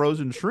shrimp.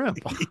 frozen shrimp.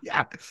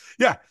 Yeah.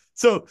 Yeah.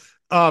 So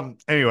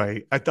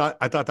anyway, I thought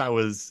that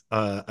was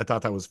I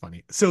thought that was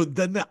funny. So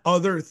then the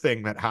other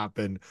thing that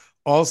happened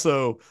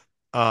also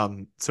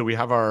so we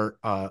have our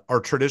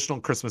traditional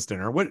Christmas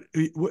dinner. What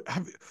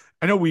have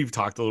I know we've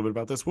talked a little bit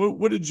about this.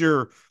 What did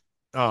your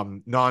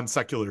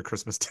non-secular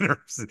Christmas dinner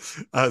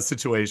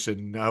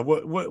situation?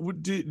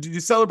 What did you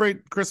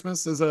celebrate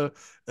Christmas as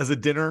a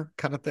dinner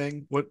kind of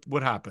thing?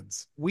 What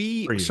happens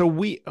for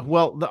you?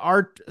 Well,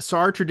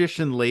 our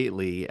tradition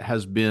lately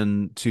has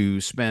been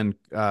to spend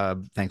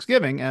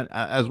Thanksgiving and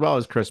as well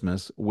as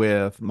Christmas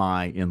with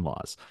my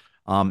in-laws.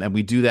 And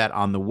we do that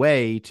on the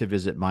way to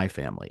visit my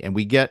family. And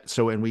we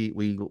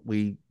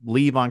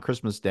leave on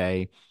Christmas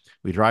Day.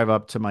 We drive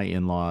up to my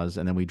in-laws,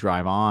 and then we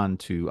drive on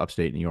to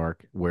upstate New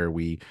York, where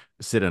we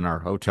sit in our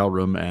hotel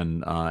room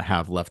and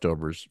have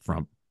leftovers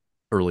from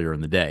earlier in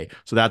the day.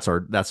 So that's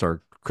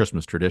our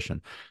Christmas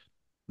tradition.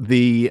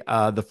 The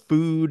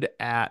food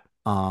at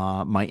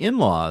my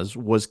in-laws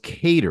was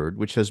catered,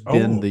 which has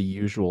been Oh. the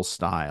usual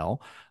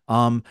style.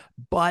 Um,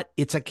 but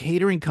it's a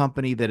catering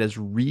company that has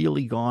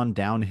really gone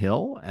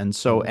downhill. And it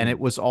Mm.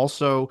 was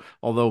also,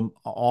 although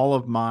all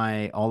of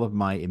my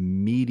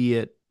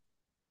immediate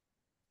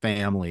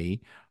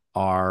family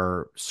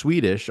are of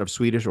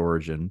Swedish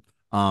origin.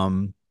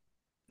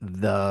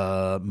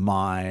 The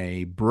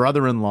My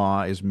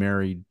brother-in-law is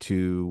married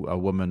to a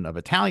woman of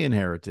Italian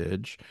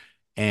heritage,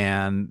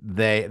 and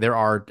there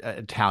are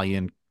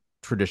Italian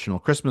traditional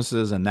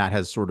Christmases, and that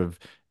has sort of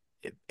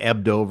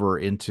ebbed over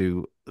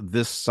into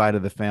this side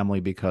of the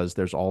family because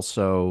there's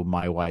also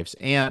my wife's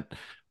aunt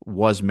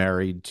was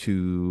married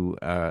to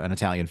an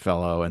Italian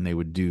fellow, and they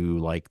would do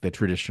like the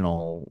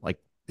traditional, like,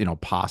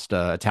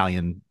 pasta,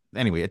 Italian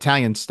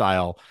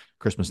style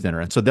Christmas dinner.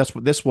 And so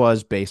this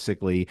was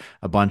basically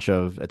a bunch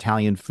of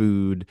Italian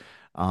food.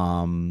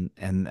 And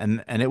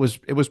it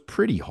was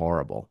pretty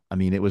horrible. I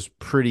mean,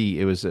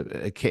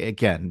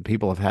 again,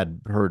 people have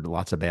heard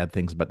lots of bad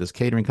things about this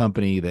catering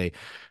company. The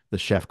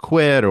chef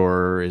quit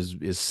or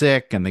is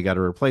sick, and they got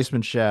a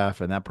replacement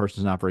chef, and that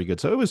person's not very good.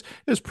 So it was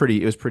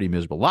pretty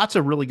miserable. Lots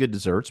of really good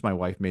desserts. My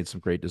wife made some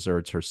great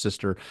desserts. Her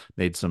sister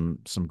made some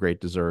great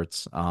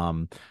desserts.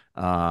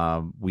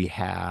 We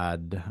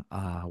had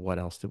what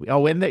else did we?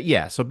 Oh,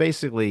 yeah. So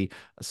basically,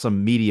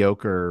 some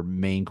mediocre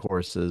main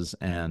courses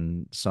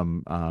and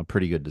some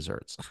pretty good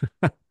desserts.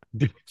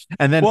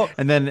 And then Well,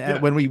 and then yeah.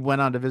 when we went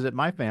on to visit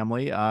my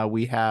family,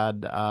 we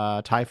had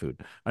Thai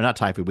food, or not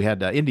Thai food. We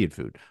had Indian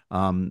food,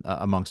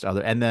 amongst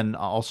other. And then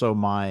also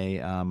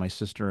my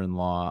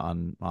sister-in-law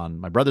on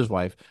my brother's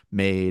wife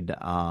made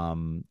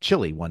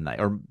chili one night,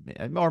 or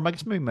I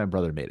guess maybe my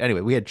brother made.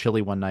 Anyway, we had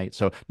chili one night,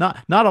 so not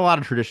a lot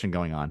of tradition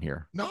going on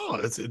here.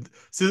 No, so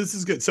this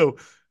is good. So,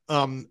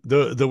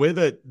 the way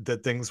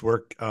that things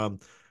work,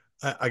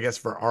 I guess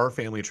for our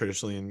family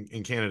traditionally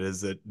in Canada is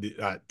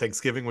that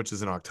Thanksgiving, which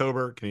is in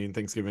October, Canadian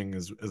Thanksgiving,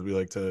 as we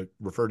like to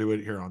refer to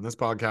it here on this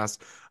podcast,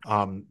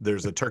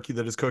 there's a turkey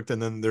that is cooked,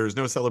 and then there's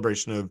no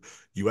celebration of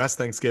U.S.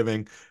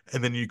 Thanksgiving,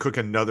 and then you cook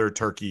another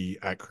turkey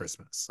at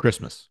Christmas.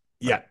 Christmas,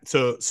 right? Yeah.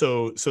 So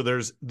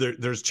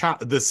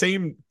the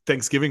same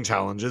Thanksgiving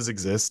challenges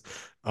exist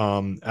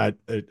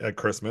at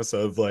Christmas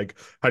of like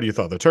how do you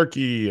thaw the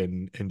turkey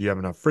and do you have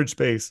enough fridge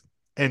space?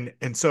 And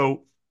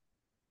so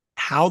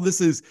how this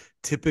is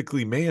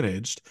typically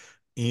managed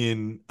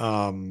in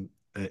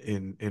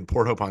in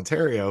Port Hope,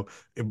 Ontario,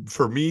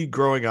 for me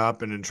growing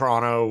up and in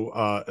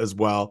Toronto as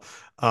well,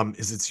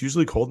 is it's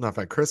usually cold enough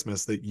at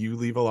Christmas that you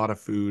leave a lot of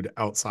food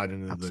outside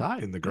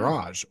Outside, in the yeah.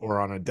 garage or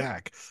on a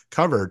deck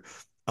covered.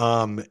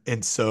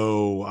 And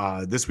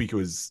so this week it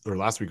was, or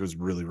last week it was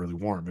really, really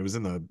warm. It was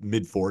in the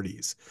mid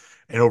 40s.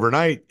 And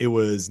overnight it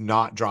was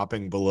not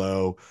dropping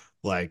below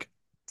like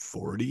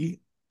 40.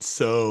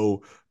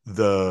 So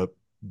the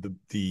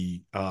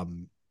the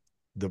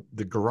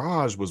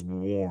garage was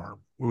warm.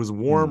 It was Mm,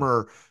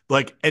 warmer,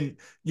 like, and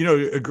you know,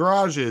 a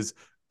garage is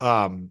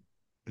um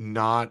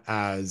not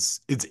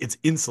as it's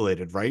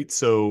insulated, right?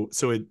 So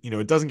it, you know,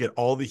 it doesn't get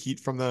all the heat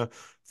from the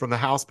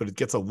house, but it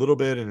gets a little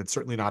bit, and it's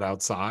certainly not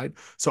outside.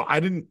 So I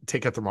didn't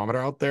take a thermometer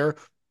out there,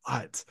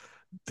 but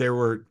there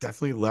were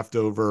definitely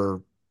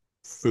leftover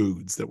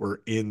foods that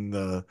were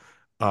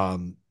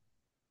um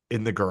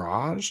in the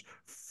garage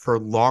for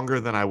longer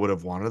than I would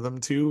have wanted them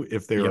to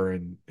if they yep, were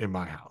in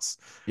my house.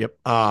 yep.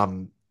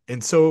 Um,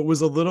 and so it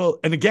was a little,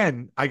 and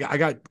again, I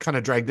got kind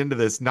of dragged into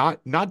this,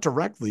 not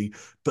directly,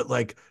 but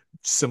like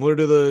similar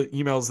to the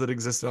emails that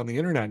existed on the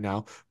internet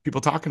now,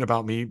 people talking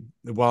about me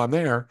while I'm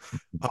there,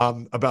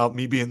 about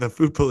me being the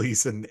food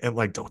police and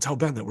like, don't tell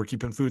Ben that we're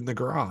keeping food in the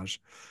garage.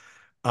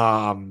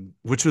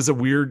 Which was it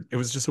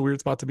was just a weird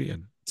spot to be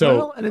in.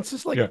 Well, So and it's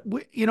just like,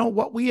 yeah,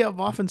 what we have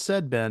often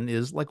said, Ben,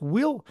 is like,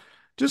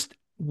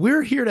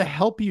 we're here to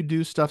help you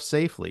do stuff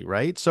safely,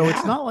 right? So it's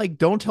yeah, not like,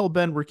 don't tell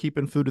Ben we're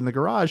keeping food in the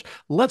garage.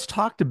 Let's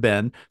talk to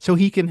Ben so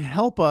he can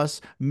help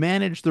us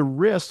manage the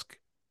risk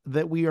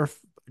that we are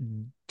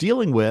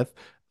dealing with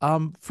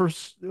for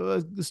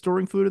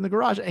storing food in the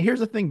garage. And here's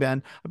the thing,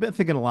 Ben. I've been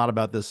thinking a lot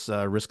about this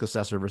risk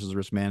assessor versus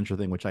risk manager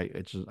thing, which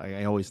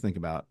I always think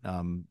about.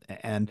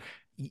 And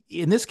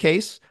in this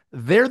case,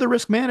 they're the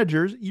risk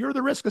managers. You're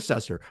the risk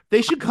assessor.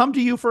 They should come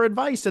to you for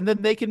advice, and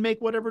then they can make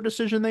whatever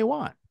decision they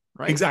want.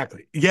 Right.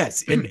 exactly.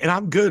 Yes. And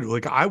I'm good.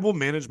 Like I will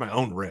manage my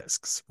own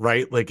risks,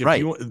 right? Like if Right.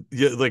 you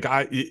yeah, like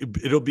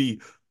it'll be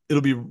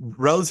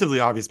relatively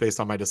obvious based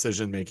on my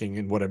decision making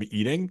and what I'm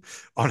eating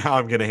on how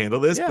I'm going to handle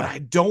this, but Yeah. I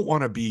don't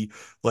want to be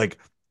like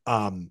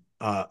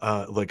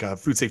a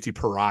food safety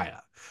pariah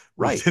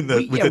Right. within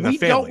the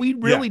family. We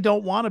Yeah. really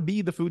don't want to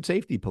be the food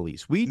safety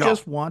police. We No.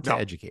 just want to No.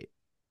 educate.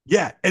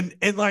 Yeah, and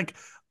like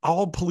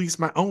I'll police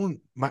my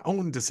own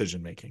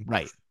decision making.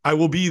 Right. I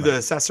will be the Right.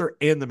 assessor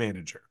and the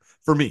manager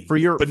for me, but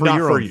For not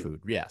your for own you.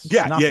 food. Yes.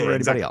 Yeah, Not yeah, for yeah, anybody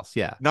exactly. else.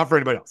 Yeah. Not for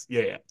anybody else.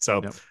 Yeah, yeah.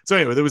 So Yep. so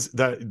anyway, there was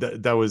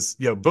that was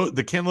both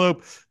the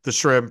cantaloupe, the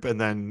shrimp, and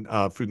then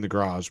food in the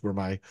garage were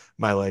my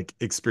like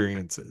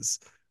experiences.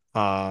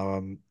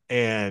 And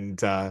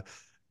yeah,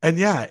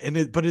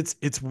 but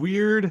it's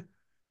weird.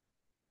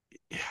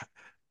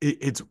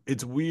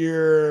 It's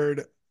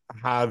weird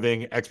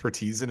having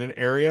expertise in an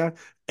area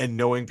and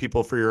knowing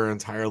people for your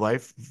entire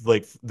life.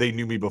 Like they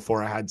knew me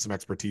before I had some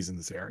expertise in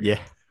this area.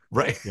 Yeah.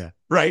 Right. Yeah.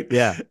 Right.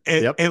 Yeah.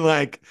 Yep. And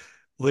like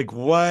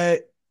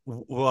what,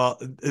 well,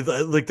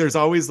 like there's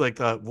always like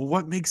well,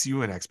 what makes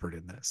you an expert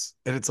in this?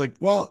 And it's like,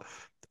 well,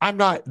 I'm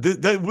not,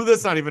 well,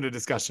 that's not even a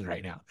discussion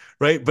right now.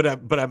 Right.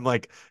 But I'm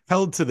like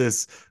held to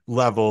this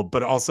level,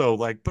 but also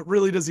like, but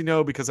really does he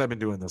know? Because I've been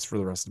doing this for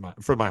the rest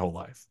of for my whole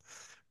life.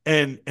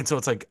 And so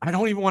it's like I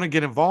don't even want to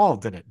get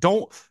involved in it.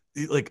 Don't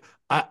like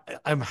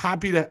I'm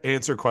happy to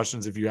answer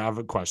questions if you have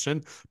a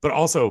question, but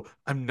also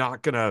I'm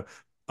not gonna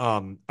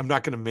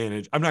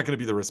manage, I'm not gonna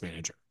be the risk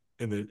manager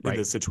in Right.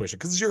 this situation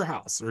because it's your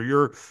house or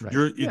Right.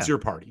 it's Yeah. your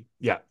party.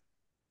 Yeah.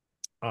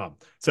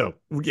 So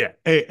yeah.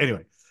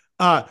 Anyway.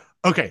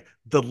 Okay.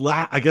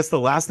 I guess the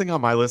last thing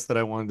on my list that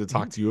I wanted to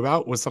talk Mhm. to you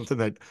about was something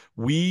that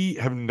we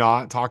have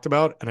not talked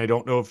about, and I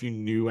don't know if you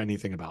knew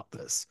anything about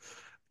this.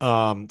 So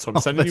I'm Oh,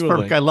 sending that's you a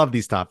perfect. I link. love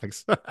these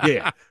topics. Yeah,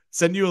 yeah.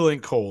 Send you a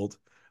link cold.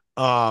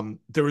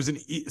 There was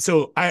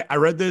so I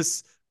read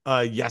this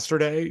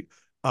yesterday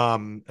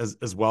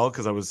as well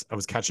because I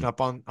was catching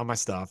up on my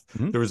stuff.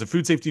 Mhm. There was a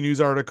food safety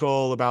news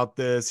article about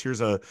this.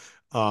 Here's a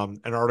an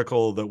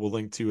article that we'll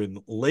link to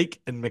in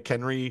Lake and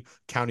McHenry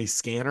County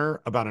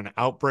Scanner about an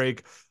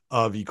outbreak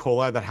of E.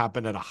 coli that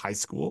happened at a high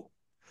school.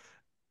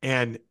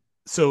 And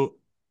so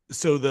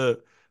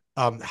the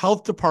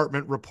health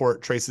department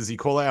report traces E.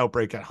 coli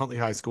outbreak at Huntley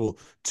High School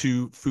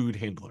to food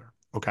handler.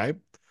 Okay.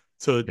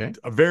 So Okay.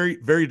 a very,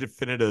 very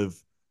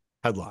definitive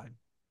headline.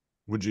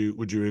 Would you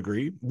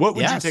agree? What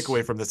would you take Yes.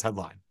 away from this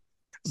headline?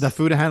 The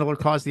food handler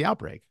caused the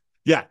outbreak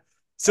Yeah.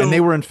 and they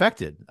So were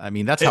infected. I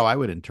mean, that's how it, I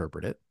would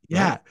interpret it. Right.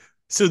 yeah.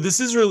 So this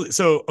is really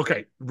so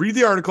okay. Read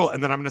the article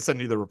and then I'm going to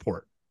send you the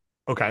report.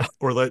 Okay. I'm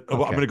going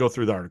Okay. to go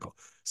through the article.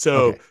 So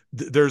Okay.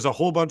 there's a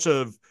whole bunch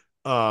of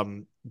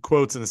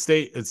quotes in the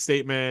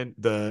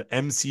statement. The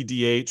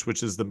MCDH,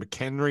 which is the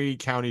McHenry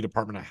County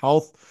Department of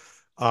Health,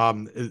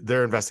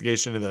 their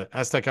investigation of the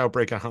Aztec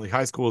outbreak at Huntley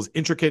High School is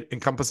intricate,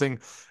 encompassing,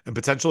 and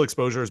potential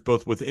exposures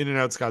both within and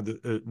outside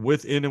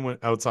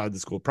the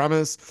school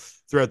premise.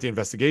 Throughout the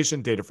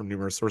investigation, data from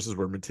numerous sources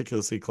were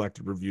meticulously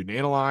collected, reviewed, and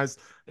analyzed.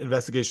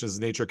 Investigations'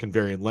 nature can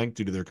vary in length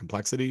due to their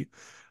complexity.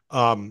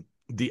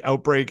 The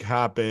outbreak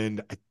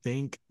happened, I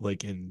think,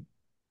 like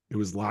it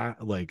was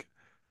like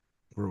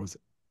where was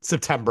it?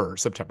 September.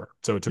 So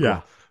it took a Yeah.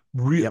 while.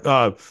 Re- Yep.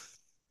 uh,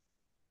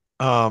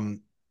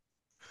 um,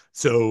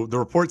 so the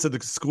report said the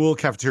school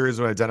cafeterias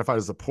were identified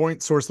as the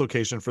point source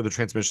location for the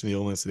transmission of the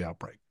illness of the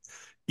outbreak.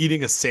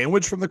 Eating a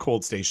sandwich from the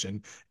cold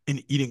station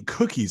and eating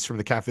cookies from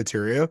the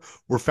cafeteria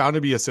were found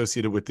to be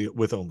associated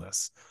with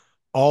illness.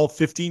 All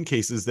 15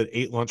 cases that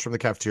ate lunch from the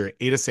cafeteria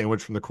ate a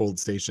sandwich from the cold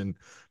station,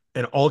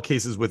 and all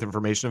cases with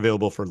information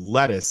available for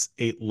lettuce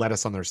ate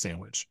lettuce on their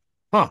sandwich.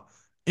 Huh.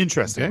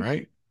 Interesting, Okay.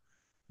 right?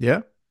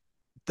 Yeah.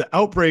 The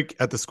outbreak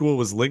at the school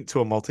was linked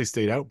to a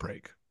multi-state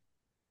outbreak.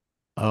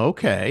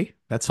 Okay.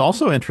 That's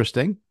also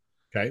interesting.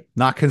 Okay.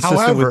 Not consistent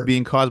with However,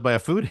 being caused by a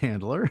food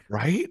handler.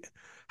 right?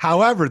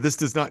 However, this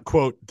does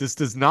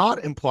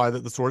not imply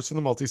that the source for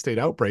the multi-state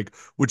outbreak,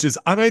 which is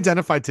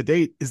unidentified to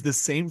date, is the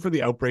same for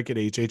the outbreak at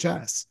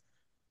HHS.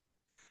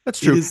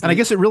 That's It true. is, And I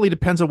guess it really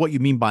depends on what you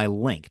mean by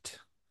linked.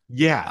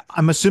 yeah,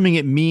 I'm assuming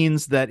it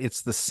means that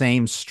it's the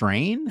same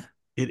strain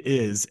it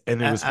is.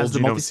 And it was whole as the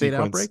genome multi-state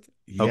sequence. outbreak.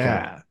 Okay.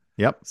 Yeah.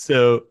 Yep.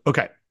 So,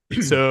 okay.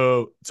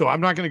 So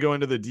I'm not going to go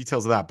into the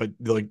details of that, but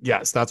like,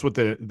 yes, that's what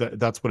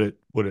that's what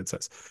it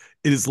says.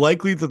 It is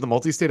likely that the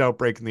multi-state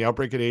outbreak and the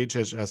outbreak at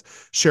AHHS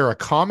share a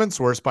common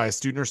source by a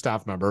student or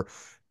staff member,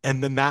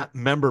 and then that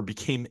member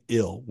became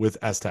ill with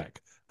STEC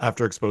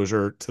after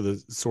exposure to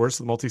the source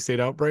of the multi-state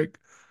outbreak.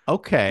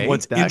 Okay,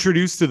 Once that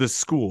introduced to the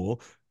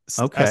school,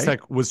 okay.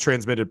 STEC was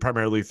transmitted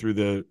primarily through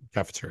the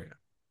cafeteria.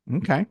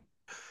 Okay.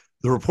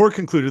 The report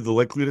concluded the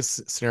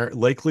likeliest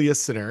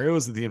scenario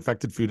is that the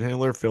infected food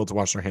handler failed to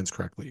wash their hands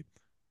correctly,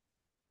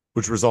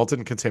 which resulted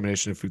in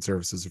contamination of food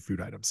services or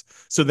food items.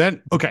 So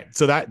then, okay,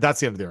 so that's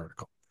the end of the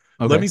article.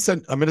 Okay.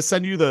 I'm going to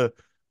send you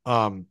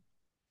um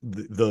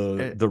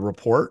Eh, the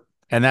report.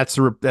 And that's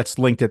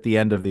linked at the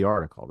end of the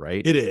article,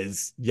 right? It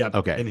is. Yep.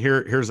 Okay. And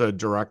here's a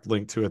direct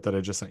link to it that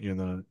I just sent you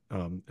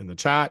in the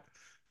chat.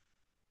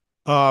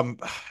 Um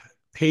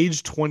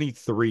Page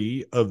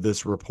 23 of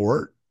this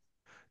report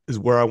is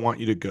where I want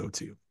you to go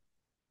to.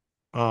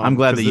 I'm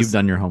glad Because that you've this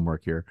done your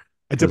homework here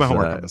I did my because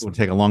homework on it this would one.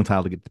 take a long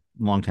time to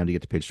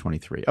get to page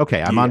 23.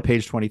 Okay, I'm on Yeah.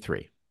 page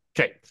 23.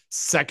 Okay.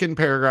 Second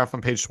paragraph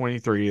on page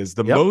 23 is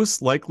the Yep.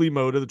 most likely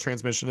mode of the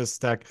transmission of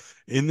STEC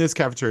in this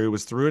cafeteria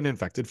was through an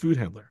infected food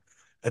handler.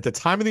 At the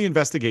time of the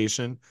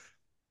investigation,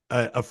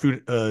 a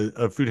food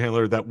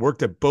handler that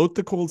worked at both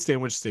the cold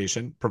sandwich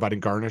station, providing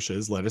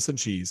garnishes, lettuce, and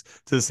cheese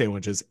to the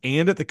sandwiches,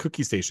 and at the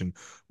cookie station,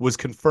 was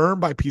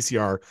confirmed by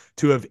PCR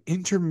to have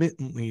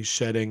intermittently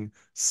shedding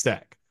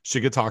STEC,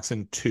 Shiga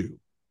toxin 2.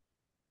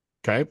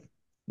 Okay.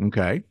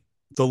 Okay.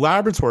 The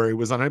laboratory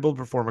was unable to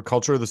perform a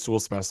culture of the stool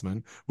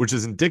specimen, which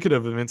is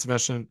indicative of an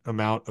insufficient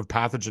amount of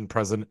pathogen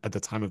present at the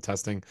time of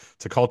testing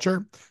to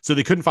culture. So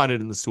they couldn't find it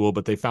in the stool,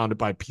 but they found it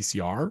by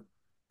PCR.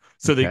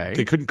 So they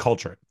Okay. couldn't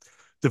culture it.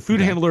 The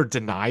food Okay. handler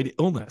denied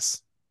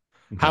illness.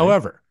 Okay.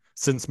 However,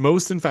 since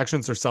most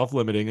infections are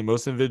self-limiting and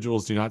most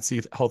individuals do not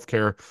seek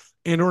healthcare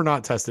and or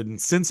not tested, and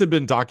since it has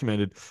been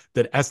documented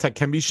that STEC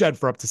can be shed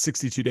for up to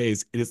 62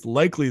 days, it is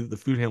likely that the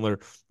food handler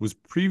was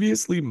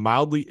previously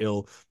mildly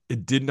ill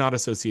and did not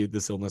associate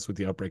this illness with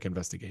the outbreak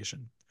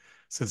investigation.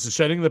 Since the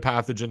shedding of the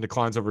pathogen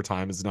declines over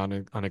time, is not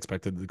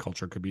unexpected that the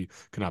culture could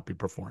not be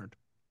performed.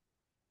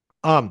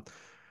 Um,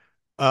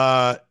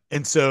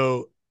 and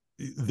so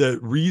the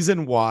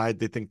reason why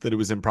they think that it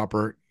was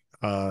improper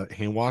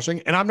hand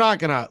washing, and I'm not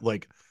gonna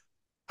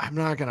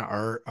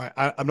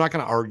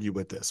argue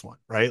with this one,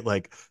 right?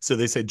 Like, so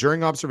they say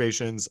during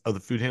observations of the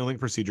food handling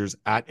procedures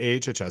at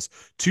AHHS,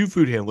 two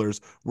food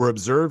handlers were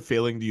observed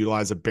failing to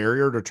utilize a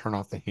barrier to turn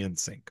off the hand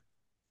sink.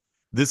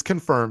 This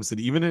confirms that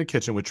even in a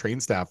kitchen with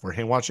trained staff where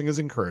hand washing is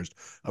encouraged,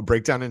 a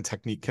breakdown in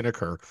technique can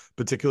occur,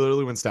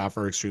 particularly when staff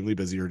are extremely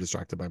busy or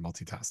distracted by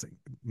multitasking.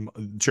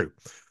 True.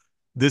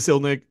 This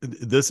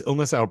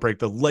illness outbreak,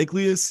 the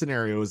likeliest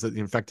scenario is that the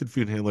infected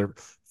food handler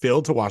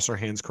failed to wash their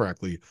hands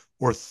correctly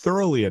or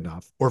thoroughly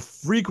enough or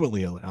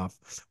frequently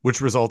enough,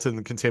 which resulted in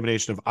the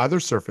contamination of either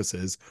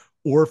surfaces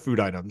or food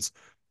items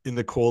in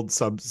the cold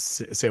sub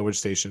sandwich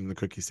station and the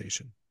cookie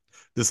station.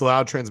 This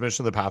allowed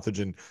transmission of the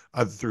pathogen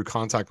either through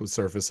contact with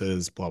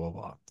surfaces, blah, blah,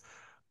 blah.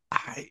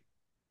 I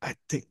I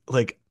think,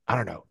 like, I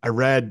don't know. I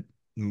read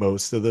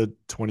most of the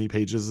 20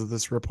 pages of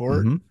this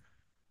report, Mm-hmm.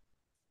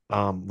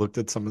 looked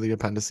at some of the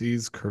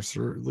appendices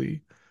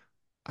cursorily.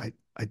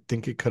 I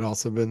think it could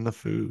also have been the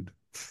food.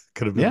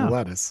 Could have been the Yeah.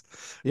 lettuce.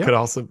 Could Yep.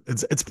 also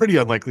it's pretty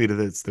unlikely that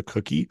it's the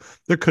cookie.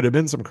 There could have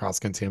been some cross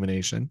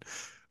contamination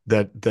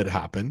that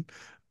happened.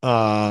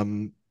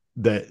 Um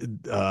that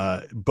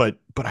but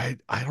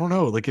I don't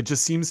know. Like, it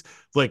just seems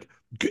like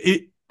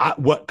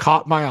what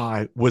caught my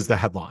eye was the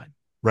headline,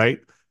 right?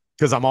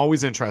 Because I'm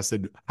always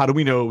interested. How do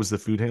we know it was the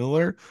food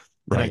handler?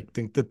 And I Right.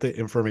 think that the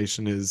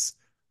information is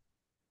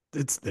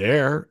it's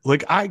there.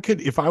 Like, I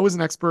could, if I was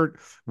an expert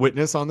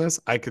witness on this,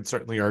 I could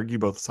certainly argue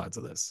both sides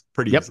of this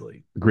pretty Yep.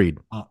 easily. Agreed.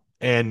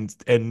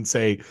 And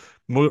say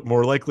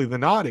more likely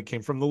than not, it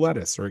came from the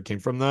lettuce or it came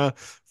from the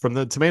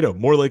tomato.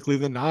 More likely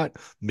than not,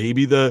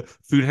 maybe the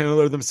food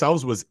handler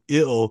themselves was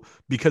ill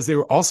because they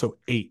were also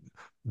ate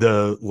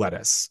the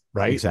lettuce,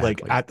 right? Like,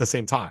 Exactly. at the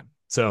same time.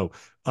 So,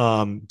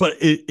 but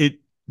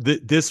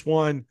this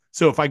one,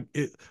 so if I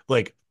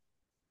like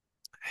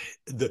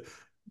the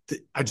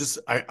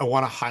I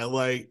want to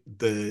highlight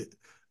the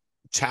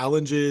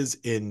challenges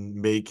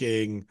in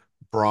making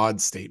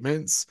broad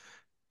statements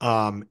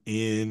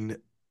in,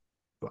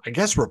 I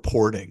guess,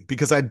 reporting,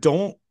 because I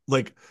don't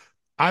like,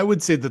 I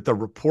would say that the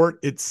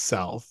report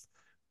itself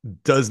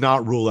does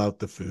not rule out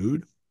the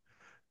food.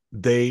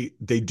 They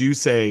do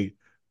say,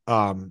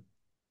 um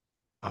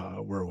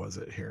where was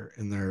it here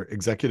in their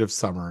executive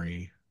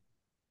summary?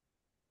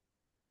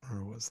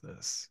 Where was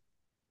this?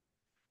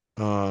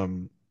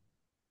 um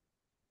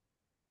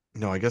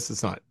no, I guess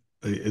it's not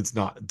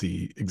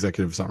the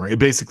executive summary.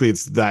 Basically,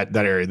 it's that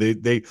area.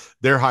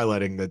 They're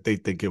highlighting that they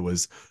think it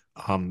was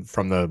from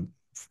the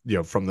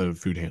from the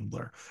food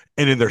handler.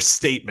 And in their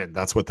statement,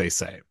 that's what they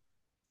say.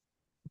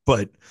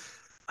 But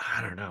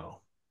I don't know.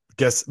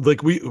 Guess,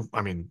 like,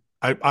 I mean,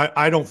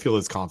 I don't feel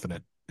as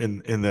confident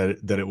in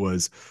that it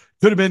was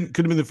could have been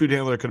the food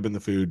handler, could have been the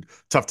food.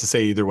 Tough to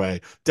say either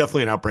way.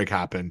 Definitely an outbreak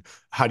happened.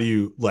 How do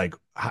you like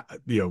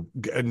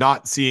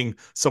not seeing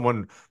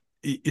someone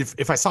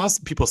if I saw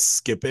people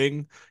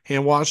skipping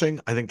hand washing,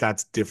 I think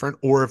that's different.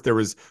 Or if there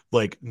was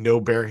like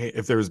no bare hand,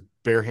 if there was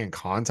bare hand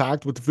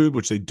contact with the food,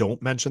 which they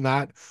don't mention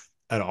that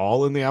at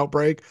all in the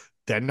outbreak,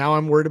 then now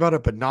I'm worried about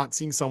it. But not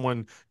seeing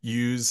someone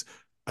use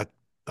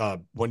a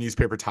one use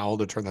paper towel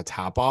to turn the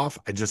tap off,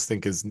 I just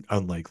think is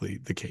unlikely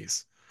the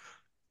case.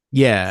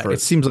 Yeah, it For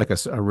seems like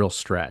a real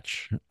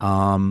stretch.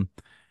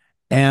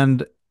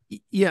 And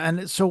yeah,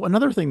 and so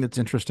another thing that's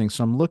interesting.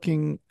 So I'm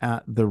looking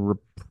at the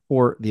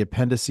report, the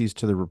appendices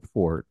to the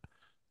report.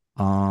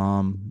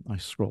 I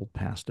scrolled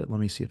past it. Let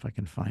me see if I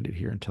can find it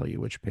here and tell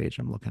you which page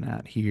I'm looking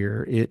at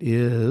here. It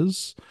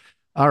is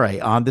all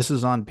right. This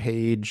is on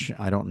page,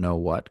 I don't know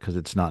what, because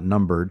it's not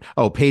numbered.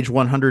 Oh, page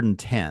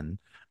 110.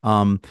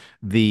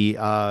 The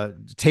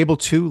table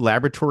 2,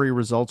 laboratory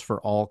results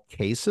for all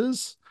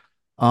cases.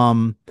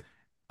 Um,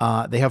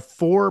 they have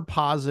 4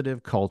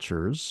 positive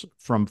cultures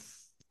from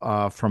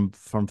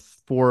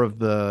 4 of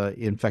the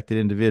infected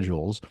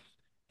individuals,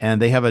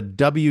 and they have a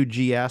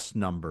WGS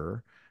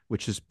number,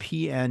 which is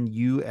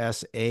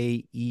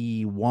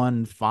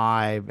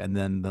PNUSAE15, and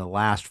then the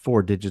last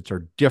 4 digits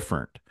are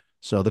different.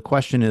 So the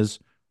question is,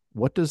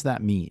 what does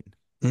that mean?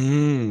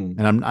 Mm,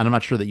 And I'm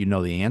not sure that you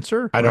know the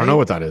answer, I don't know right?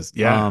 what that is.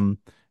 Yeah. Um,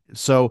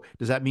 so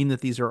does that mean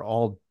that these are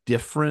all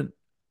different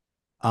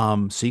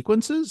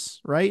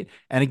sequences, right?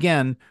 And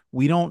again,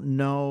 we don't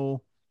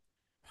know.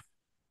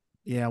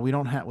 Yeah, we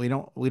don't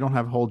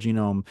have whole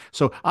genome.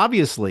 So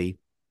obviously,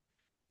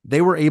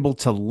 they were able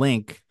to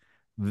link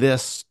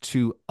this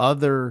to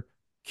other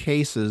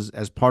cases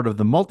as part of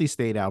the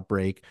multi-state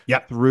outbreak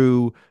Yep.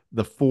 through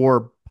the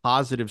 4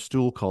 positive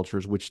stool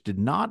cultures, which did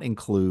not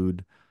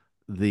include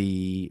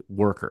the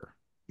worker,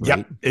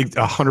 right? Yep.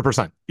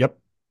 100%. Yep.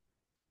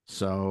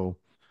 So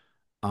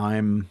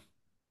I'm,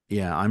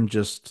 yeah, I'm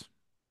just,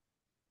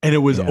 And it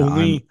was yeah, I'm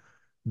only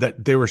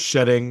that they were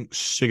shedding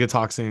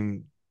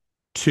Shigatoxin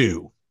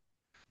 2,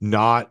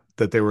 not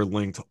that they were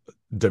linked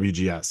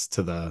WGS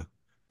to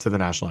the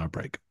national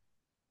outbreak.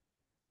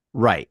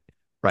 right,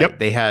 right. Yep.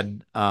 They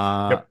had,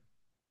 Yep.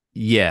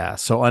 yeah,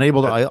 so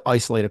unable to Uh,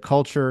 isolate a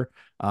culture,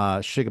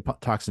 Shiga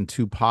toxin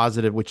 2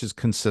 positive, which is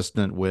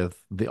consistent with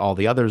all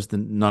the others.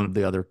 None of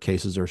the other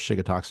cases are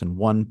Shiga toxin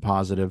 1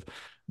 positive.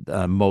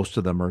 Most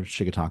of them are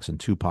Shiga toxin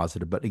 2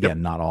 positive, but yep.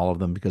 again, not all of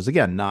them because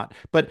again, not.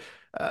 But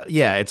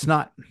yeah, it's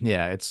not.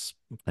 It's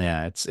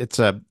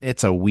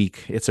a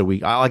weak. It's a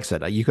weak. Like I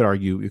said, you could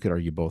argue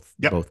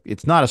Yep. both.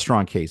 It's not a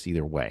strong case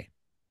either way.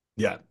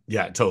 Yeah.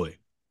 Yeah. Totally.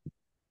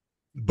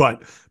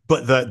 But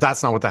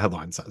that's not what the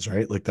headline says,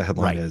 right? Like the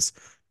headline Right. is,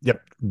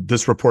 yep,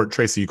 this report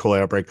traced the E. coli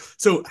outbreak.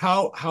 So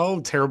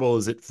how terrible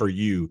is it for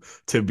you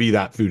to be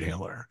that food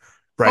handler,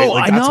 right? Oh,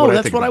 Like I that's what know. I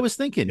That's think what I about. was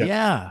thinking. Yeah.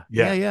 Yeah.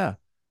 Yeah. Yeah.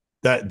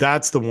 Yeah.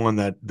 That's the one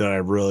that I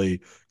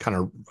really kind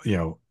of,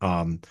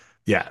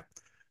 yeah.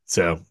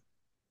 So,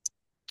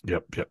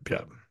 yep, yep,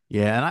 yep.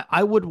 Yeah, and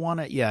I would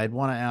want to, yeah, I'd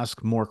want to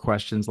ask more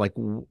questions like,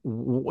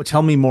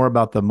 tell me more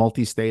about the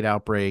multi-state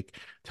outbreak.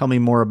 Tell me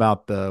more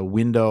about the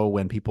window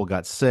when people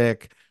got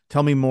sick.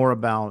 Tell me more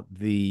about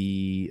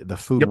the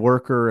food Yep.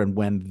 worker and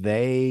when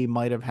they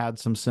might have had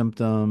some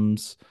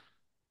symptoms.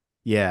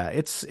 Yeah,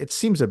 it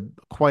seems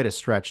quite a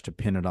stretch to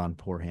pin it on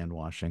poor hand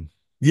washing.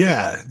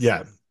 Yeah,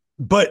 yeah.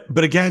 But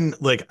again,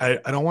 like I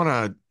don't want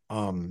to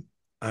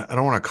I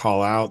don't want to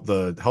call out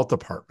the health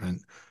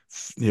department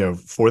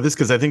for this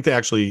because I think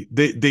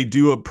they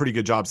do a pretty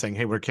good job saying,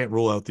 hey, we can't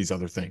rule out these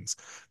other things.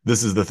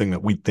 This is the thing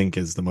that we think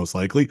is the most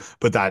likely,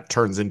 but that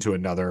turns into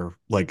another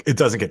like it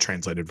doesn't get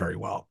translated very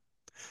well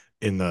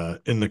in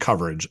the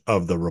coverage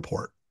of the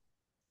report.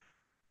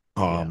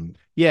 Yeah.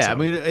 Yeah, I So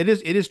mean it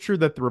is true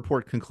that the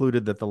report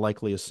concluded that the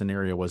likeliest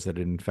scenario was that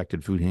an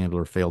infected food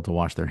handler failed to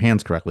wash their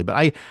hands correctly,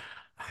 but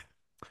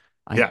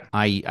yeah.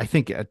 I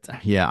think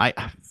yeah,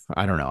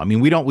 I don't know. I mean,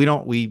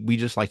 we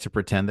just like to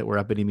pretend that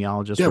we're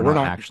epidemiologists. Yeah, We're we're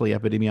not not. actually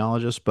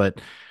epidemiologists, but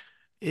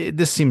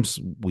this seems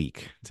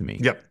weak to me.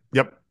 Yep,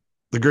 yep.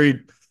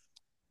 Agreed.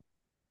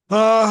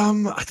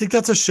 I think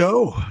that's a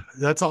show.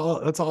 That's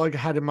all I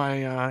had in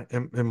my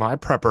in my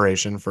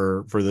preparation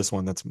for this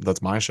one.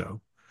 That's my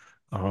show.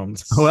 Um,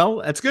 Well,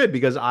 that's good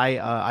because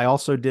I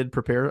also did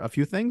prepare a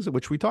few things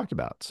which we talked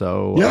about.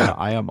 So yeah.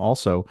 I am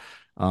also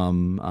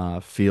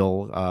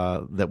feel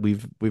that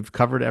we've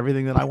covered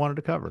everything that I wanted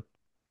to cover.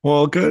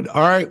 Well, good.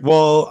 All right.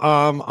 Well,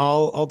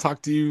 I'll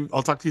talk to you.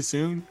 I'll talk to you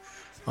soon.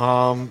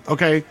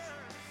 Okay.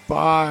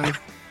 Bye.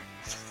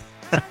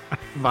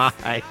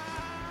 Bye.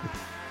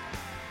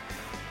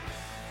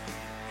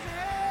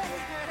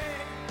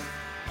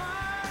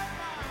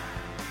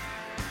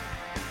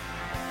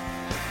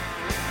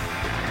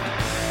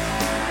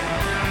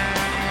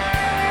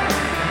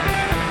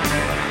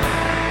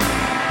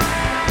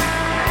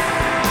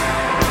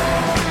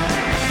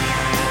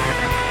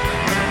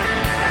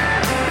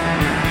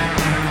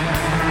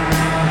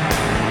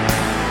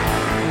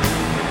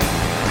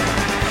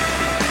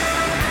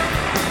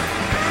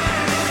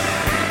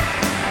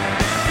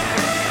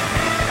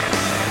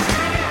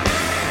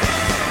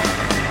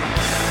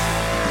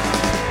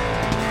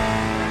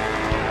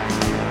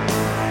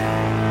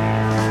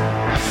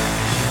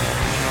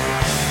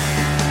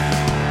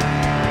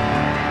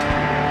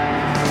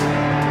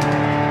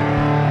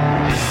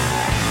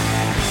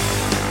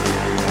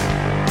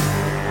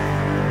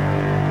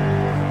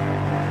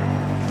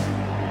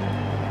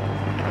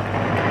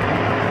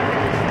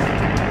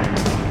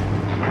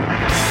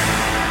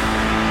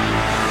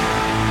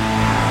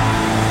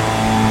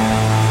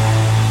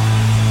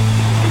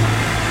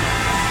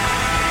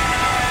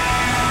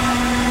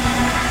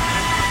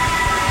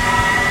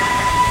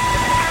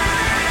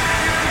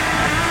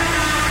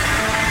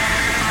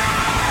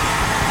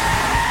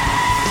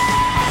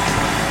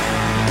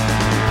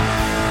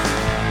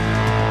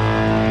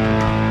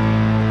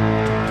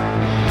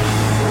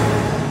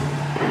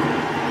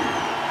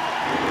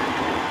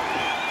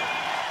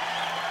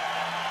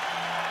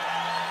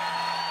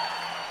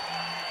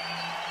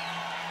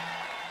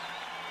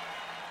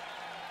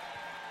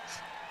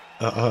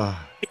 Uh,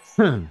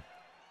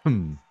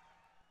 Hmm.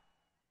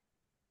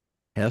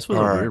 Yeah, this was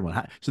all a right. weird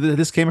one. So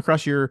this came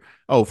across your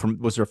from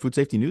was there a food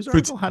safety news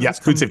article? How did Yeah, this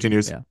food come? safety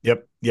news. Yeah.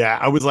 Yep. Yeah,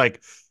 I was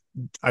like,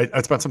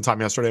 I spent some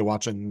time yesterday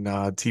watching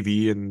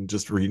TV and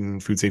just reading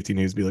food safety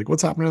news, be like,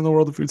 what's happening in the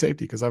world of food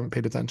safety? Because I haven't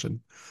paid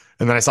attention.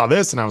 And then I saw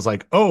this and I was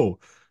like, oh,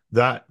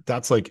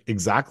 that's like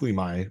exactly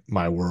my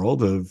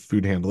world of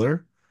food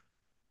handler.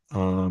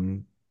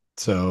 Um,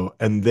 so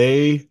and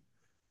they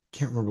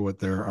can't remember what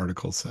their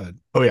article said.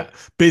 Oh yeah,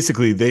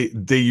 basically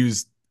they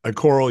used a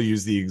Coral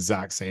used the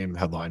exact same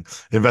headline.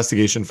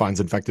 Investigation finds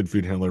infected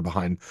food handler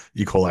behind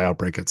E. coli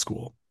outbreak at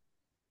school.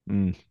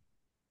 Mm.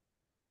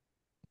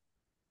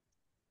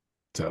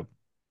 So,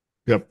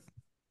 yep.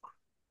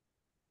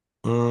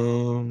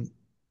 Um,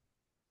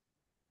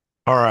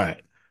 all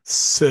right.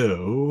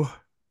 So,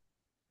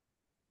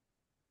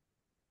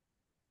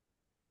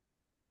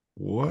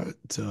 what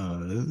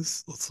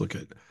does, let's look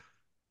at,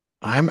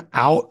 I'm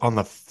out on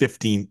the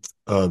 15th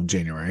of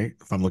January,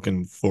 if I'm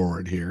looking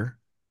forward here.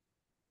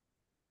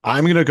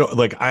 I'm gonna go,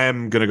 like, I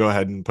am gonna go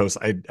ahead and post.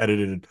 I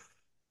edited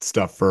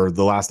stuff for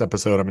the last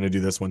episode. I'm gonna do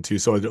this one too.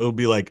 So it'll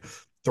be like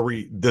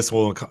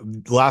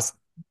the last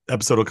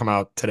episode will come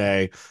out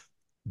today.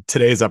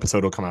 Today's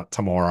episode will come out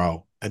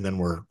tomorrow, and then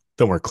we're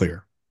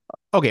clear.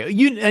 Okay,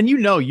 you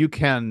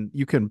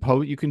can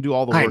post you can do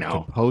all the I work to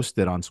know. post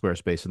it on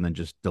Squarespace and then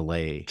just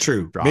delay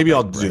True. Maybe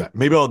I'll dropping, do right? that.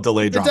 Maybe I'll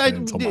delay dropping it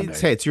until Monday.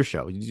 Hey, it's your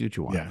show. You do what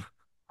you want. Yeah.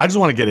 I just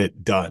want to get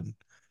it done.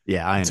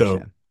 Yeah, I So,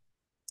 understand.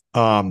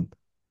 um,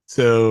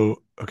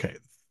 so okay,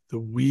 the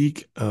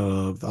week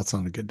of that's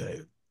not a good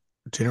day.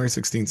 January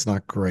 16th is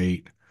not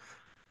great.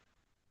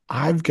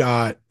 I've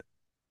got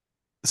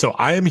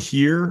I am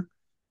here.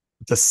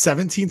 The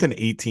 17th and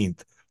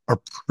 18th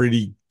are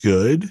pretty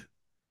good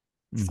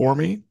Mm. for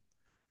me.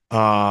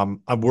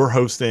 We're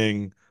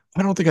hosting,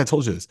 I don't think I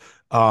told you this.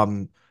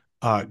 Um,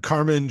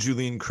 Carmen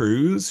Julian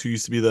Cruz, who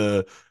used to be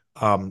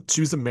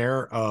she was the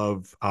mayor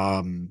of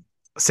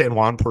San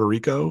Juan, Puerto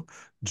Rico,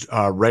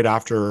 right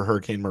after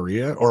Hurricane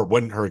Maria, or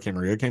when Hurricane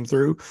Maria came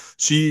through.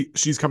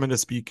 She's coming to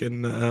speak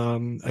in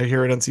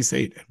here at NC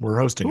State, and we're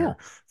hosting her Cool.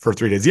 for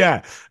 3 days.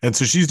 Yeah, and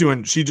so she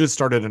just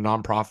started a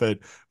nonprofit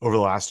over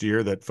the last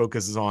year that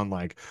focuses on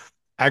like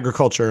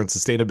agriculture and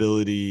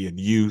sustainability and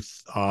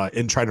youth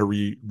in trying to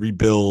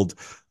rebuild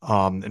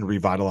and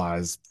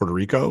revitalize Puerto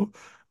Rico.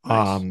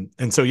 Nice.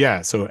 And so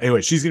yeah, so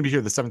anyway, she's gonna be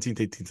here the 17th,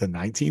 18th, and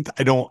 19th.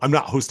 I'm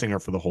not hosting her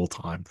for the whole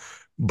time,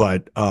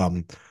 but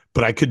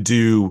I could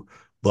do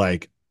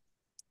like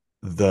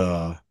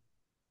the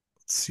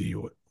let's see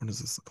when does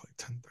this look like?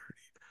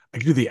 10:30. I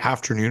could do the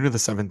afternoon of the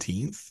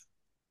 17th.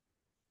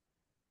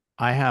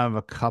 I have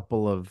a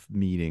couple of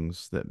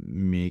meetings that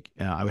make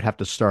I would have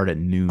to start at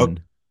Oh,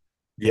 noon.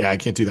 yeah, I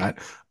can't do that.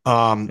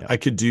 Yeah. I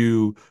could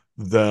do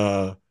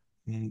the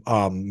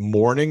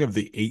morning of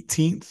the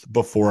 18th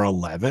before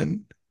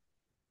 11.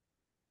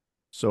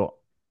 So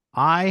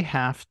I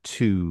have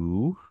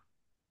to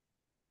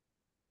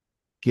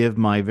give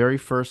my very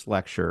first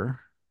lecture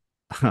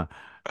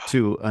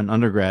to an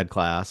undergrad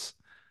class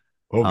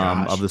Oh of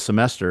gosh. the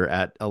semester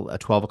at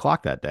 12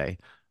 o'clock that day.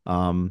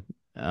 Um,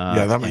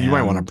 Yeah, you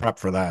might want to and prep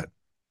for that.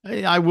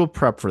 I will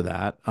prep for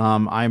that.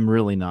 I'm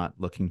really not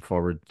looking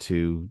forward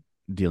to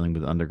dealing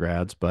with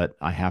undergrads, but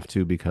I have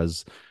to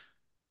because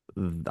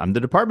I'm the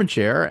department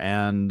chair,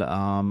 and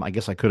I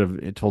guess I could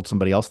have told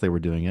somebody else they were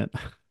doing it.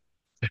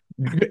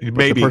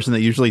 But the Maybe. person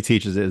that usually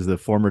teaches it is the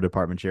former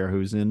department chair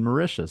who's in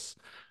Mauritius,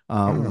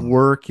 Oh,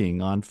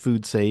 working on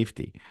food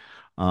safety.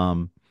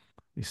 Um,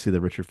 you see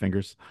the Richard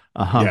fingers,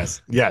 um,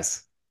 yes.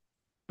 Yes.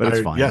 but it's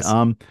fine. Yes.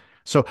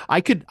 So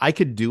I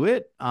could do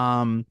it.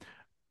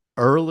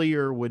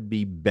 Earlier would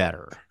be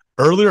better.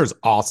 Earlier is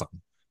awesome.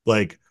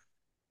 Like,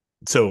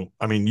 so,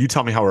 I mean, you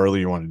tell me how early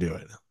you want to do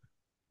it.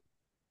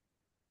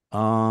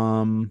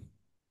 Um,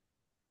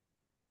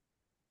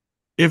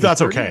 If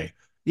that's 8:30? okay.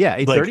 Yeah,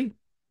 Like, 8:30.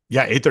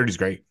 yeah, 8:30 is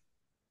great.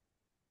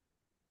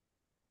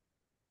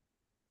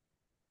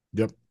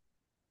 Yep.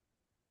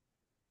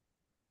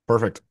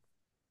 Perfect.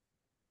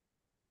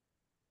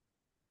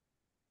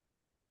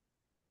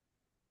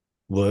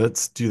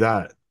 Let's do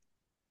that.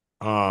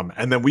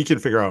 And then we can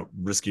figure out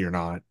risky or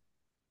not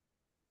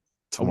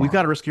Oh, we've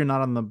got a tomorrow. risk you're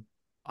not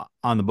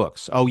on the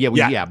books. Oh yeah,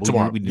 Yeah, yeah, but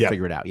tomorrow. we need to Yep.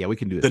 figure it out. Yeah, we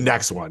can do it The tomorrow.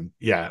 next one.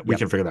 Yeah, we Yep,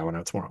 can figure that one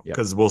out tomorrow yep,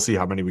 because we'll see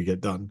how many we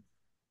get done.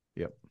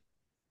 yep.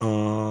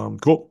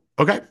 Cool.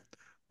 Okay.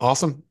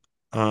 Awesome.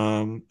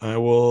 I'll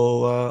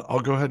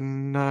go ahead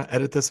and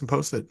edit this and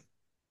post it.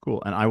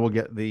 Cool. And I will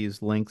get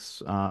these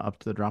links up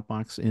to the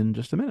Dropbox in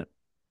just a minute.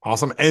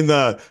 Awesome. And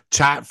the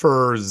chat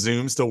for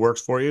Zoom still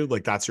works for you?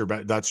 Like that's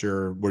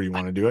your where you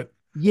want to do it?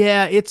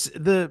 Yeah, it's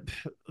the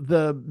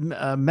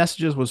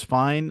messages was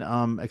fine,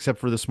 except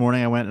for this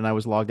morning I went and I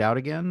was logged out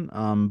again.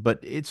 But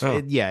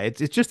Oh, yeah, it's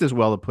just as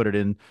well to put it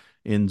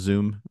in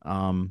Zoom.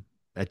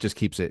 It just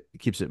keeps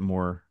it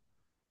more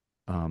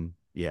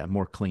yeah,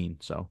 more clean.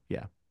 So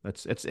yeah,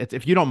 it's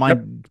if you don't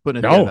yep. mind putting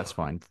it there, No. that's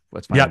fine.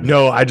 That's fine Yeah, with me.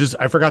 no,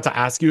 I forgot to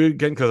ask you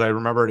again because I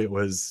remembered it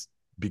was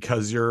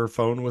because your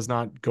phone was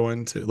not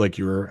going to like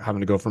you were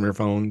having to go from your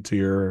phone to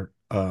your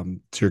to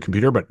your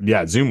computer. But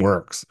yeah, Zoom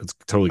works. It's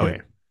totally good.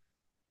 Okay,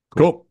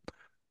 cool. Cool.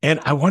 And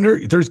I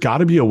wonder, there's got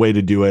to be a way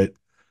to do it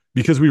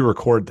because we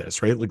record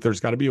this, right? Like there's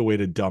got to be a way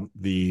to dump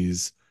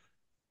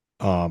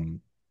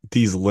um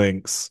these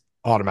links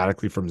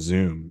automatically from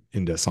Zoom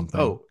into something.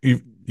 Oh, Yeah.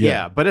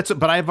 yeah,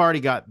 but I've already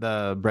got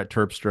the Brett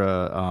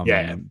Terpstra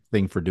Yeah.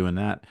 thing for doing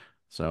that.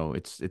 So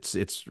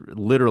it's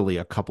literally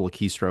a couple of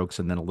keystrokes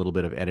and then a little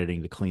bit of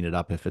editing to clean it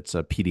up if it's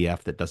a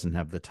PDF that doesn't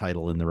have the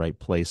title in the right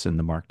place in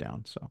the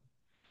markdown. So,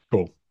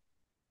 Cool.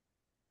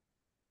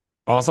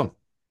 Awesome.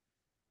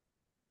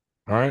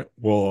 All right.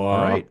 Well,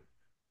 all right.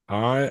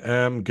 I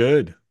am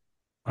good.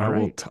 All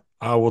right.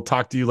 I will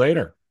talk to you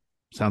later.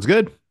 Sounds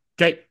good.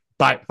 Okay.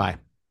 Bye. Bye.